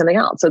 it's going to be something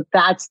else. So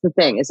that's the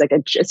thing. It's like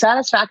a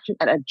satisfaction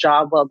at a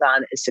job well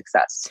done is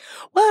success.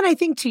 Well, and I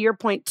think to your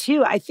point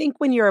too, I think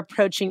when you're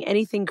approaching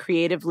anything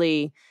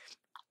creatively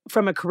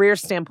from a career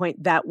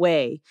standpoint that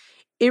way,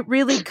 it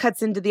really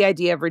cuts into the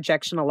idea of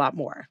rejection a lot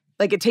more.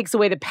 Like it takes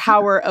away the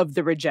power of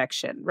the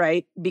rejection,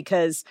 right?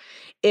 Because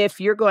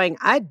if you're going,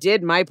 I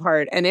did my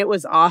part and it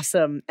was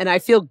awesome and I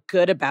feel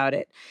good about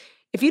it.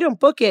 If you don't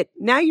book it,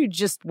 now you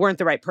just weren't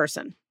the right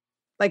person.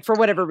 Like for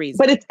whatever reason.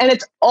 But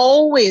it's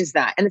always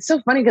that. And it's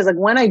so funny because like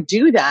when I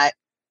do that,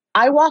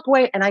 I walk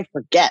away and I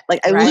forget.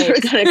 Like I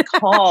literally got a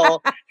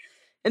call.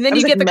 And then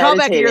you get the call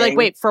back and you're like,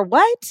 wait, for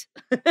what?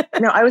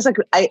 No, I was like,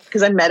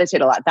 because I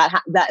meditate a lot.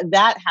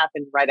 That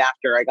happened right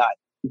after I got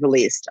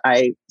released.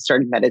 I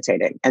started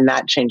meditating and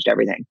that changed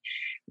everything.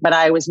 But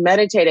I was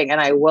meditating and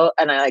I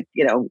like,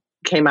 you know,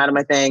 came out of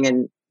my thing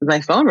and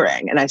my phone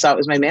rang and I saw it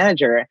was my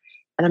manager.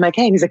 And I'm like,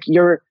 hey, he's like,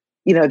 you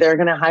know, they're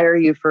going to hire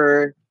you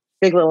for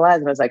Big Little Lies.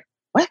 And I was like,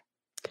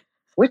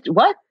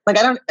 what? Like,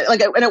 I don't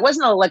like, and it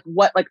wasn't like,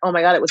 what, like, oh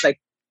my God, it was like,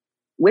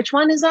 which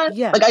one is that?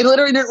 Yeah. Like, I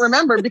literally didn't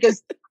remember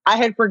because I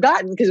had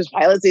forgotten because it was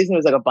pilot season. It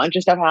was like a bunch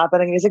of stuff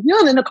happening. And he's like,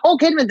 no, the Nicole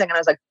Kidman thing. And I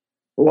was like,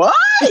 what?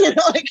 You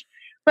know, like,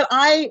 but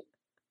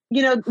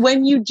you know,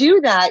 when you do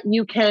that,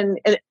 you can,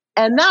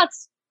 and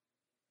that's,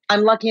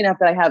 I'm lucky enough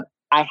that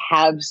I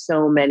have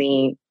so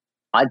many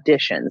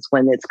auditions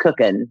when it's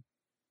cooking.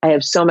 I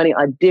have so many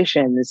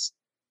auditions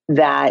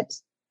that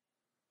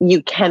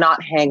you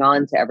cannot hang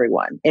on to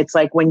everyone. It's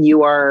like when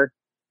you are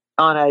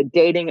on a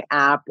dating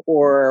app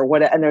or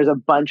what, and there's a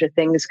bunch of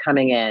things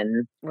coming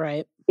in.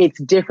 Right.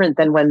 It's different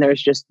than when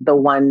there's just the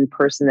one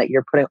person that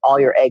you're putting all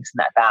your eggs in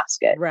that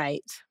basket.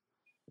 Right.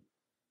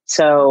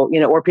 So, you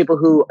know, or people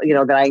who, you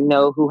know, that I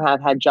know who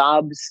have had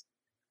jobs,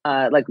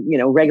 like, you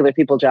know, regular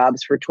people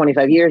jobs for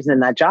 25 years and then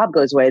that job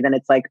goes away. Then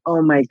it's like,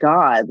 oh my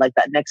God, like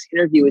that next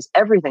interview is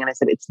everything. And I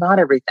said, it's not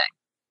everything,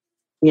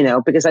 you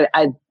know, because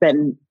I've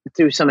been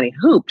through so many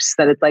hoops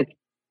that it's like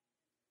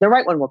the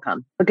right one will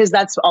come, because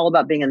that's all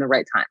about being in the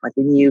right time. Like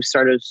when you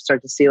start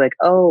to see like,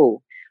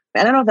 oh,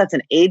 I don't know if that's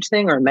an age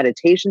thing or a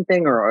meditation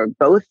thing or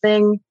both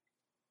thing,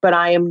 but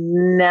I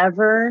am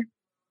never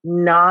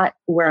not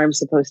where I'm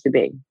supposed to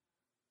be.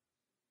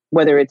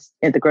 Whether it's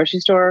at the grocery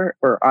store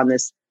or on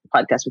this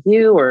podcast with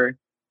you, or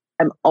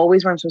I'm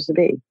always where I'm supposed to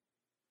be.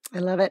 I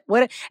love it.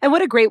 What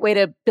a great way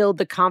to build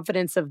the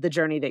confidence of the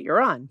journey that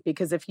you're on.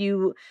 Because if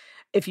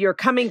you're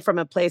coming from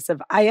a place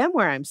of I am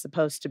where I'm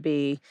supposed to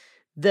be,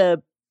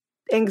 the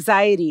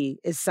anxiety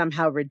is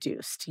somehow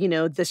reduced.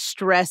 The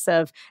stress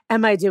of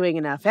am I doing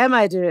enough? Am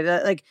I doing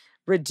like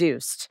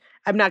reduced?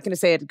 I'm not going to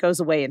say it goes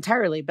away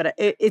entirely, but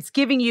it's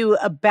giving you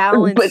a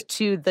balance But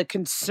to the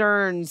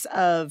concerns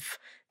of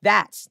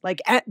that.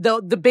 Like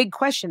the big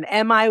question,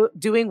 am I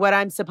doing what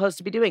I'm supposed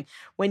to be doing?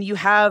 When you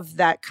have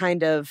that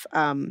kind of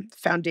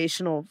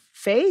foundational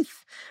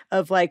faith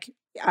of like,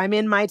 I'm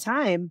in my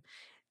time,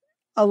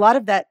 a lot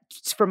of that,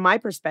 from my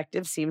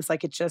perspective, seems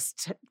like it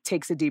just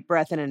takes a deep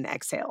breath and an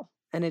exhale.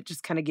 And it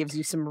just kind of gives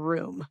you some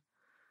room.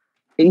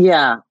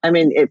 yeah, I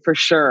mean, it for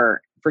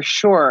sure.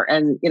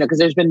 And, because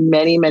there's been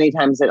many, many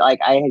times that like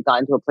I had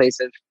gotten to a place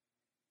of,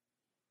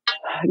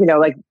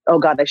 like, oh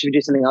God, I should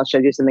do something else. Should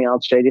I do something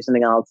else? Should I do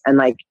something else? And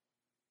like,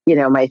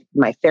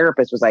 my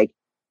therapist was like,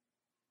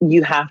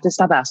 you have to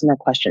stop asking that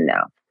question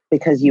now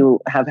because you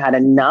have had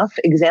enough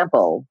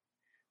example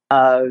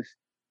of,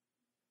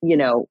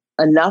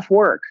 enough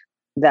work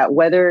that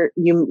whether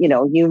you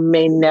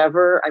may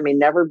never, I may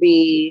never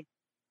be,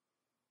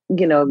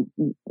 the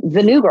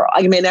new girl.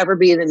 I may never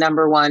be the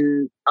number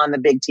one on the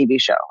big TV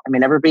show. I may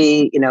never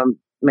be,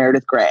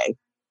 Meredith Grey,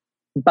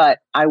 but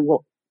I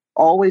will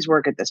always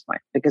work at this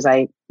point because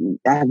I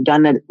have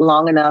done it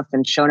long enough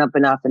and shown up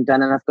enough and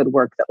done enough good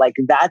work that like,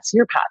 that's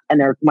your path. And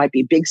there might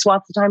be big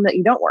swaths of time that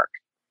you don't work,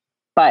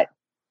 but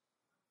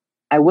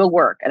I will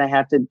work and I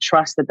have to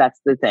trust that that's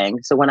the thing.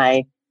 So when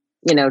I'm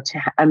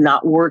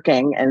not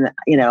working and,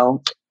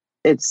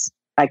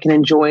 I can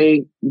enjoy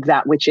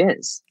that which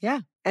is. Yeah.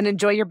 And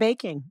enjoy your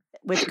baking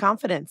with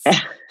confidence.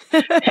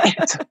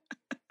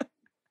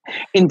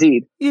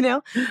 Indeed.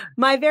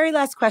 My very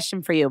last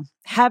question for you,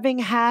 having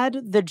had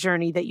the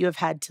journey that you have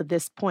had to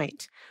this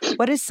point,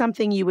 what is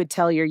something you would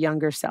tell your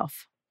younger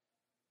self?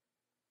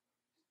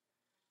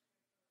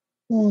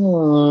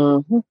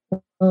 I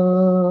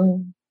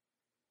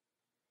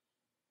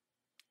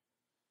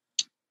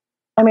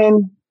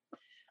mean,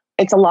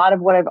 it's a lot of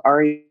what I've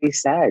already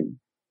said.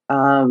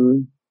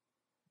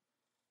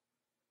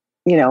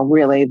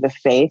 Really the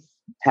faith,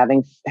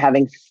 having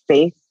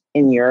faith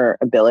in your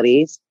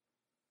abilities,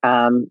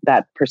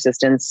 that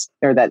persistence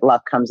or that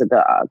luck comes at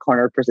the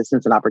corner of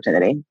persistence and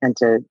opportunity. And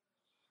to,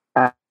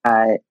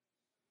 I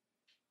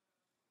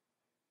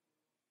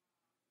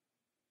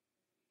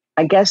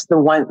guess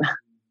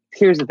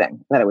here's the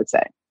thing that I would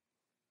say,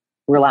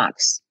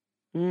 relax,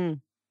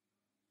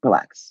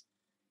 relax.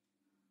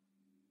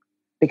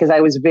 Because I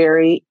was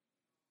very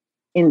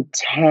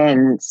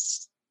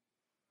intense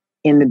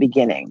in the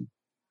beginning.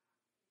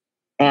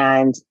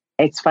 And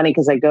it's funny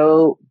because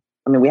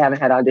we haven't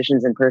had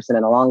auditions in person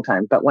in a long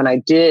time, but when I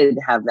did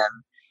have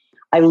them,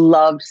 I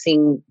loved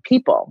seeing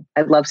people.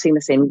 I love seeing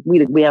the same. We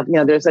have,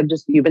 there's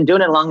you've been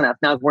doing it long enough.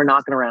 Now we're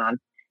knocking around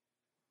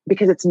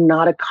because it's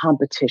not a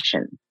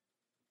competition.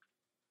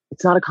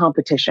 It's not a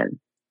competition.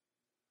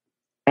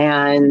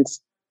 And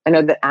I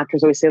know that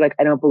actors always say, like,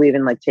 I don't believe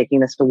in like taking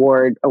this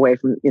award away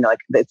from, like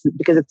it's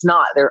because it's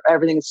not there.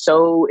 Everything is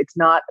it's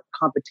not a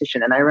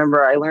competition. And I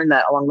remember I learned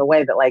that along the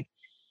way that like,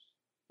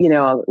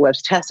 I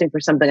was testing for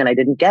something and I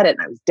didn't get it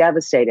and I was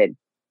devastated.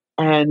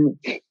 And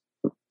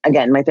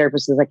again, my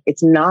therapist is like,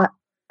 it's not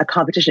a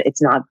competition.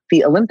 It's not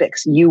the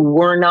Olympics. You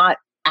were not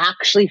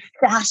actually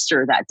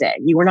faster that day.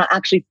 You were not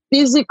actually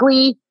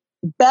physically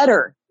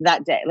better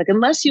that day. Like,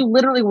 unless you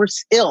literally were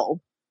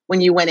ill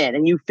when you went in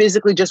and you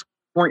physically just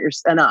weren't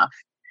enough.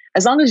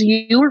 As long as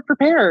you were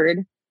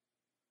prepared,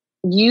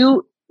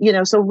 so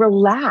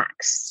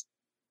relax.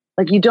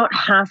 Like, you don't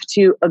have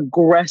to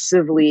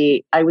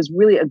I was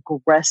really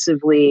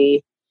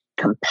aggressively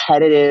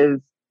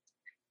competitive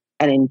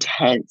and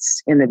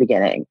intense in the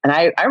beginning. And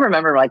I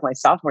remember like my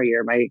sophomore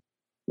year, my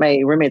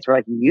roommates were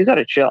like, you got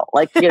to chill.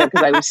 Like,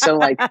 because I was so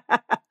like,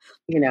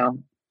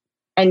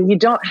 and you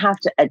don't have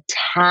to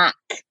attack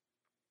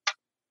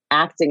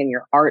acting in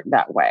your art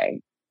that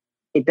way.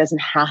 It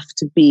doesn't have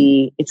to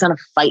be, it's not a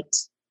fight,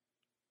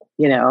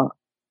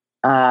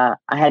 I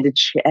had to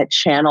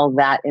channel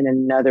that in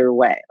another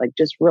way. Like,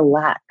 just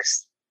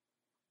relax.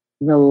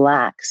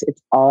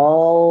 It's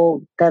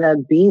all gonna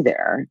be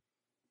there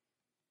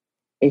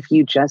if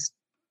you just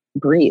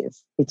breathe.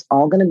 It's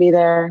all gonna be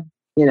there.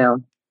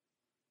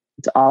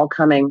 It's all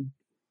coming.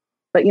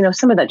 But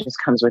some of that just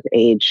comes with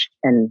age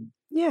and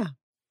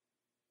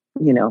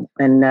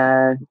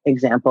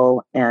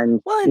example and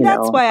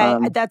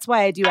that's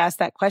why I do ask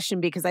that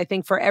question, because I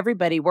think for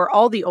everybody, we're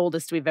all the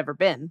oldest we've ever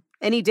been.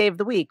 Any day of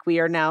the week, we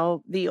are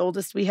now the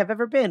oldest we have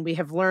ever been. We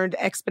have learned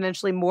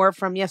exponentially more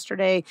from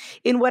yesterday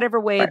in whatever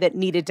way that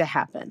needed to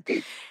happen.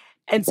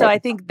 And so I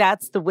think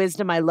that's the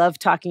wisdom I love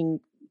talking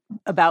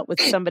about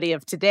with somebody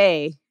of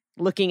today,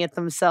 looking at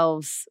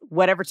themselves,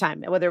 whatever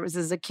time, whether it was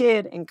as a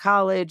kid, in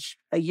college,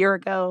 a year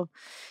ago,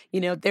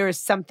 there is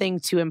something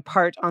to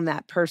impart on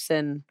that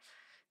person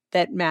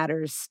that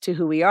matters to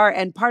who we are.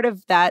 And part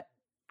of that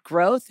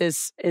growth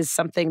is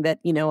something that,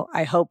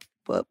 I hope,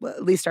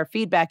 at least our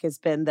feedback has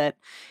been that,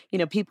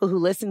 people who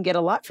listen get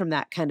a lot from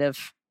that kind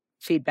of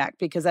feedback,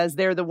 because as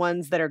they're the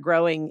ones that are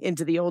growing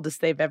into the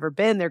oldest they've ever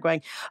been, they're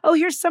going, oh,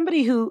 here's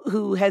somebody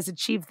who has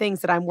achieved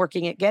things that I'm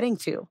working at getting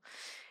to.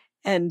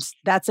 And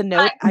that's a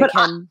note I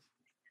can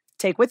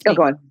take with me.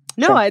 Go on.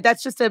 No, Sure.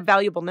 that's just a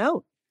valuable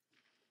note.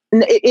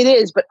 It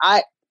is, but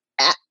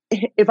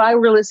if I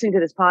were listening to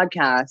this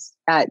podcast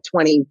at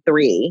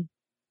 23,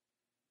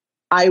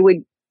 I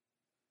would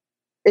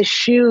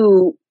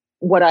eschew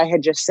what I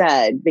had just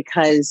said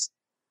because,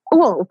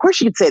 well, of course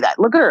you could say that.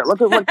 Look at her.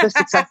 Look at what the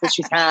success that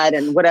she's had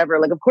and whatever.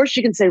 Like, of course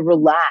you can say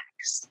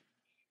relax,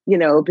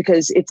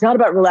 because it's not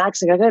about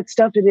relaxing. I got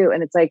stuff to do.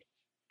 And it's like,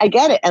 I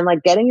get it. And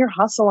like getting your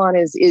hustle on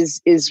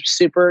is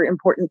super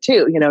important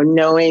too.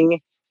 Knowing,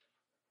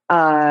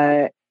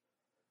 I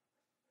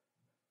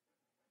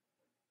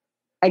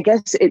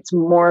guess it's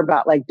more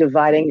about like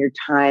dividing your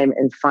time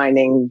and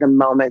finding the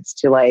moments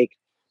to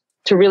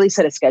really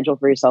set a schedule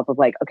for yourself of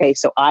like, okay,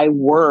 so I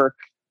work,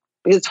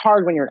 because it's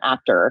hard when you're an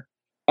actor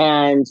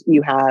and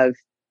you have,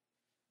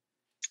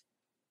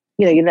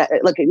 when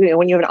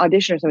you have an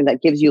audition or something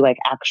that gives you like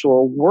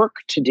actual work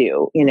to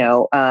do,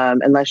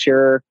 unless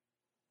you're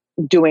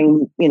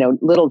doing,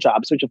 little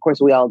jobs, which of course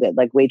we all did,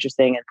 like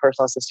waitressing and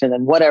personal assistant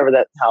and whatever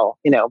the hell,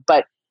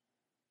 but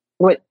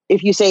what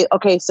if you say,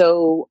 okay,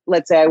 so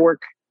let's say I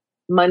work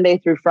Monday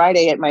through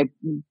Friday at my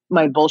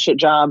bullshit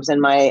jobs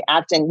and my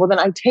acting, well, then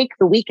I take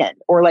the weekend.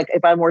 Or like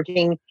if I'm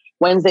working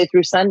Wednesday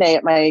through Sunday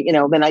at my,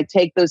 then I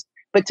take those,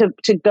 but to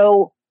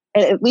go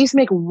and at least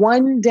make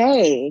one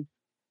day,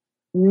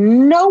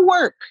 no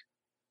work,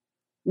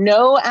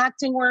 no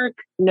acting work,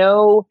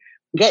 no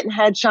getting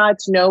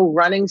headshots, no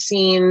running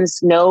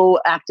scenes,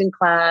 no acting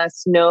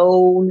class,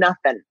 no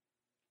nothing.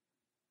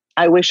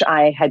 I wish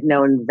I had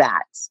known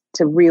that,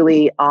 to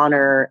really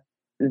honor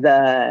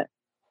the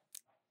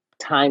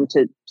time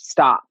to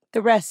stop.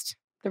 The rest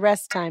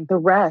time. The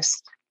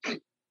rest.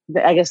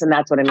 I guess, and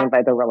that's what I mean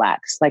by the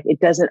relax. Like it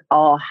doesn't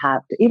all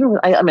have to, even,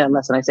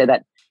 unless when I say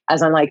that,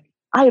 as I'm like,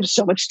 I have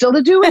so much still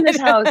to do in this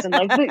house. And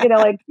like,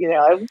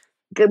 I'm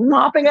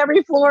mopping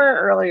every floor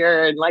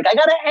earlier. And like, I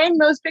got to hang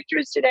those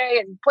pictures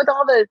today and put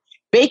all the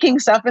baking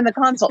stuff in the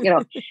console,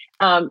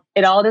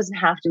 it all doesn't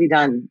have to be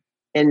done.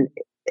 And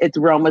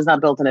Rome was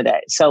not built in a day.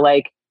 So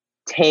like,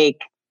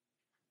 take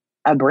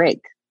a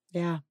break.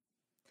 Yeah.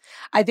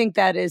 I think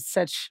that is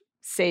such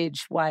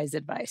sage, wise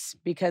advice,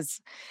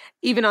 because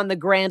even on the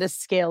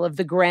grandest scale of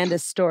the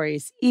grandest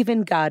stories,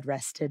 even God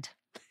rested.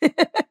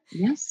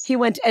 Yes. He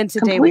went, and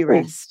today we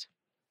rest.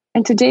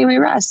 And today we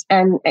rest.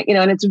 And,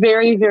 and it's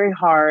very, very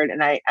hard.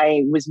 And I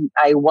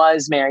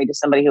was married to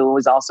somebody who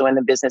was also in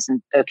the business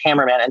and a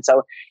cameraman. And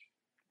so,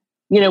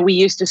 we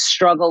used to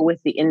struggle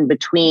with the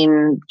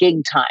in-between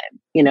gig time,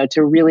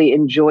 to really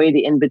enjoy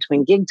the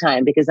in-between gig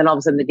time, because then all of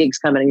a sudden the gigs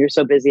come in and you're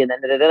so busy and then,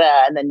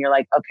 and then you're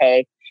like,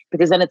 okay,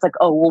 because then it's like,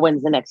 oh, well,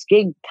 when's the next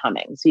gig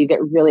coming? So you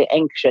get really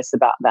anxious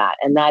about that.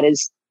 And that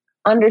is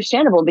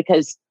understandable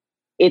because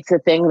it's a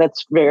thing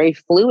that's very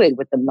fluid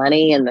with the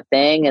money and the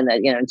thing. And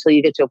that, until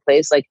you get to a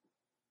place like,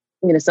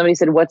 somebody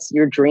said, what's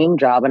your dream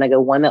job? And I go,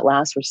 one that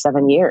lasts for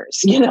 7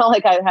 years.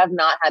 Like I have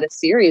not had a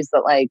series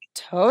that like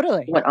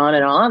totally went on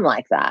and on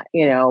like that,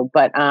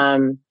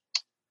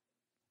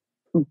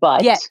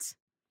 but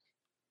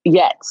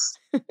yet,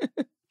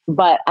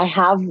 but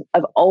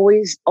I've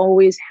always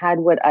had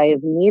what I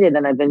have needed.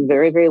 And I've been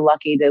very, very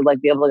lucky to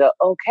like be able to go,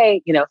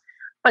 okay,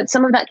 but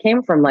some of that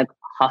came from like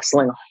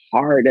hustling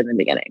hard in the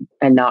beginning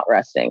and not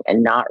resting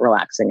and not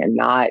relaxing and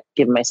not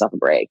giving myself a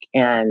break.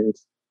 And,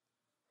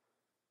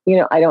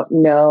 I don't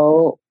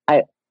know.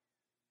 I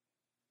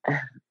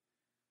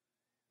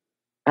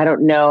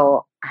don't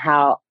know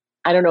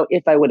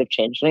if I would have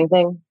changed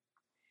anything,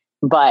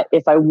 but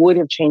if I would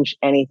have changed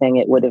anything,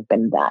 it would have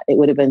been that. It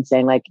would have been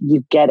saying like,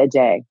 you get a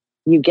day.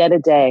 You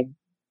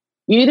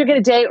either get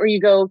a day or you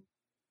go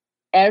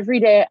every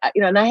day,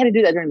 and I had to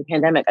do that during the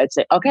pandemic. I'd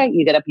say, okay,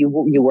 you get up, you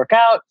work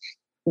out,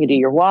 you do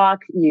your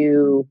walk,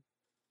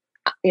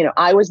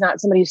 I was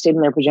not somebody who stayed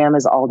in their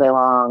pajamas all day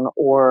long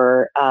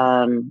or,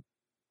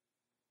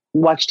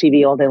 watch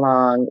TV all day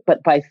long.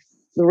 But by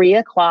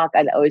 3:00,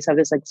 I'd always have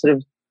this like sort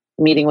of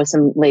meeting with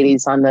some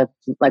ladies on the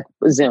like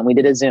Zoom. We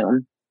did a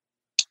Zoom.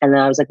 And then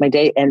I was like, my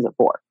day ends at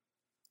 4.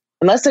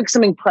 Unless like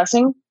something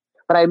pressing,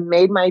 but I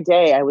made my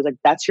day. I was like,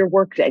 that's your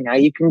work day. Now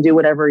you can do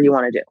whatever you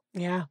want to do.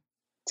 Yeah.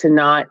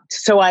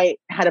 So I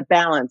had a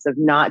balance of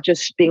not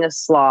just being a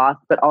sloth,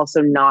 but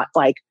also not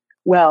like,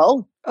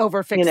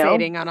 over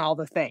fixating on all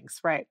the things.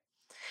 Right.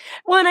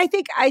 Well, and I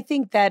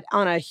think that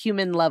on a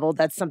human level,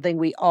 that's something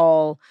we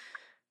all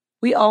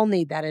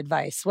need that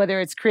advice,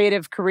 whether it's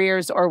creative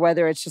careers or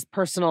whether it's just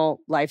personal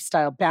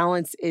lifestyle.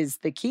 Balance is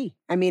the key.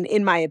 I mean,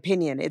 in my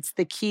opinion, it's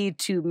the key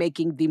to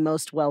making the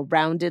most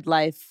well-rounded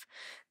life,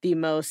 the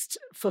most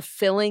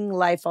fulfilling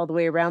life all the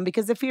way around.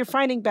 Because if you're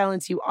finding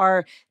balance, you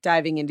are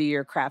diving into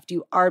your craft.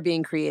 You are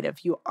being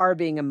creative. You are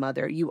being a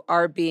mother. You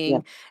are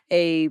being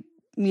a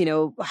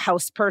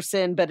house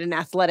person, but an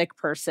athletic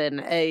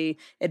person, a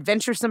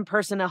adventuresome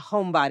person, a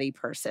homebody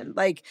person.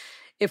 Like,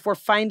 if we're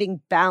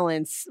finding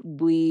balance,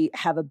 we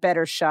have a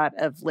better shot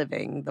of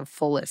living the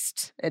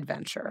fullest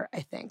adventure,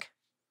 I think.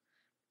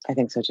 I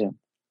think so too.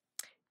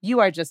 You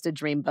are just a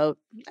dreamboat,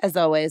 as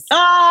always.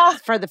 Ah,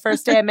 For the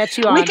first day I met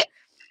you on.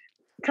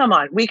 Come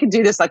on, we could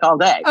do this like all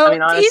day. Oh, I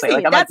mean, honestly, easy.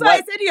 like, I'm That's like, why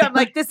what? I said to you, I'm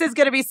like, this is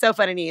going to be so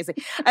fun and easy.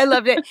 I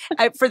loved it.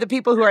 For the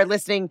people who are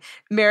listening,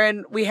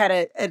 Merrin, we had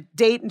a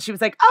date and she was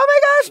like, oh my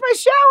gosh, my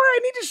shower. I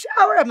need to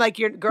shower. I'm like,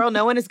 girl,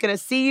 no one is going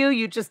to see you.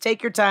 You just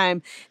take your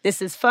time.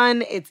 This is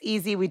fun. It's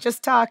easy. We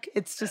just talk.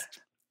 It's just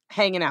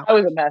hanging out. I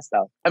was a mess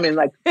though. I mean,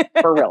 like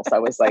for real. So I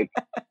was like,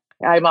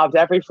 I mopped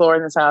every floor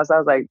in this house. I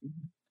was like,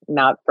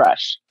 not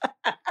fresh.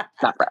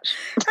 Not fresh.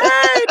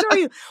 I adore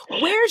you.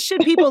 Where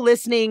should people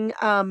listening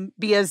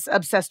be as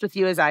obsessed with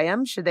you as I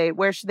am?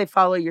 Where should they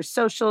follow your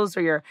socials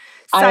or your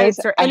sites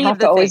or any of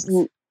the things?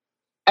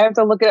 I have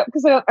to look it up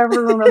because I don't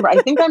ever remember.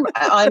 I think I'm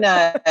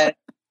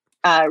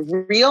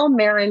on Real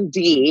Merrin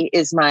D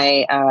is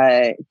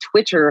my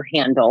Twitter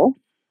handle,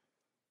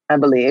 I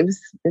believe.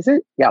 Is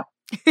it? Yep.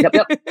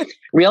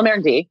 Real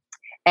Merrin D.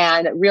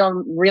 And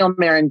Real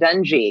Merrin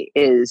Dungey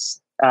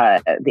is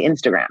the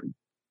Instagram.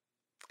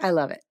 I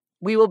love it.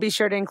 We will be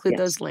sure to include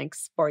those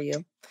links for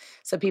you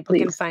so people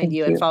can find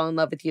you and fall in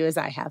love with you as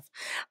I have.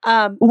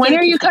 When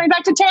are you coming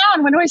back to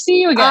town? When do I see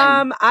you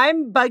again?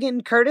 I'm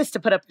bugging Curtis to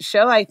put up a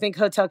show. I think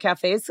Hotel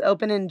Cafe's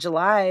open in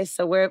July.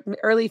 So we're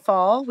early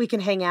fall. We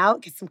can hang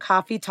out, get some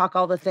coffee, talk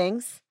all the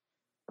things.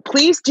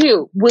 Please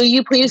do. Will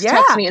you please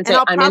text me and say,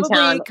 I'll I'm in town?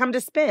 probably come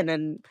to Spin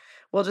and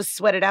we'll just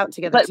sweat it out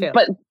together too.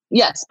 But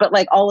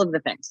like all of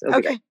the things.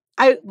 Okay.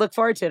 I look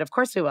forward to it. Of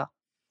course we will.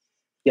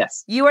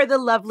 Yes. You are the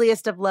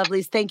loveliest of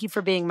lovelies. Thank you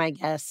for being my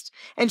guest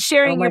and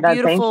sharing your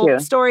beautiful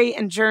story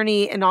and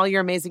journey and all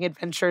your amazing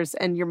adventures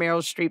and your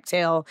Meryl Streep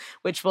tale,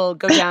 which will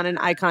go down in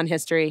icon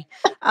history.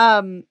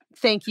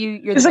 Thank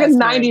you. It's like a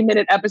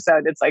 90-minute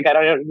episode. It's like, I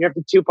don't know. You have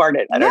to two-part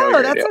it.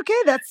 No, that's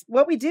okay. That's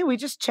what we do. We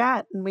just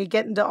chat and we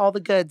get into all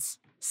the goods.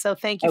 So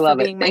thank you for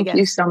being my guest. Thank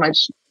you so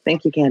much.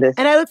 Thank you, Candace.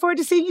 And I look forward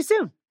to seeing you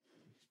soon.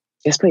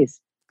 Yes,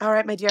 please. All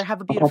right, my dear.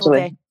 Have a beautiful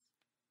day.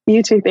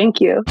 You too. Thank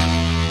you.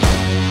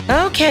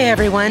 Okay,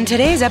 everyone.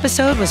 Today's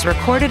episode was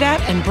recorded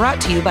at and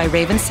brought to you by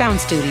Raven Sound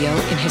Studio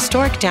in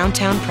historic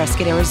downtown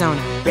Prescott, Arizona.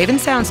 Raven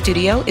Sound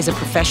Studio is a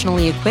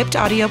professionally equipped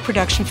audio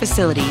production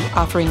facility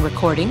offering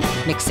recording,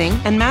 mixing,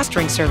 and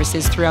mastering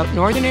services throughout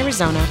northern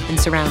Arizona and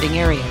surrounding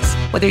areas.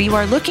 Whether you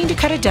are looking to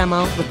cut a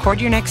demo,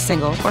 record your next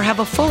single, or have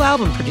a full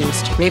album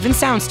produced, Raven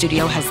Sound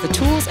Studio has the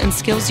tools and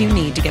skills you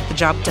need to get the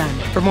job done.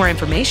 For more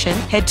information,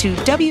 head to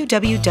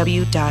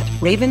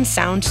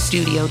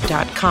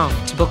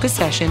www.ravensoundstudio.com to book a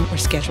session or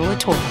schedule a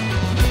tour.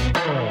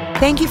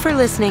 Thank you for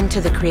listening to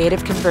The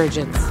Creative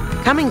Convergence,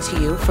 coming to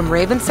you from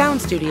Raven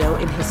Sound Studio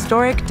in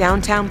historic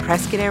downtown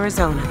Prescott,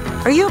 Arizona.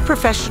 Are you a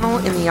professional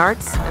in the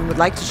arts and would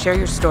like to share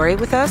your story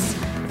with us,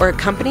 or a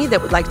company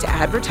that would like to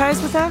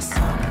advertise with us?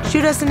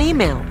 Shoot us an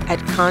email at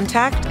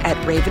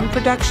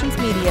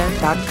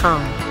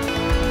contact@ravenproductionsmedia.com.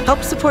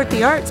 Help support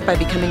the arts by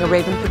becoming a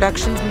Raven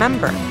Productions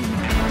member.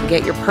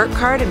 Get your perk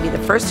card and be the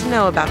first to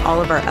know about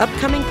all of our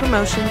upcoming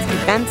promotions,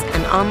 events,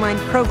 and online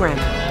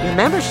programming. Your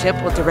membership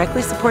will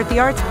directly support the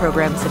arts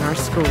programs in our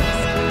schools.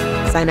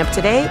 Sign up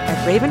today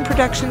at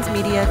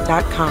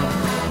ravenproductionsmedia.com.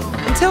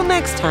 Until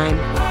next time,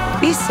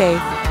 be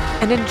safe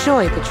and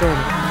enjoy the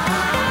journey.